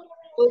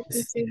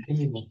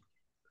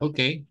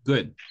 Okay,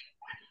 good.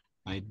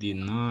 I did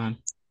not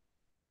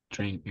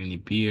drink any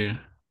beer.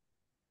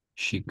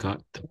 She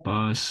got the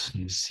bus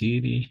in the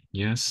city.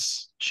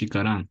 Yes, she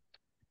got on.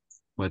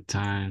 What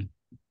time?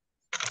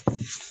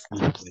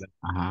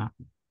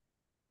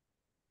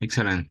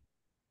 Excellent.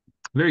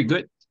 Very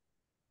good.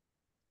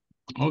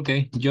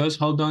 Okay, just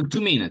hold on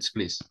 2 minutes,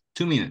 please.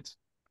 2 minutes.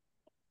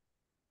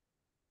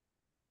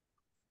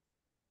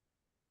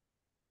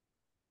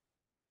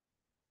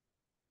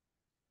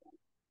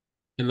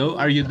 Hello,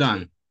 are you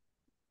done?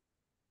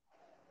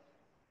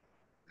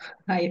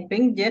 I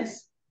think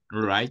yes.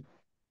 Right.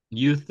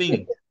 You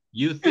think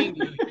you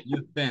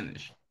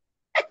finished.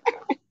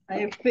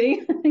 I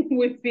think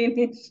we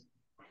finished.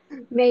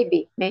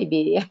 Maybe,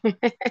 yeah.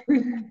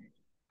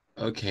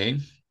 Okay.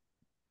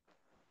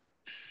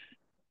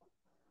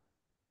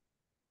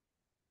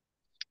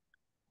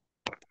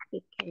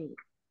 Okay.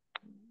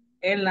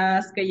 En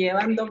las que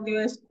llevan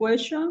WS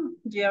question,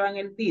 llevan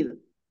el did.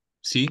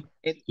 Sí.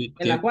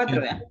 En la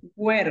 4, ¿ya?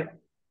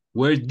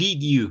 Where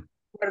did you?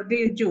 Where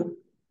did you?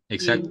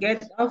 Exacto. Y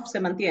get off se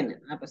mantiene.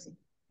 Ah, pues sí.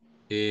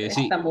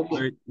 Sí. Estamos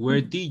bien.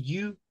 Where did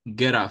you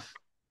get off?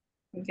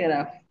 Get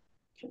off.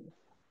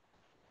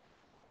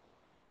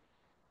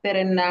 Pero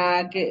en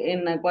la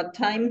what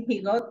time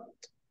he got,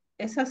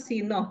 esa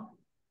sí no.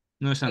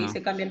 No, esa Ahí no.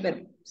 se cambia el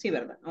verbo. Sí,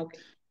 ¿verdad? Ok.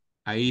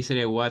 Ahí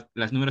sería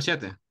las número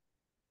 7.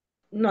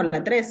 No,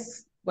 la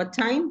 3. What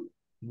time?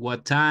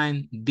 What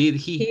time did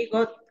he?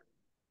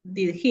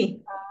 Did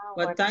he?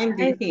 What time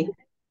did he?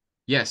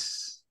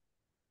 Yes.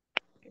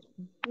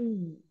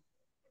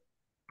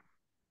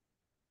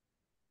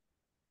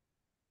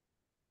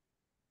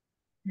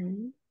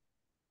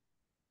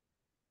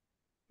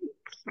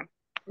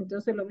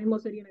 Entonces lo mismo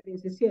sería la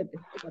 17.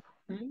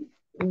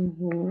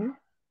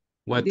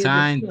 What Did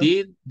time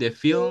did the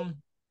film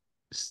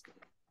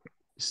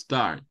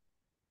start?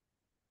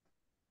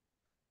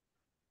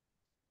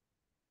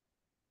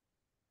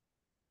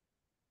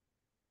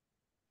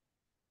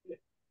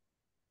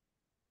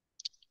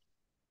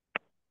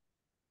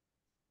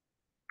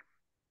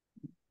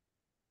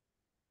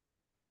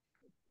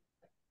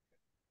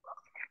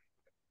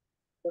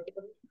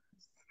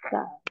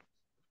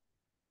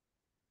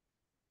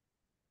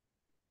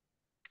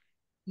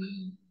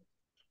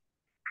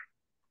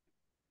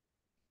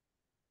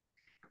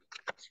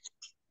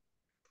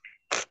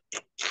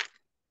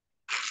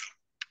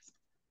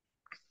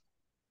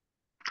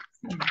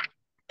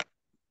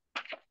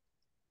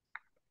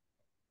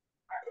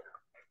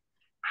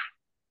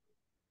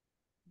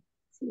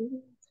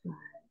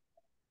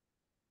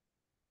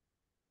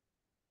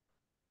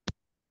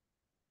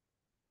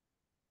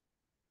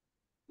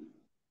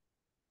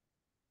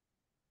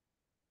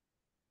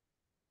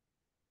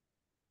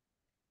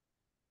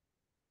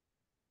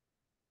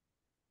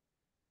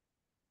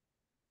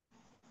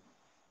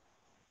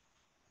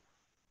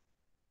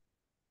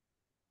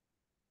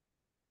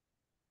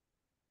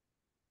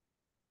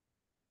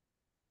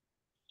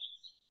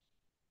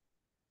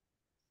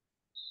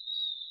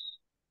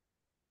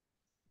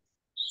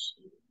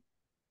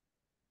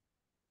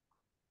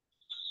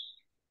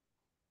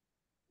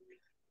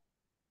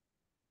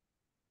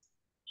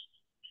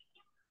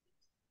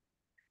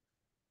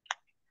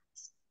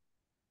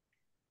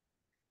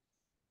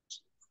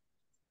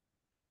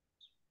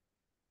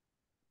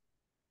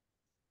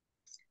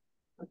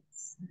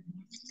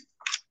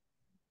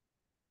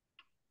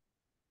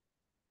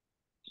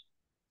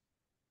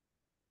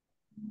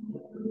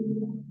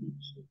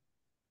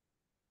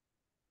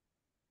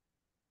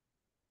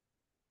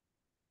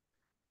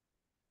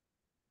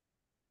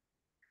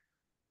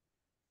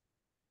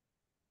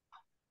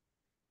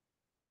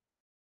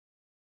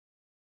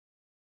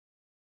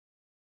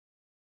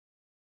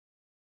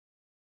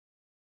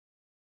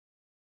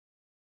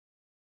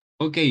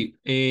 Okay,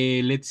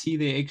 let's see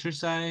the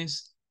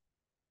exercise.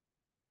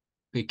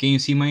 Okay, can you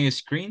see my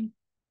screen?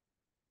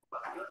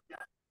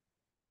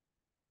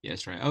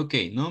 Yes, right.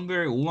 Okay,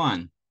 number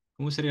 1.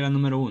 ¿Cómo sería la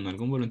número 1?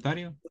 ¿Algún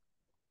voluntario?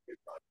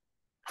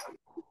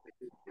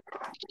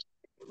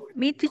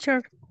 Me,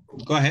 teacher.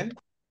 Go ahead.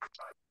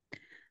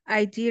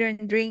 I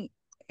didn't drink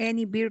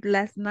any beer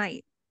last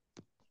night.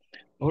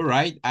 All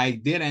right, I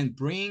didn't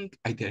drink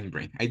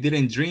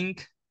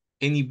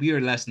any beer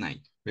last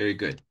night. Very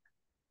good.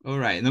 All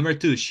right, number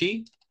 2,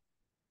 she?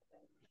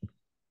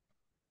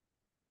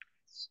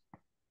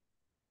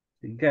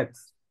 She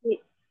gets.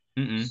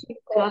 Mm-mm. She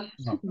got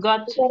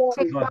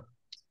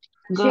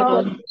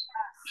on.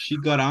 She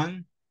got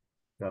on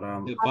Got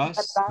on. the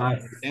bus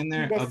at the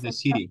center of the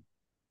city.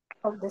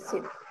 Of the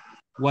city.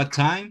 What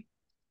time?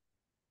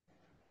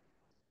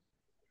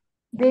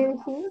 Did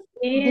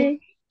he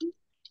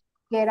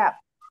get up?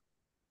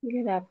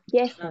 Get up.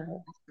 Yes.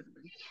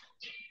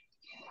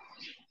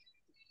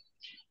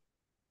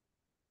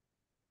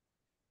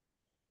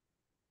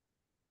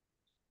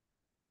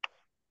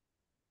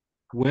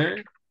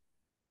 Where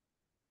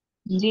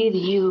Did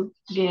you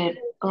get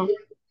up?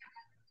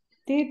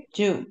 Did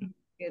you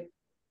get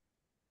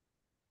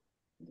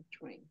the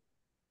train?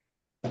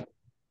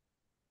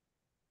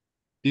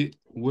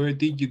 where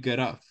did you get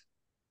off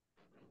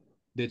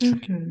the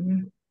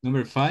train?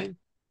 Number 5.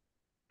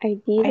 I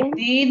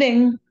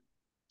didn't.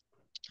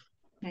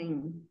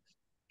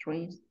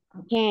 Trains.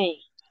 Okay.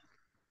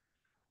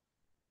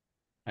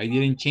 I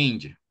didn't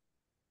change.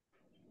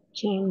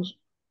 Change.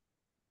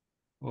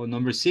 Oh,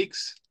 number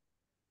 6.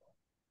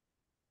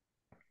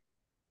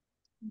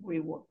 We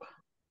walk.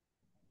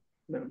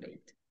 Very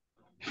late.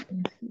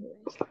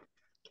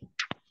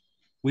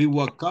 We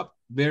woke up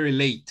very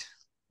late.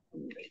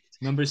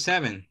 Number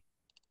 7.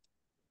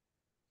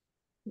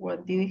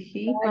 What did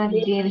he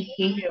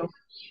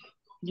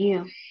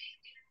give?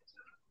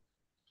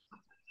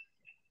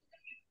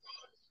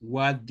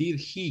 What did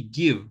he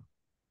give?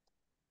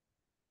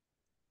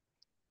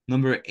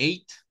 Number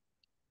 8.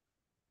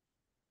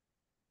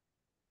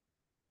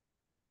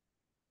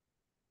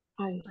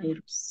 I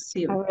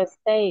receive.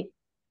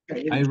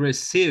 I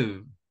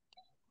receive.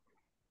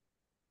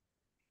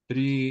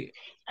 3.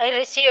 I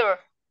receive.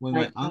 When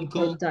my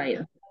uncle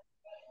died.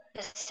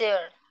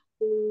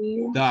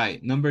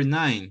 died. Number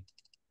 9.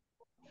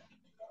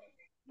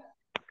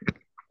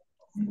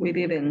 We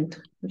didn't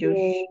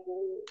use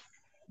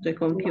the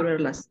computer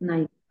last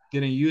night.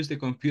 Didn't use the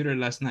computer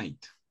last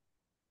night.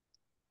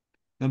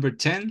 Number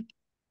 10.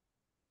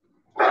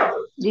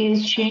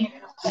 Did she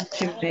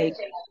make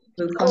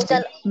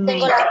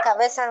Tengo la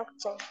cabeza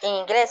en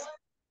inglés.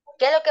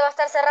 ¿Qué es lo que va a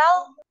estar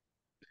cerrado?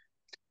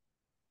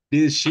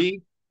 Did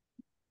she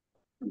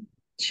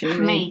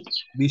make?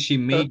 Did she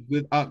make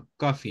good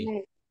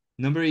coffee?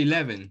 Number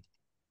 11.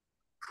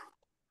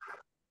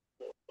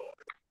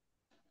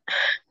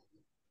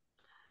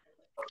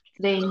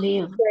 They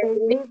live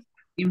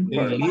in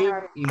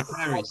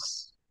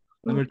Paris.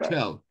 Number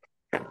 12.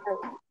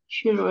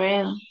 She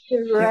read. She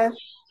read.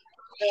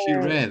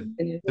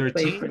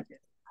 13.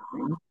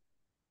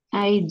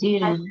 I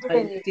didn't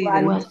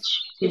watch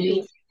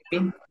TV.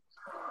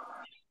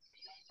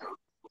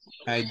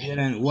 I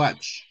didn't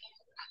watch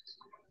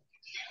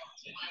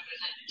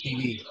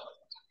TV.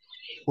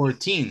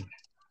 14.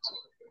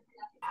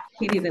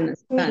 He didn't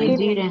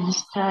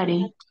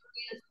study.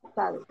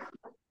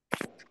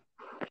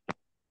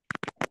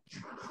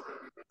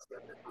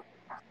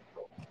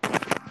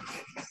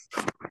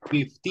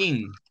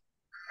 15.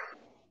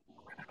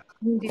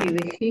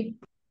 Did he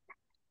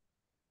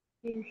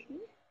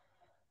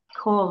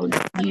call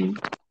you?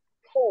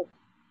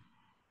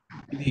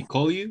 Did he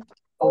call you?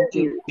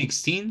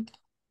 16.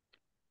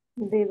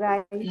 Did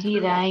I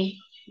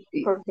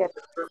forget?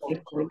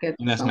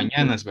 En las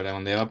mañanas, ¿verdad?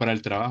 Cuando va para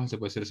el trabajo se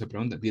puede hacer esa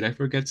pregunta. Did I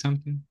forget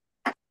something?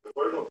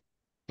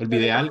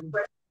 ¿Olvidé algo?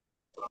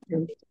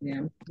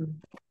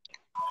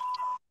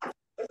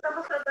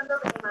 Estamos tratando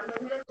de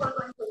mantener el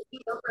fuego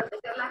encendido,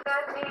 proteger la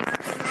carne,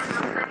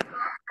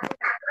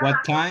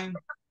 What time?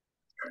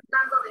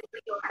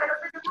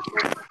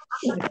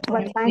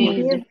 What time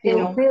did the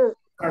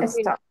film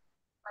start?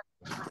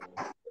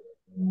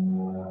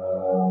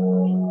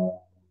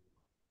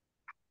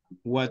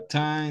 What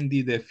time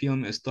did the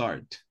film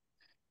start?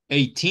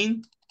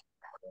 18.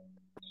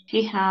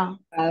 He had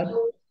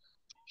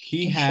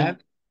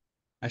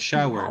a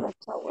shower.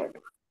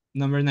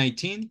 Number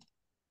 19.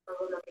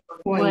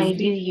 Why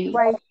did you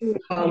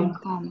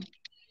come?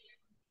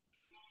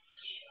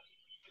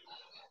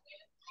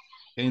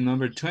 And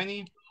number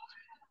 20.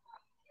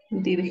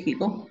 Did he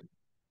go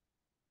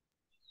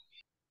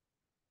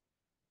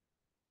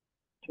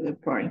to the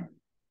party?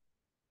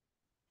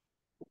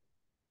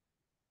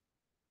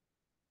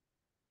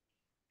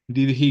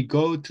 Did he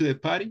go to the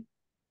party?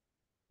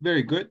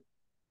 Very good.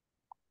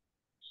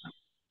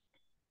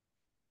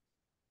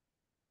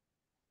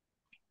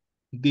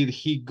 Did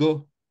he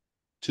go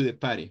to the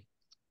party?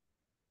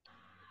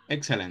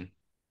 Excellent.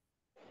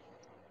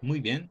 Muy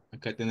bien.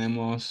 Acá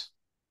tenemos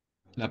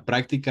la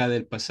práctica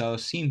del pasado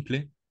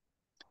simple.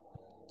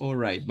 All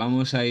right.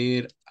 Vamos a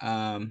ir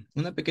a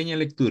una pequeña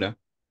lectura. All right.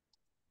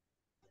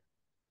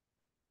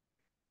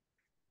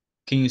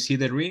 Can you see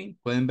the reading?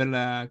 ¿Pueden ver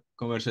la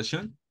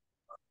conversación?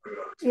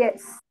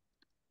 Yes.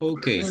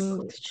 Okay.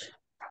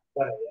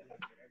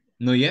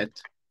 Not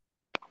yet?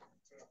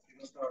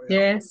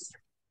 Yes.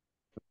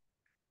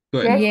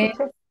 Good. Yes, Yeah.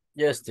 teacher.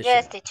 Yes, teacher.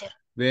 Yes, teacher.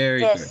 Very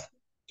good. Yes,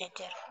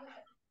 teacher.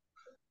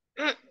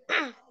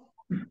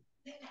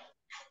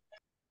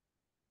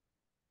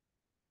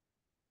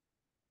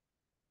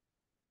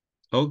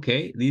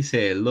 Okay,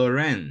 dice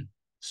Lauren.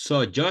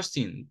 So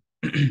Justin,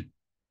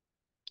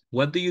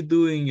 what do you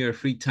do in your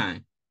free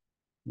time?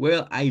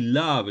 Well, I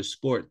love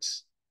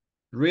sports.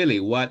 Really,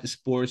 what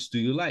sports do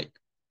you like?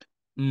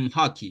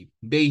 Hockey,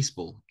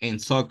 baseball,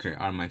 and soccer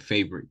are my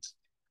favorites.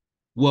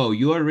 Whoa,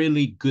 you are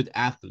really good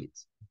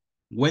athletes.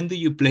 When do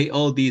you play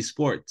all these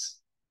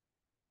sports?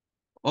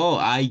 Oh,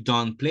 I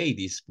don't play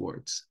these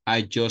sports.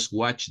 I just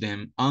watch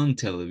them on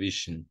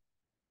television.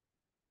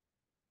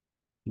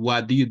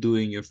 What do you do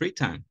in your free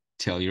time?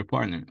 Tell your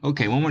partner.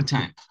 Okay, one more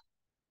time.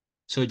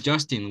 So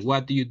Justin,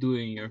 what do you do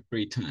in your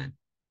free time?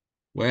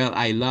 Well,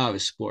 I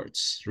love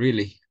sports.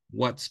 Really,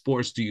 what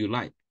sports do you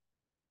like?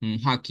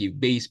 Hockey,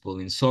 baseball,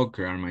 and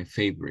soccer are my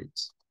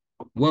favorites.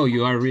 Well,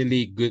 you are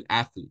really good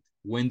athlete.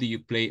 When do you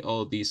play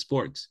all these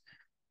sports?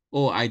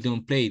 Oh, I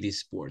don't play these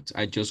sports.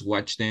 I just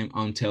watch them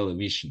on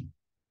television.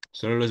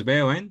 Solo los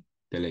veo en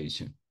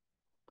televisión.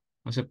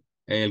 O sea,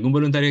 ¿algún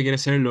voluntario que quiere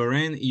ser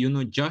Lauren y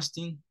uno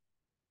Justin?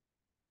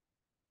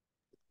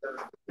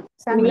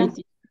 Sandra.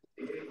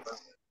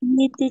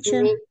 Me,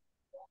 teacher.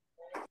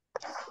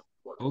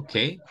 Ok.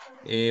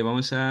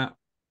 Vamos a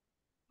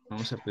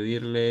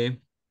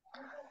pedirle...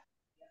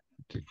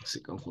 Que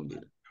se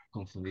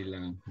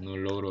confundirla. No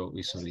logro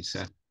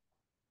visualizar.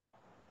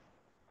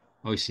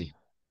 Hoy sí.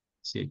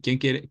 Sí.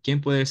 ¿Quién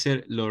puede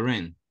ser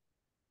Lauren?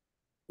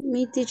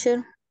 Me,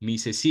 teacher. Mi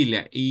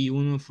Cecilia y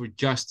uno for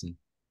Justin.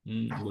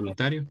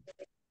 ¿Voluntario?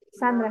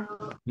 Sandra.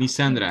 Miss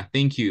Sandra,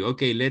 thank you.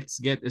 Okay, let's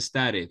get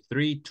started.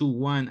 3, 2,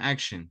 1,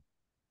 action.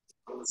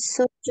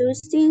 So,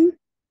 Justin,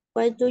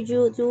 what do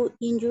you do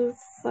in your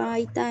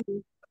free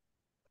time?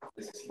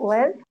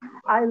 Well,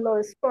 I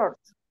love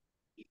sports.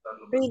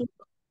 Really?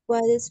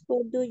 What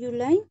sport do you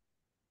like?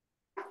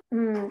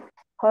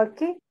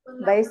 Hockey,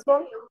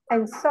 baseball,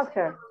 and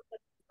soccer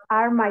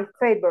are my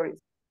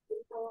favorites.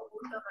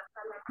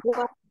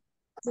 What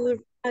you're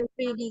a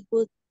really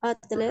good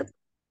athlete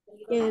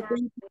when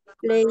you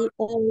play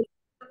all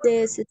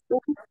this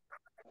sport?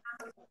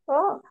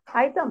 Oh,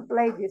 I don't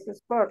play this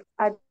sport.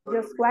 I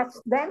just watch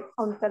them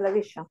on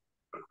television.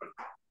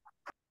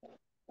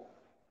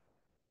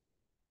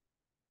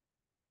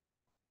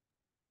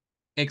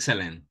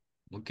 Excellent.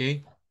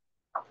 Okay.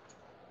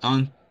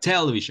 On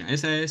television.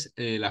 Esa es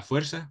la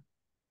fuerza.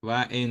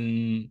 Va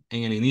en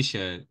el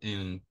inicio,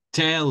 en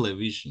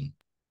television.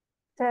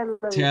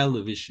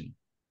 Television.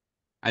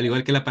 Al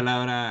igual que la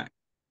palabra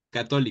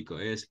católico,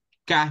 es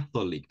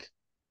Catholic.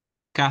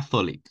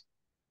 Catholic.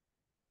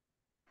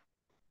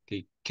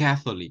 Okay,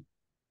 Catholic.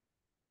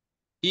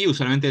 Y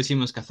usualmente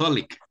decimos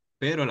Catholic,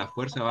 pero la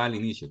fuerza va al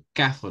inicio.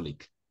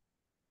 Catholic.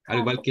 Al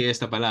igual que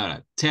esta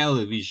palabra,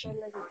 television.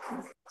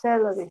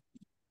 Television.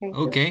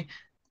 Okay.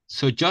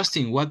 So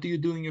Justin, what do you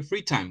do in your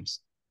free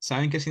times?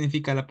 ¿Saben qué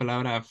significa la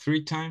palabra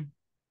free time?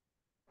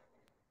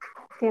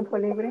 Tiempo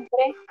libre.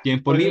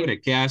 Tiempo libre.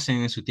 ¿Qué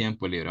hacen en su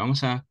tiempo libre?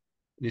 Vamos a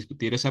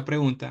discutir esa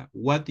pregunta.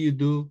 What do you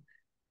do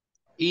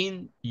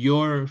in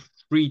your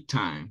free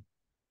time?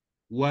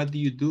 What do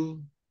you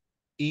do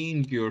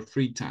in your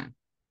free time?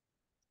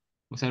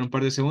 Vamos a dar un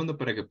par de segundos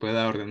para que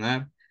pueda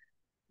ordenar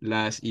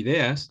las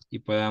ideas y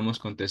podamos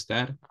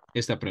contestar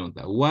esta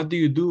pregunta. What do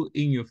you do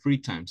in your free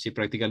time? Si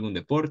practica algún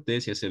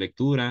deporte, si hace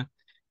lectura,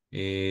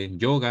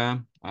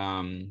 yoga,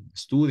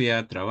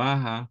 estudia,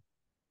 trabaja,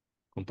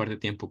 comparte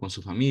tiempo con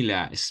su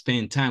familia,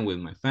 spend time with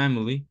my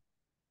family.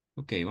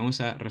 Ok, vamos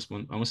a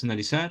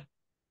analizar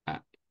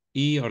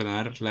y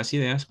ordenar las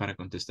ideas para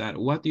contestar.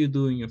 What do you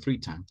do in your free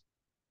time?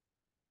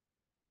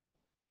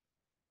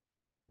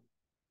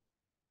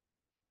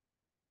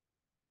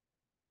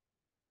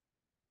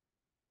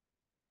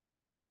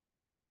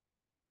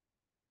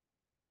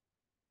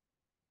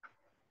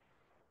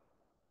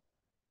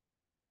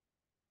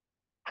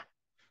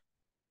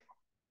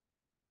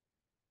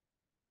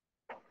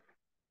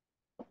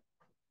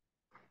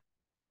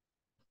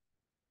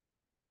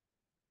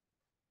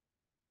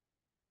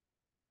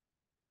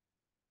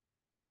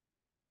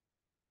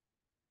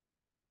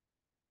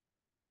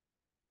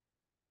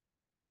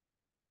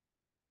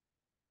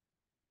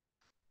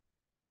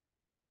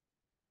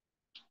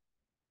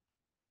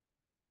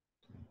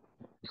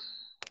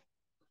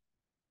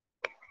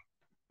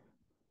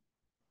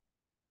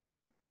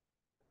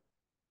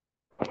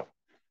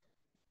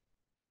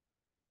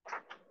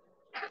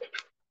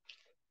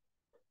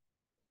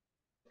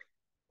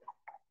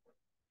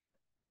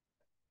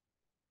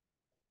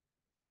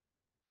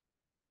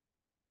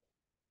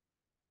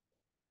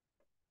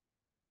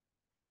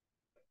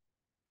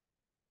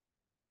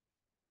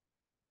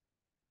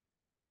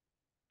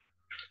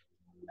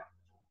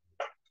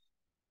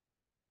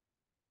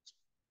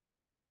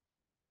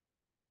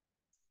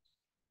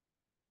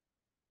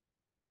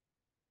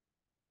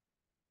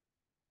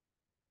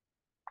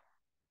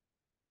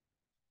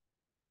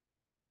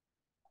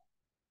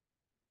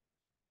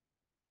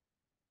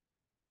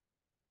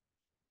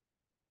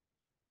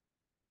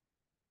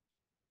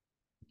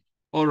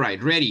 All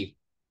right, ready.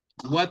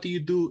 What do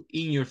you do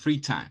in your free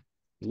time?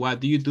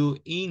 What do you do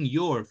in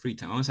your free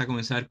time? Vamos a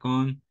comenzar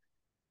con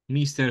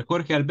Mr.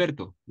 Jorge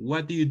Alberto.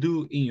 What do you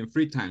do in your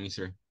free time,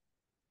 Mr.?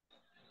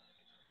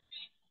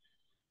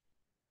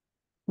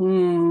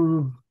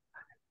 Well,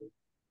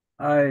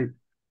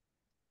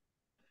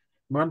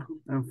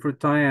 in free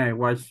time I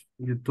watch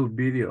YouTube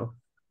video.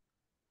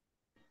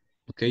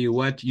 Okay, you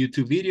watch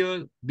YouTube videos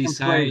Play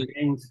besides...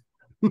 games.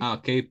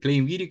 Okay,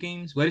 playing video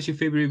games. What is your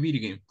favorite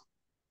video game?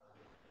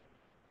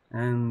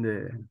 And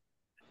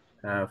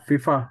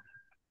FIFA.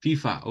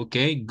 FIFA,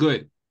 okay,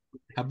 good.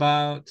 How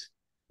about,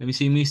 let me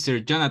see,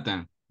 Mr.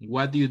 Jonathan.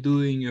 What do you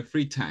do in your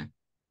free time?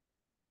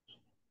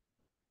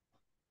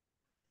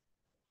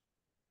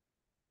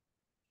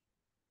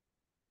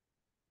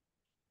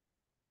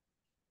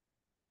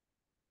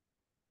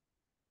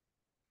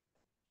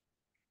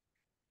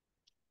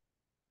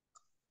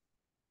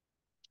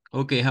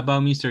 Okay, how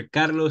about Mr.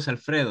 Carlos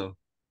Alfredo?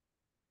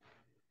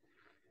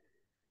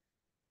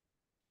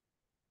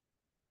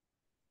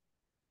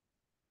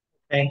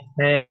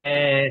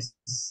 Okay.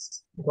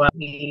 What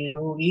we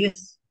do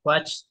is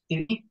watch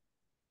TV.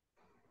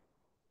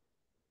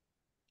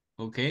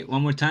 Okay,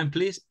 one more time,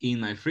 please. In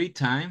my free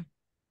time.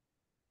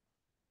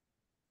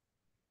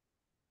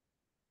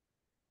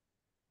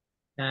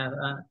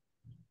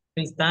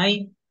 Free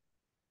time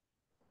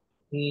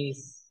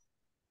is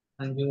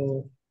and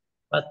you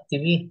watch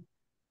TV.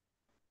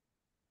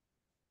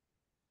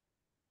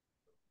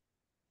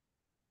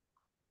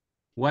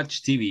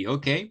 Watch TV,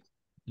 okay.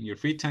 In your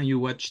free time, you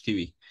watch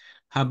TV.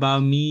 How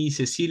about me,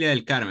 Cecilia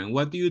del Carmen?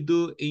 What do you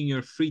do in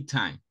your free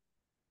time?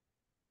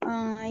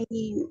 I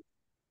In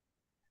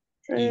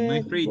my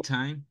read free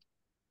time.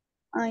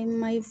 in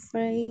my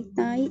free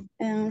time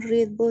and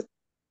read book.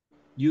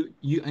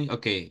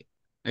 Okay,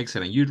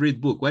 excellent. You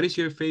read book. What is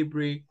your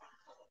favorite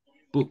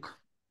book?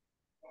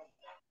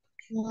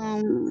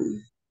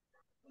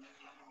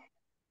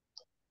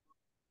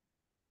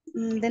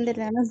 Denle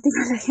la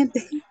última a la gente.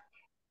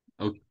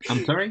 Oh,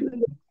 I'm sorry?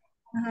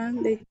 Ajá,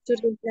 de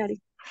Churro Clary.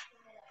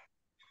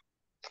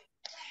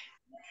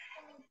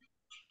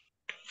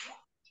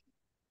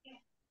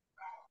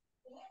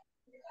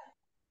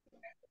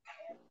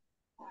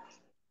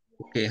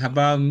 Okay, how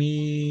about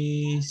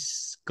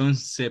Miss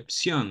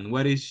Concepcion?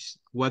 What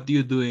do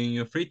you do in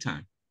your free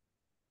time?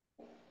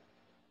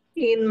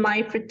 In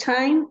my free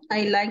time,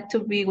 I like to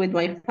be with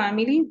my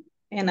family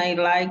and I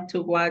like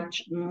to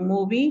watch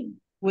movie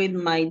with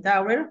my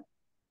daughter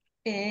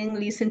and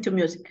listen to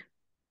music.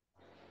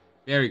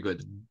 Very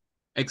good.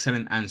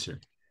 Excellent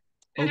answer.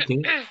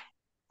 Okay.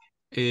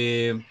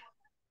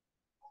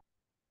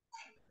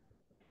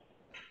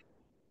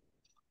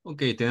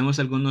 Ok, tenemos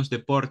algunos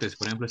deportes.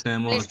 Por ejemplo,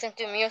 tenemos Listen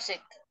to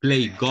music.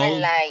 play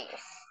golf.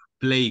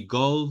 Play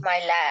golf. My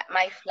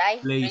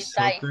life. Play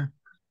soccer.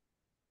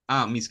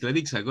 Ah, Miss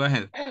Clarixa, go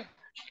ahead.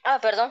 Ah,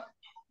 perdón.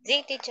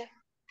 Sí, teacher.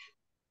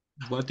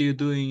 What do you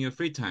do in your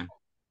free time?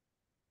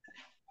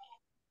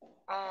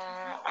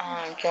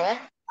 Okay.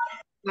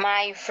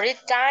 My free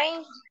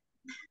time,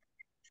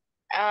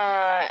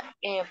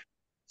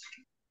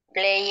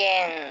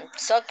 playing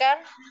soccer.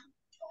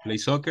 Play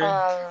soccer.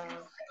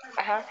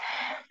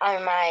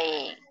 And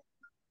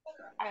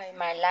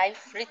my life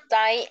free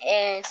time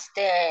is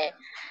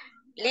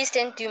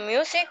listen to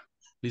music.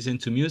 Listen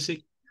to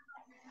music.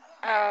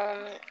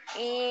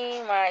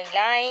 In my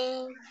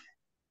life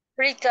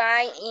free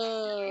time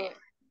in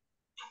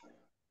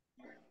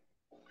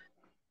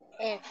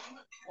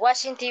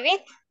watching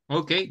TV.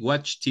 Ok,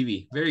 watch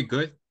TV. Very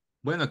good.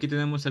 Bueno, aquí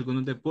tenemos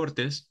algunos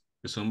deportes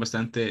que son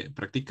bastante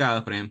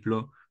practicados. Por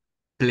ejemplo,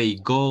 play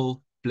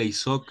golf, play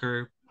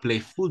soccer, play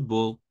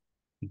football,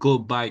 go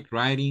bike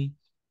riding,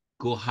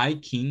 go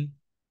hiking,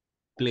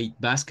 play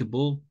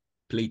basketball,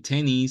 play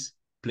tennis,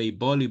 play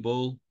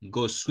volleyball,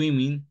 go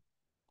swimming,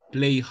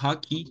 play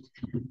hockey,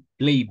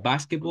 play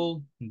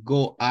basketball,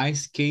 go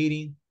ice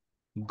skating,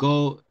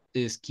 go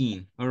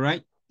skiing. All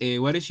right.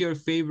 What is your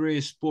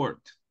favorite sport?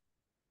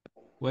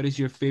 What is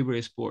your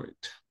favorite sport?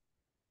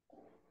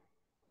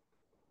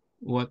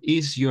 What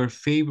is your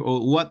favorite, or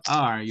what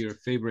are your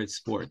favorite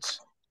sports?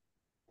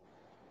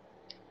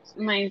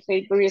 My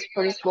favorite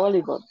sport is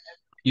volleyball.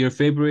 Your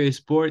favorite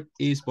sport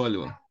is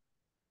volleyball.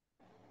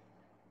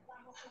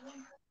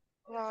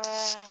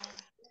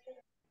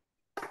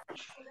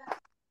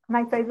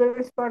 My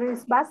favorite sport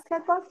is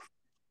basketball,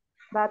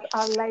 but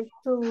I like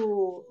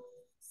to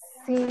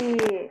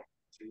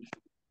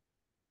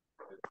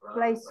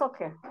play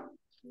soccer.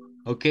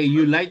 Okay,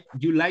 you like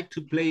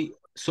to play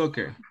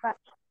soccer. But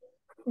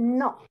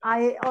no,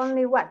 I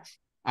only watch.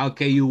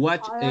 Okay, you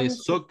watch a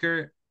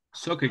soccer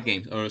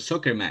games or a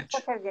soccer match.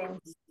 Soccer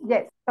games,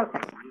 yes, soccer.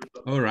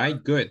 All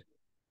right, good.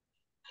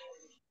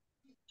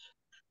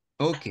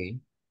 Okay,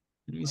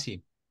 let me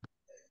see.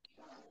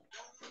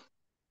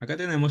 Acá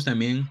tenemos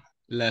también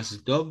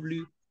las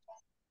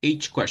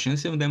WH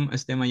questions.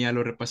 Este tema ya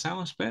lo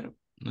repasamos, pero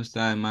no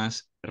está de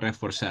más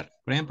reforzar.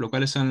 Por ejemplo,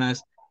 ¿cuáles son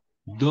las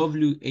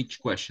WH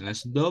questions?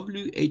 Las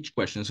WH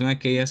questions son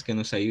aquellas que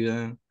nos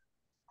ayudan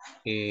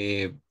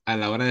a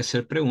la hora de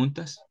hacer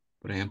preguntas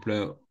Por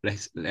ejemplo,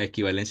 la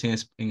equivalencia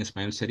en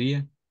español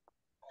sería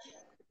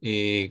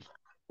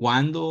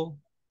 ¿cuándo?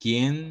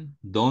 ¿Quién?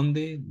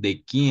 ¿Dónde?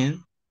 ¿De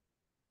quién?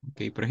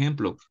 Ok, por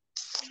ejemplo,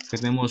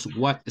 tenemos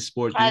what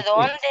sport do ¿A you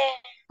play? dónde?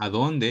 ¿A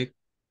dónde?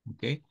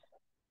 Ok.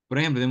 Por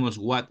ejemplo, tenemos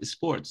what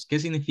sports. ¿Qué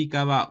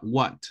significaba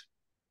what?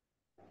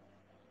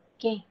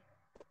 ¿Qué?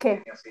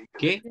 ¿Qué?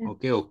 ¿Qué?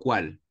 Ok, o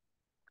cuál.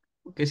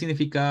 ¿Qué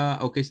significa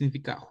o qué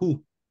significa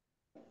who?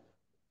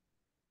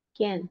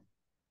 ¿Quién?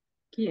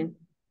 ¿Quién?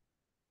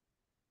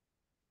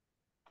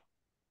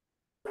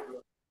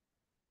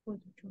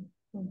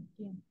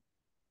 ¿Quién?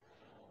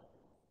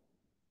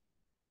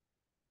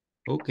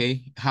 Ok.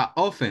 How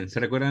often? ¿Se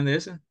recuerdan de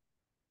esa?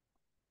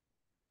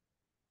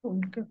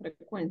 ¿Con qué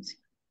frecuencia?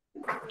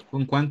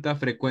 ¿Con cuánta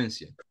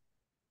frecuencia?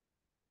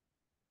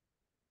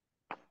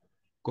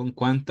 ¿Con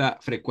cuánta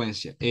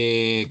frecuencia?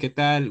 ¿Qué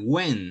tal?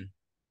 When?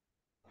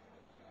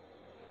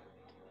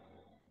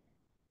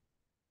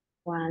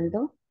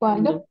 ¿Cuándo?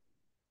 ¿Cuándo?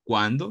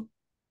 ¿Cuándo?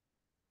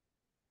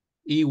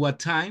 ¿Y what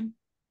time?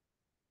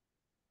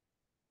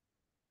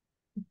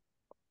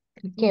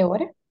 ¿Qué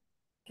hora?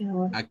 ¿Qué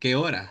hora? ¿A qué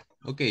hora?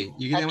 Ok, y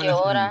aquí ¿A tenemos qué las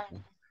hora?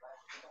 preguntas.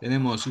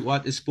 Tenemos,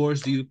 what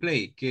sports do you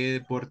play? ¿Qué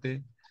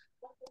deporte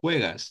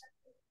juegas?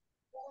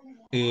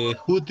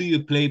 Who do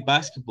you play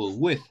basketball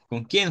with?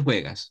 ¿Con quién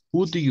juegas?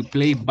 Who do you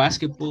play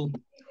basketball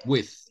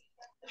with?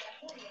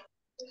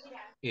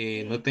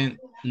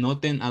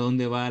 Noten a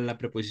dónde va la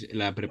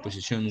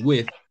preposición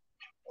with,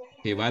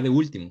 que va de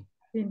último.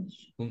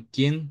 Finish. ¿Con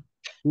quién?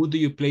 Who do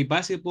you play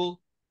basketball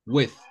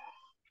with?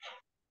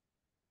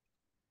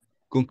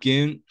 ¿Con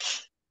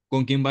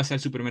quién vas al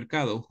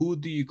supermercado? Who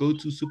do you go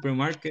to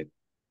supermarket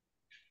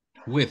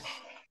with?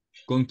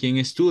 ¿Con quién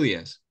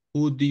estudias?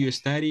 Who do you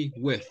study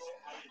with?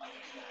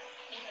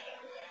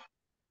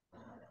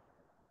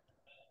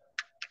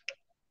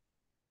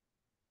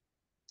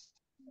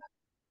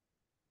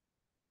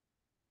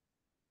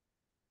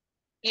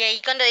 Y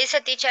ahí cuando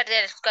dice teacher,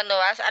 cuando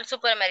vas al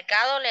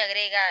supermercado, le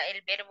agrega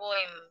el verbo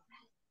en...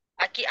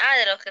 Aquí,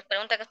 de los que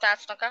pregunta que está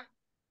acá.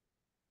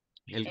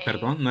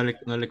 Perdón,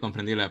 no le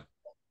comprendí la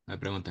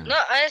pregunta. No,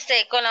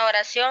 con la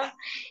oración,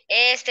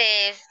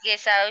 que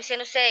estaba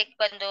diciendo usted,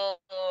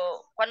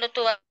 cuando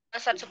tú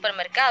vas al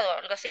supermercado,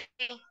 algo así.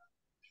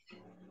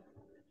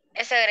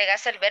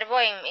 Agregas el verbo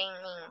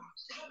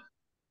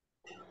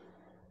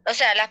o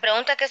sea, las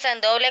preguntas que están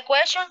en doble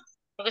question,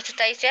 lo que usted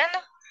está diciendo,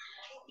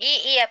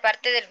 y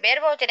aparte del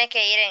verbo, tiene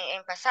que ir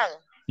en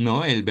pasado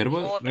No, el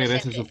verbo o regresa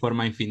a presente. su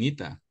forma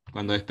infinita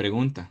cuando es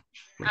pregunta.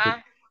 Porque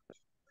Ah,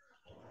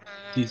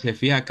 si se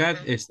fija acá,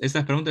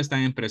 estas preguntas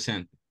están en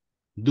presente.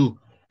 Do.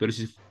 Pero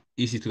si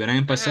estuvieran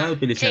en pasado, sí,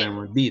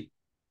 utilizaremos did.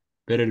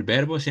 Pero el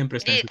verbo siempre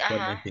está en did, su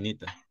forma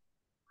infinita.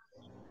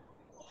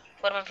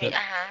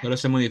 ajá. Solo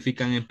se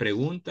modifican en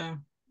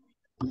pregunta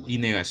y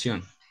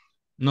negación.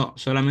 No,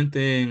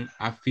 solamente en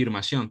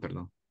afirmación,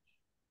 perdón.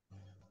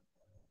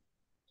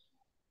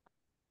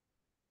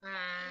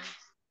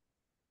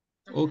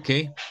 Ok.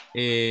 Solo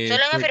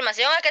en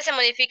afirmación es que se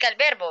modifica el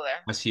verbo,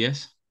 ¿verdad? Así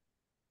es.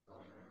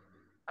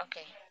 Ok.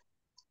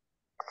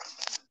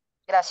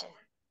 Gracias.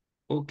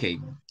 Ok.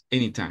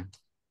 Anytime.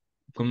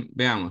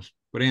 Veamos.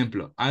 Por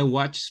ejemplo, I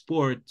watch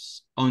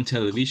sports on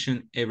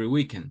television every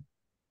weekend.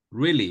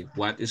 Really,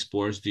 what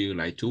sports do you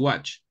like to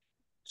watch?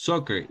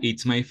 Soccer,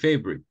 it's my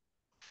favorite.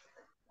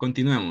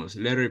 Continuemos.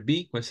 Letter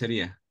B, ¿cuál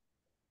sería?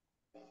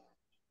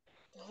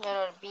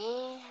 Letter B.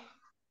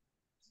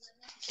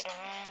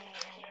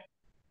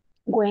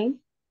 When.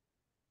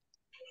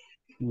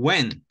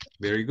 When.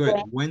 Very good.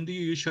 When do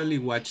you usually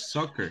watch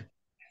soccer?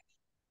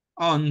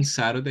 On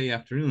Saturday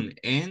afternoon.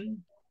 And?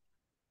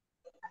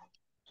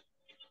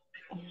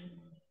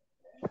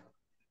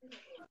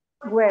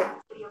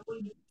 Where?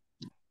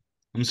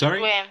 I'm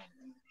sorry? When.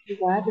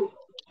 When?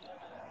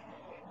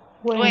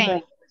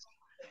 When.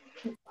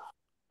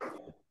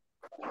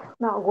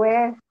 No,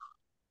 where?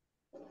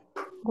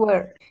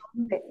 Where?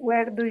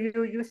 Where do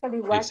you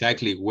usually watch?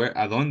 Exactly. Where,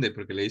 ¿a dónde?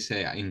 Porque le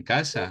dice en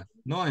casa.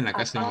 No, en la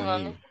casa de un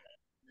amigo.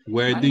 ¿A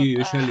Where do you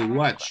usually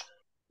watch?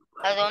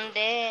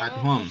 dónde? At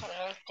home.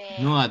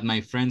 No, at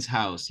my friend's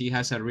house. He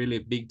has a really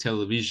big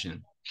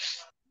television.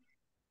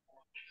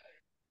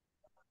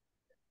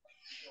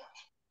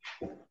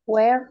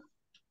 Where?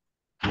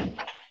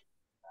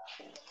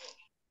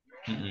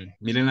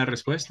 Miren la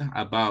respuesta.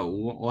 About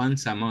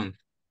once a month.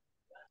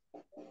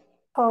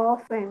 How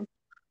often?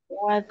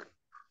 What?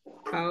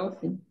 How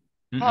often?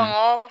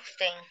 How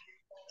often?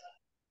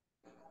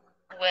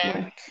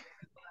 When?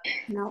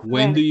 No,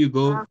 When do you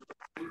go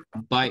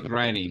bike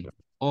riding?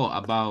 Oh,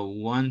 about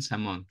once a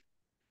month.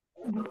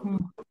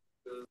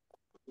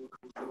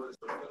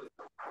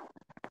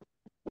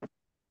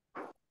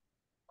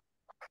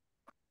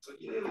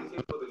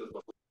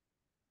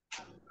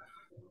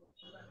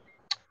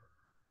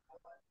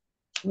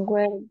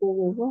 Where do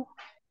you go?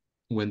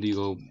 When do you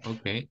go?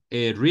 Okay.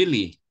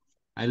 Really?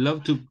 I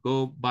love to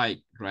go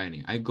bike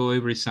riding. I go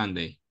every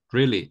Sunday.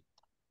 Really?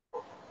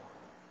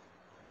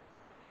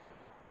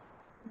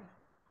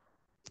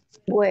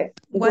 What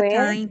Where?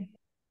 time?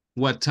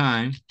 What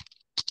time?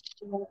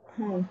 What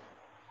time?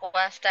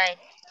 What time?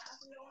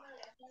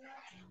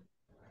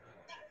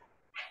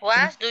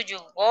 What do you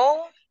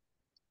go?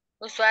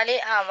 Usually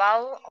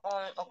about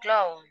 1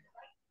 o'clock.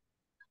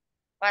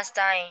 What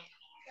time?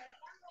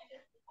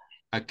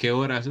 ¿A qué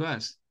horas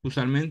vas?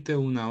 Usualmente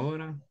 1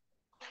 hora.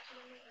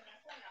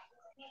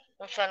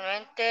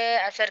 Usualmente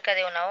acerca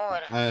de 1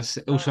 hora.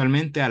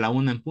 Usualmente a la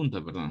 1 en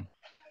punto, perdón.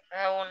 A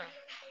la 1.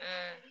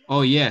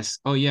 Oh, yes.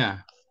 Oh,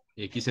 yeah.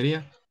 ¿Y aquí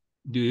sería?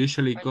 Do you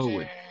usually go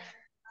with?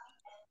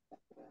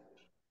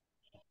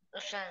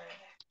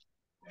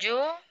 You?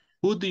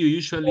 Who do you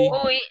usually?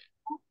 Do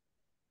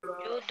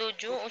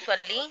you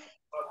usually?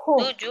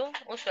 Do you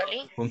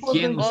usually? ¿Con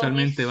quién Go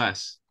usualmente with?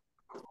 vas?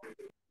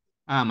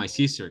 Ah, my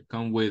sister.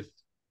 Come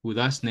with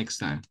us next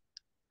time.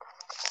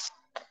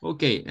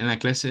 Ok, en la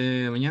clase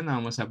de mañana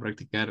vamos a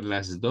practicar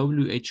las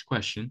WH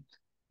question.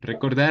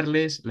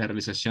 Recordarles la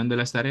realización de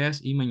las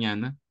tareas y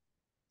mañana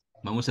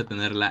vamos a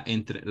tener la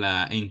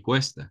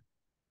encuesta.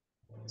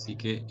 Así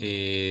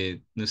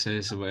que no se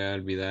les vaya a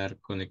olvidar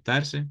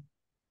conectarse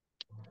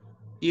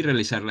y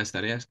realizar las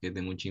tareas, que es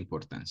de mucha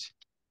importancia.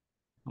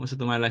 Vamos a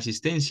tomar la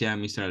asistencia a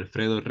Mr.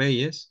 Alfredo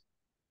Reyes.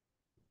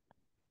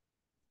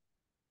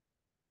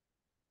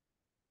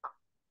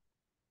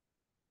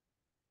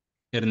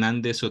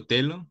 Hernández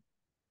Sotelo.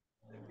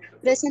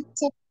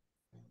 Presente.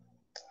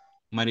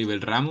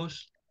 Maribel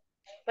Ramos.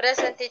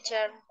 Present,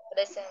 teacher.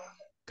 Present.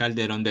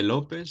 Calderón de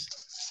López.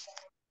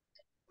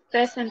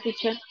 Present,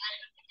 teacher.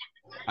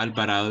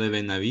 Alvarado de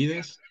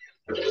Benavides.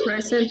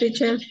 Present,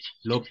 teacher.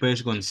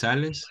 López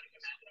González.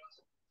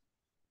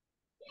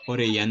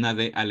 Orellana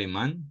de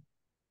Alemán.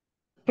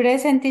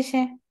 Present,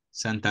 teacher.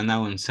 Santana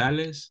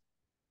González.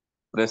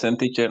 Present,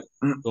 teacher.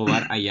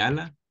 Tobar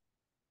Ayala.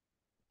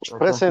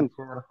 Present.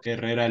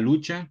 Herrera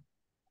Lucha.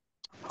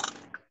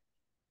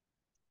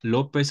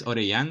 López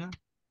Orellana.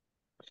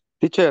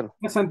 Teacher.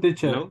 Present,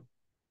 teacher.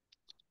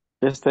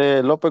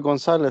 Hello. López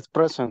González,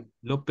 present.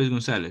 López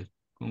González,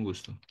 con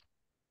gusto.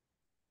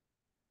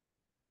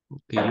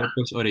 Ok,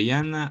 López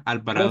Orellana.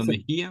 Alvarado Present.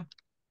 Mejía.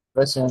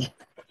 Present.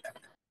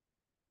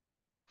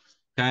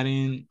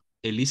 Karen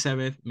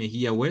Elizabeth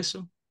Mejía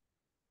Hueso.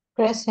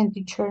 Present,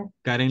 teacher.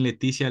 Karen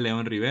Leticia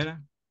León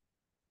Rivera.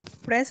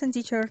 Present,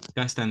 teacher.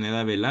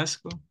 Castaneda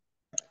Velasco.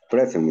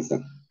 Present, mister.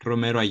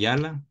 Romero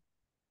Ayala.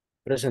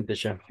 Present,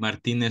 teacher.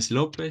 Martínez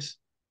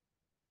López.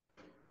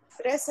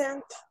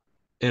 Present.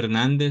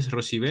 Hernández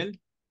Rosibel.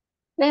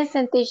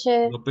 Present,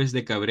 teacher. López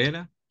de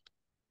Cabrera.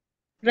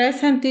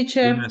 Present,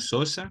 teacher. Luna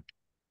Sosa.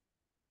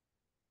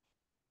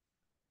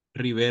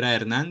 Rivera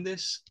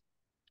Hernández.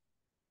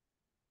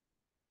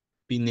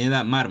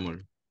 Pineda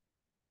Mármol.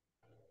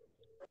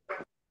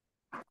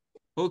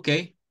 Ok,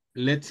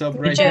 let's stop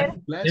right Teacher,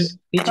 here, class.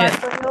 teacher.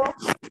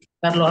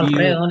 Carlos Y-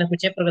 Alfredo, no le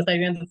escuché porque está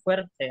viviendo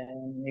fuerte.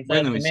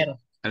 Bueno, Primero.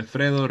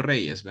 Alfredo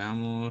Reyes,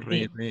 veamos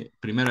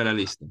primero a la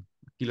lista.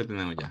 Aquí lo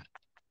tenemos ya.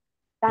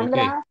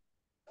 Sandra. Ok.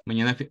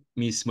 Mañana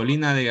Miss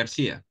Molina de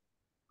García.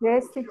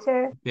 Yes,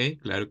 teacher.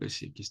 Ok, claro que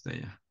sí, aquí está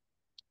ya.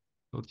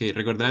 Ok,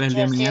 recordar el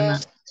día de See mañana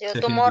you se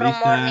tomorrow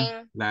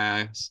finaliza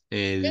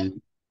morning.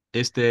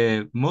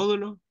 este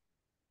módulo.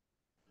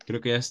 Creo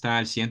que ya está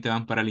al siguiente,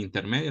 van para el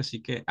intermedio,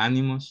 así que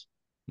ánimos.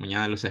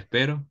 Mañana los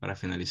espero para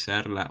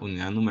finalizar la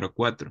unidad número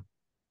 4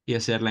 y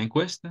hacer la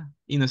encuesta.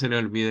 Y no se le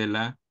olvide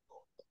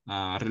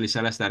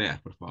realizar las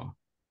tareas, por favor.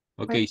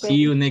 Ok,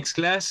 see you next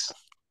class.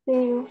 See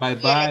you. Bye Y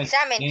el bye.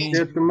 examen, and See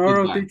teacher. you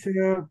tomorrow, goodbye.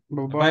 teacher.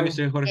 Bye Bye, bye.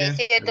 Mr. Jorge.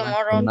 See you Bye-bye.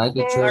 tomorrow Good night,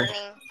 teacher.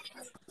 morning.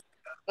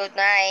 Good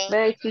night.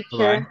 Bye, teacher.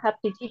 Bye-bye.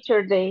 Happy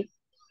Teacher Day.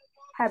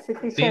 Happy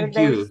teacher Thank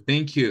day. you.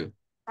 Thank you.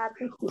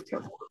 Happy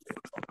teacher.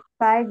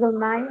 Bye. Good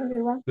night,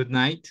 everyone. Good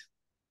night.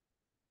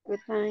 Good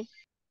night.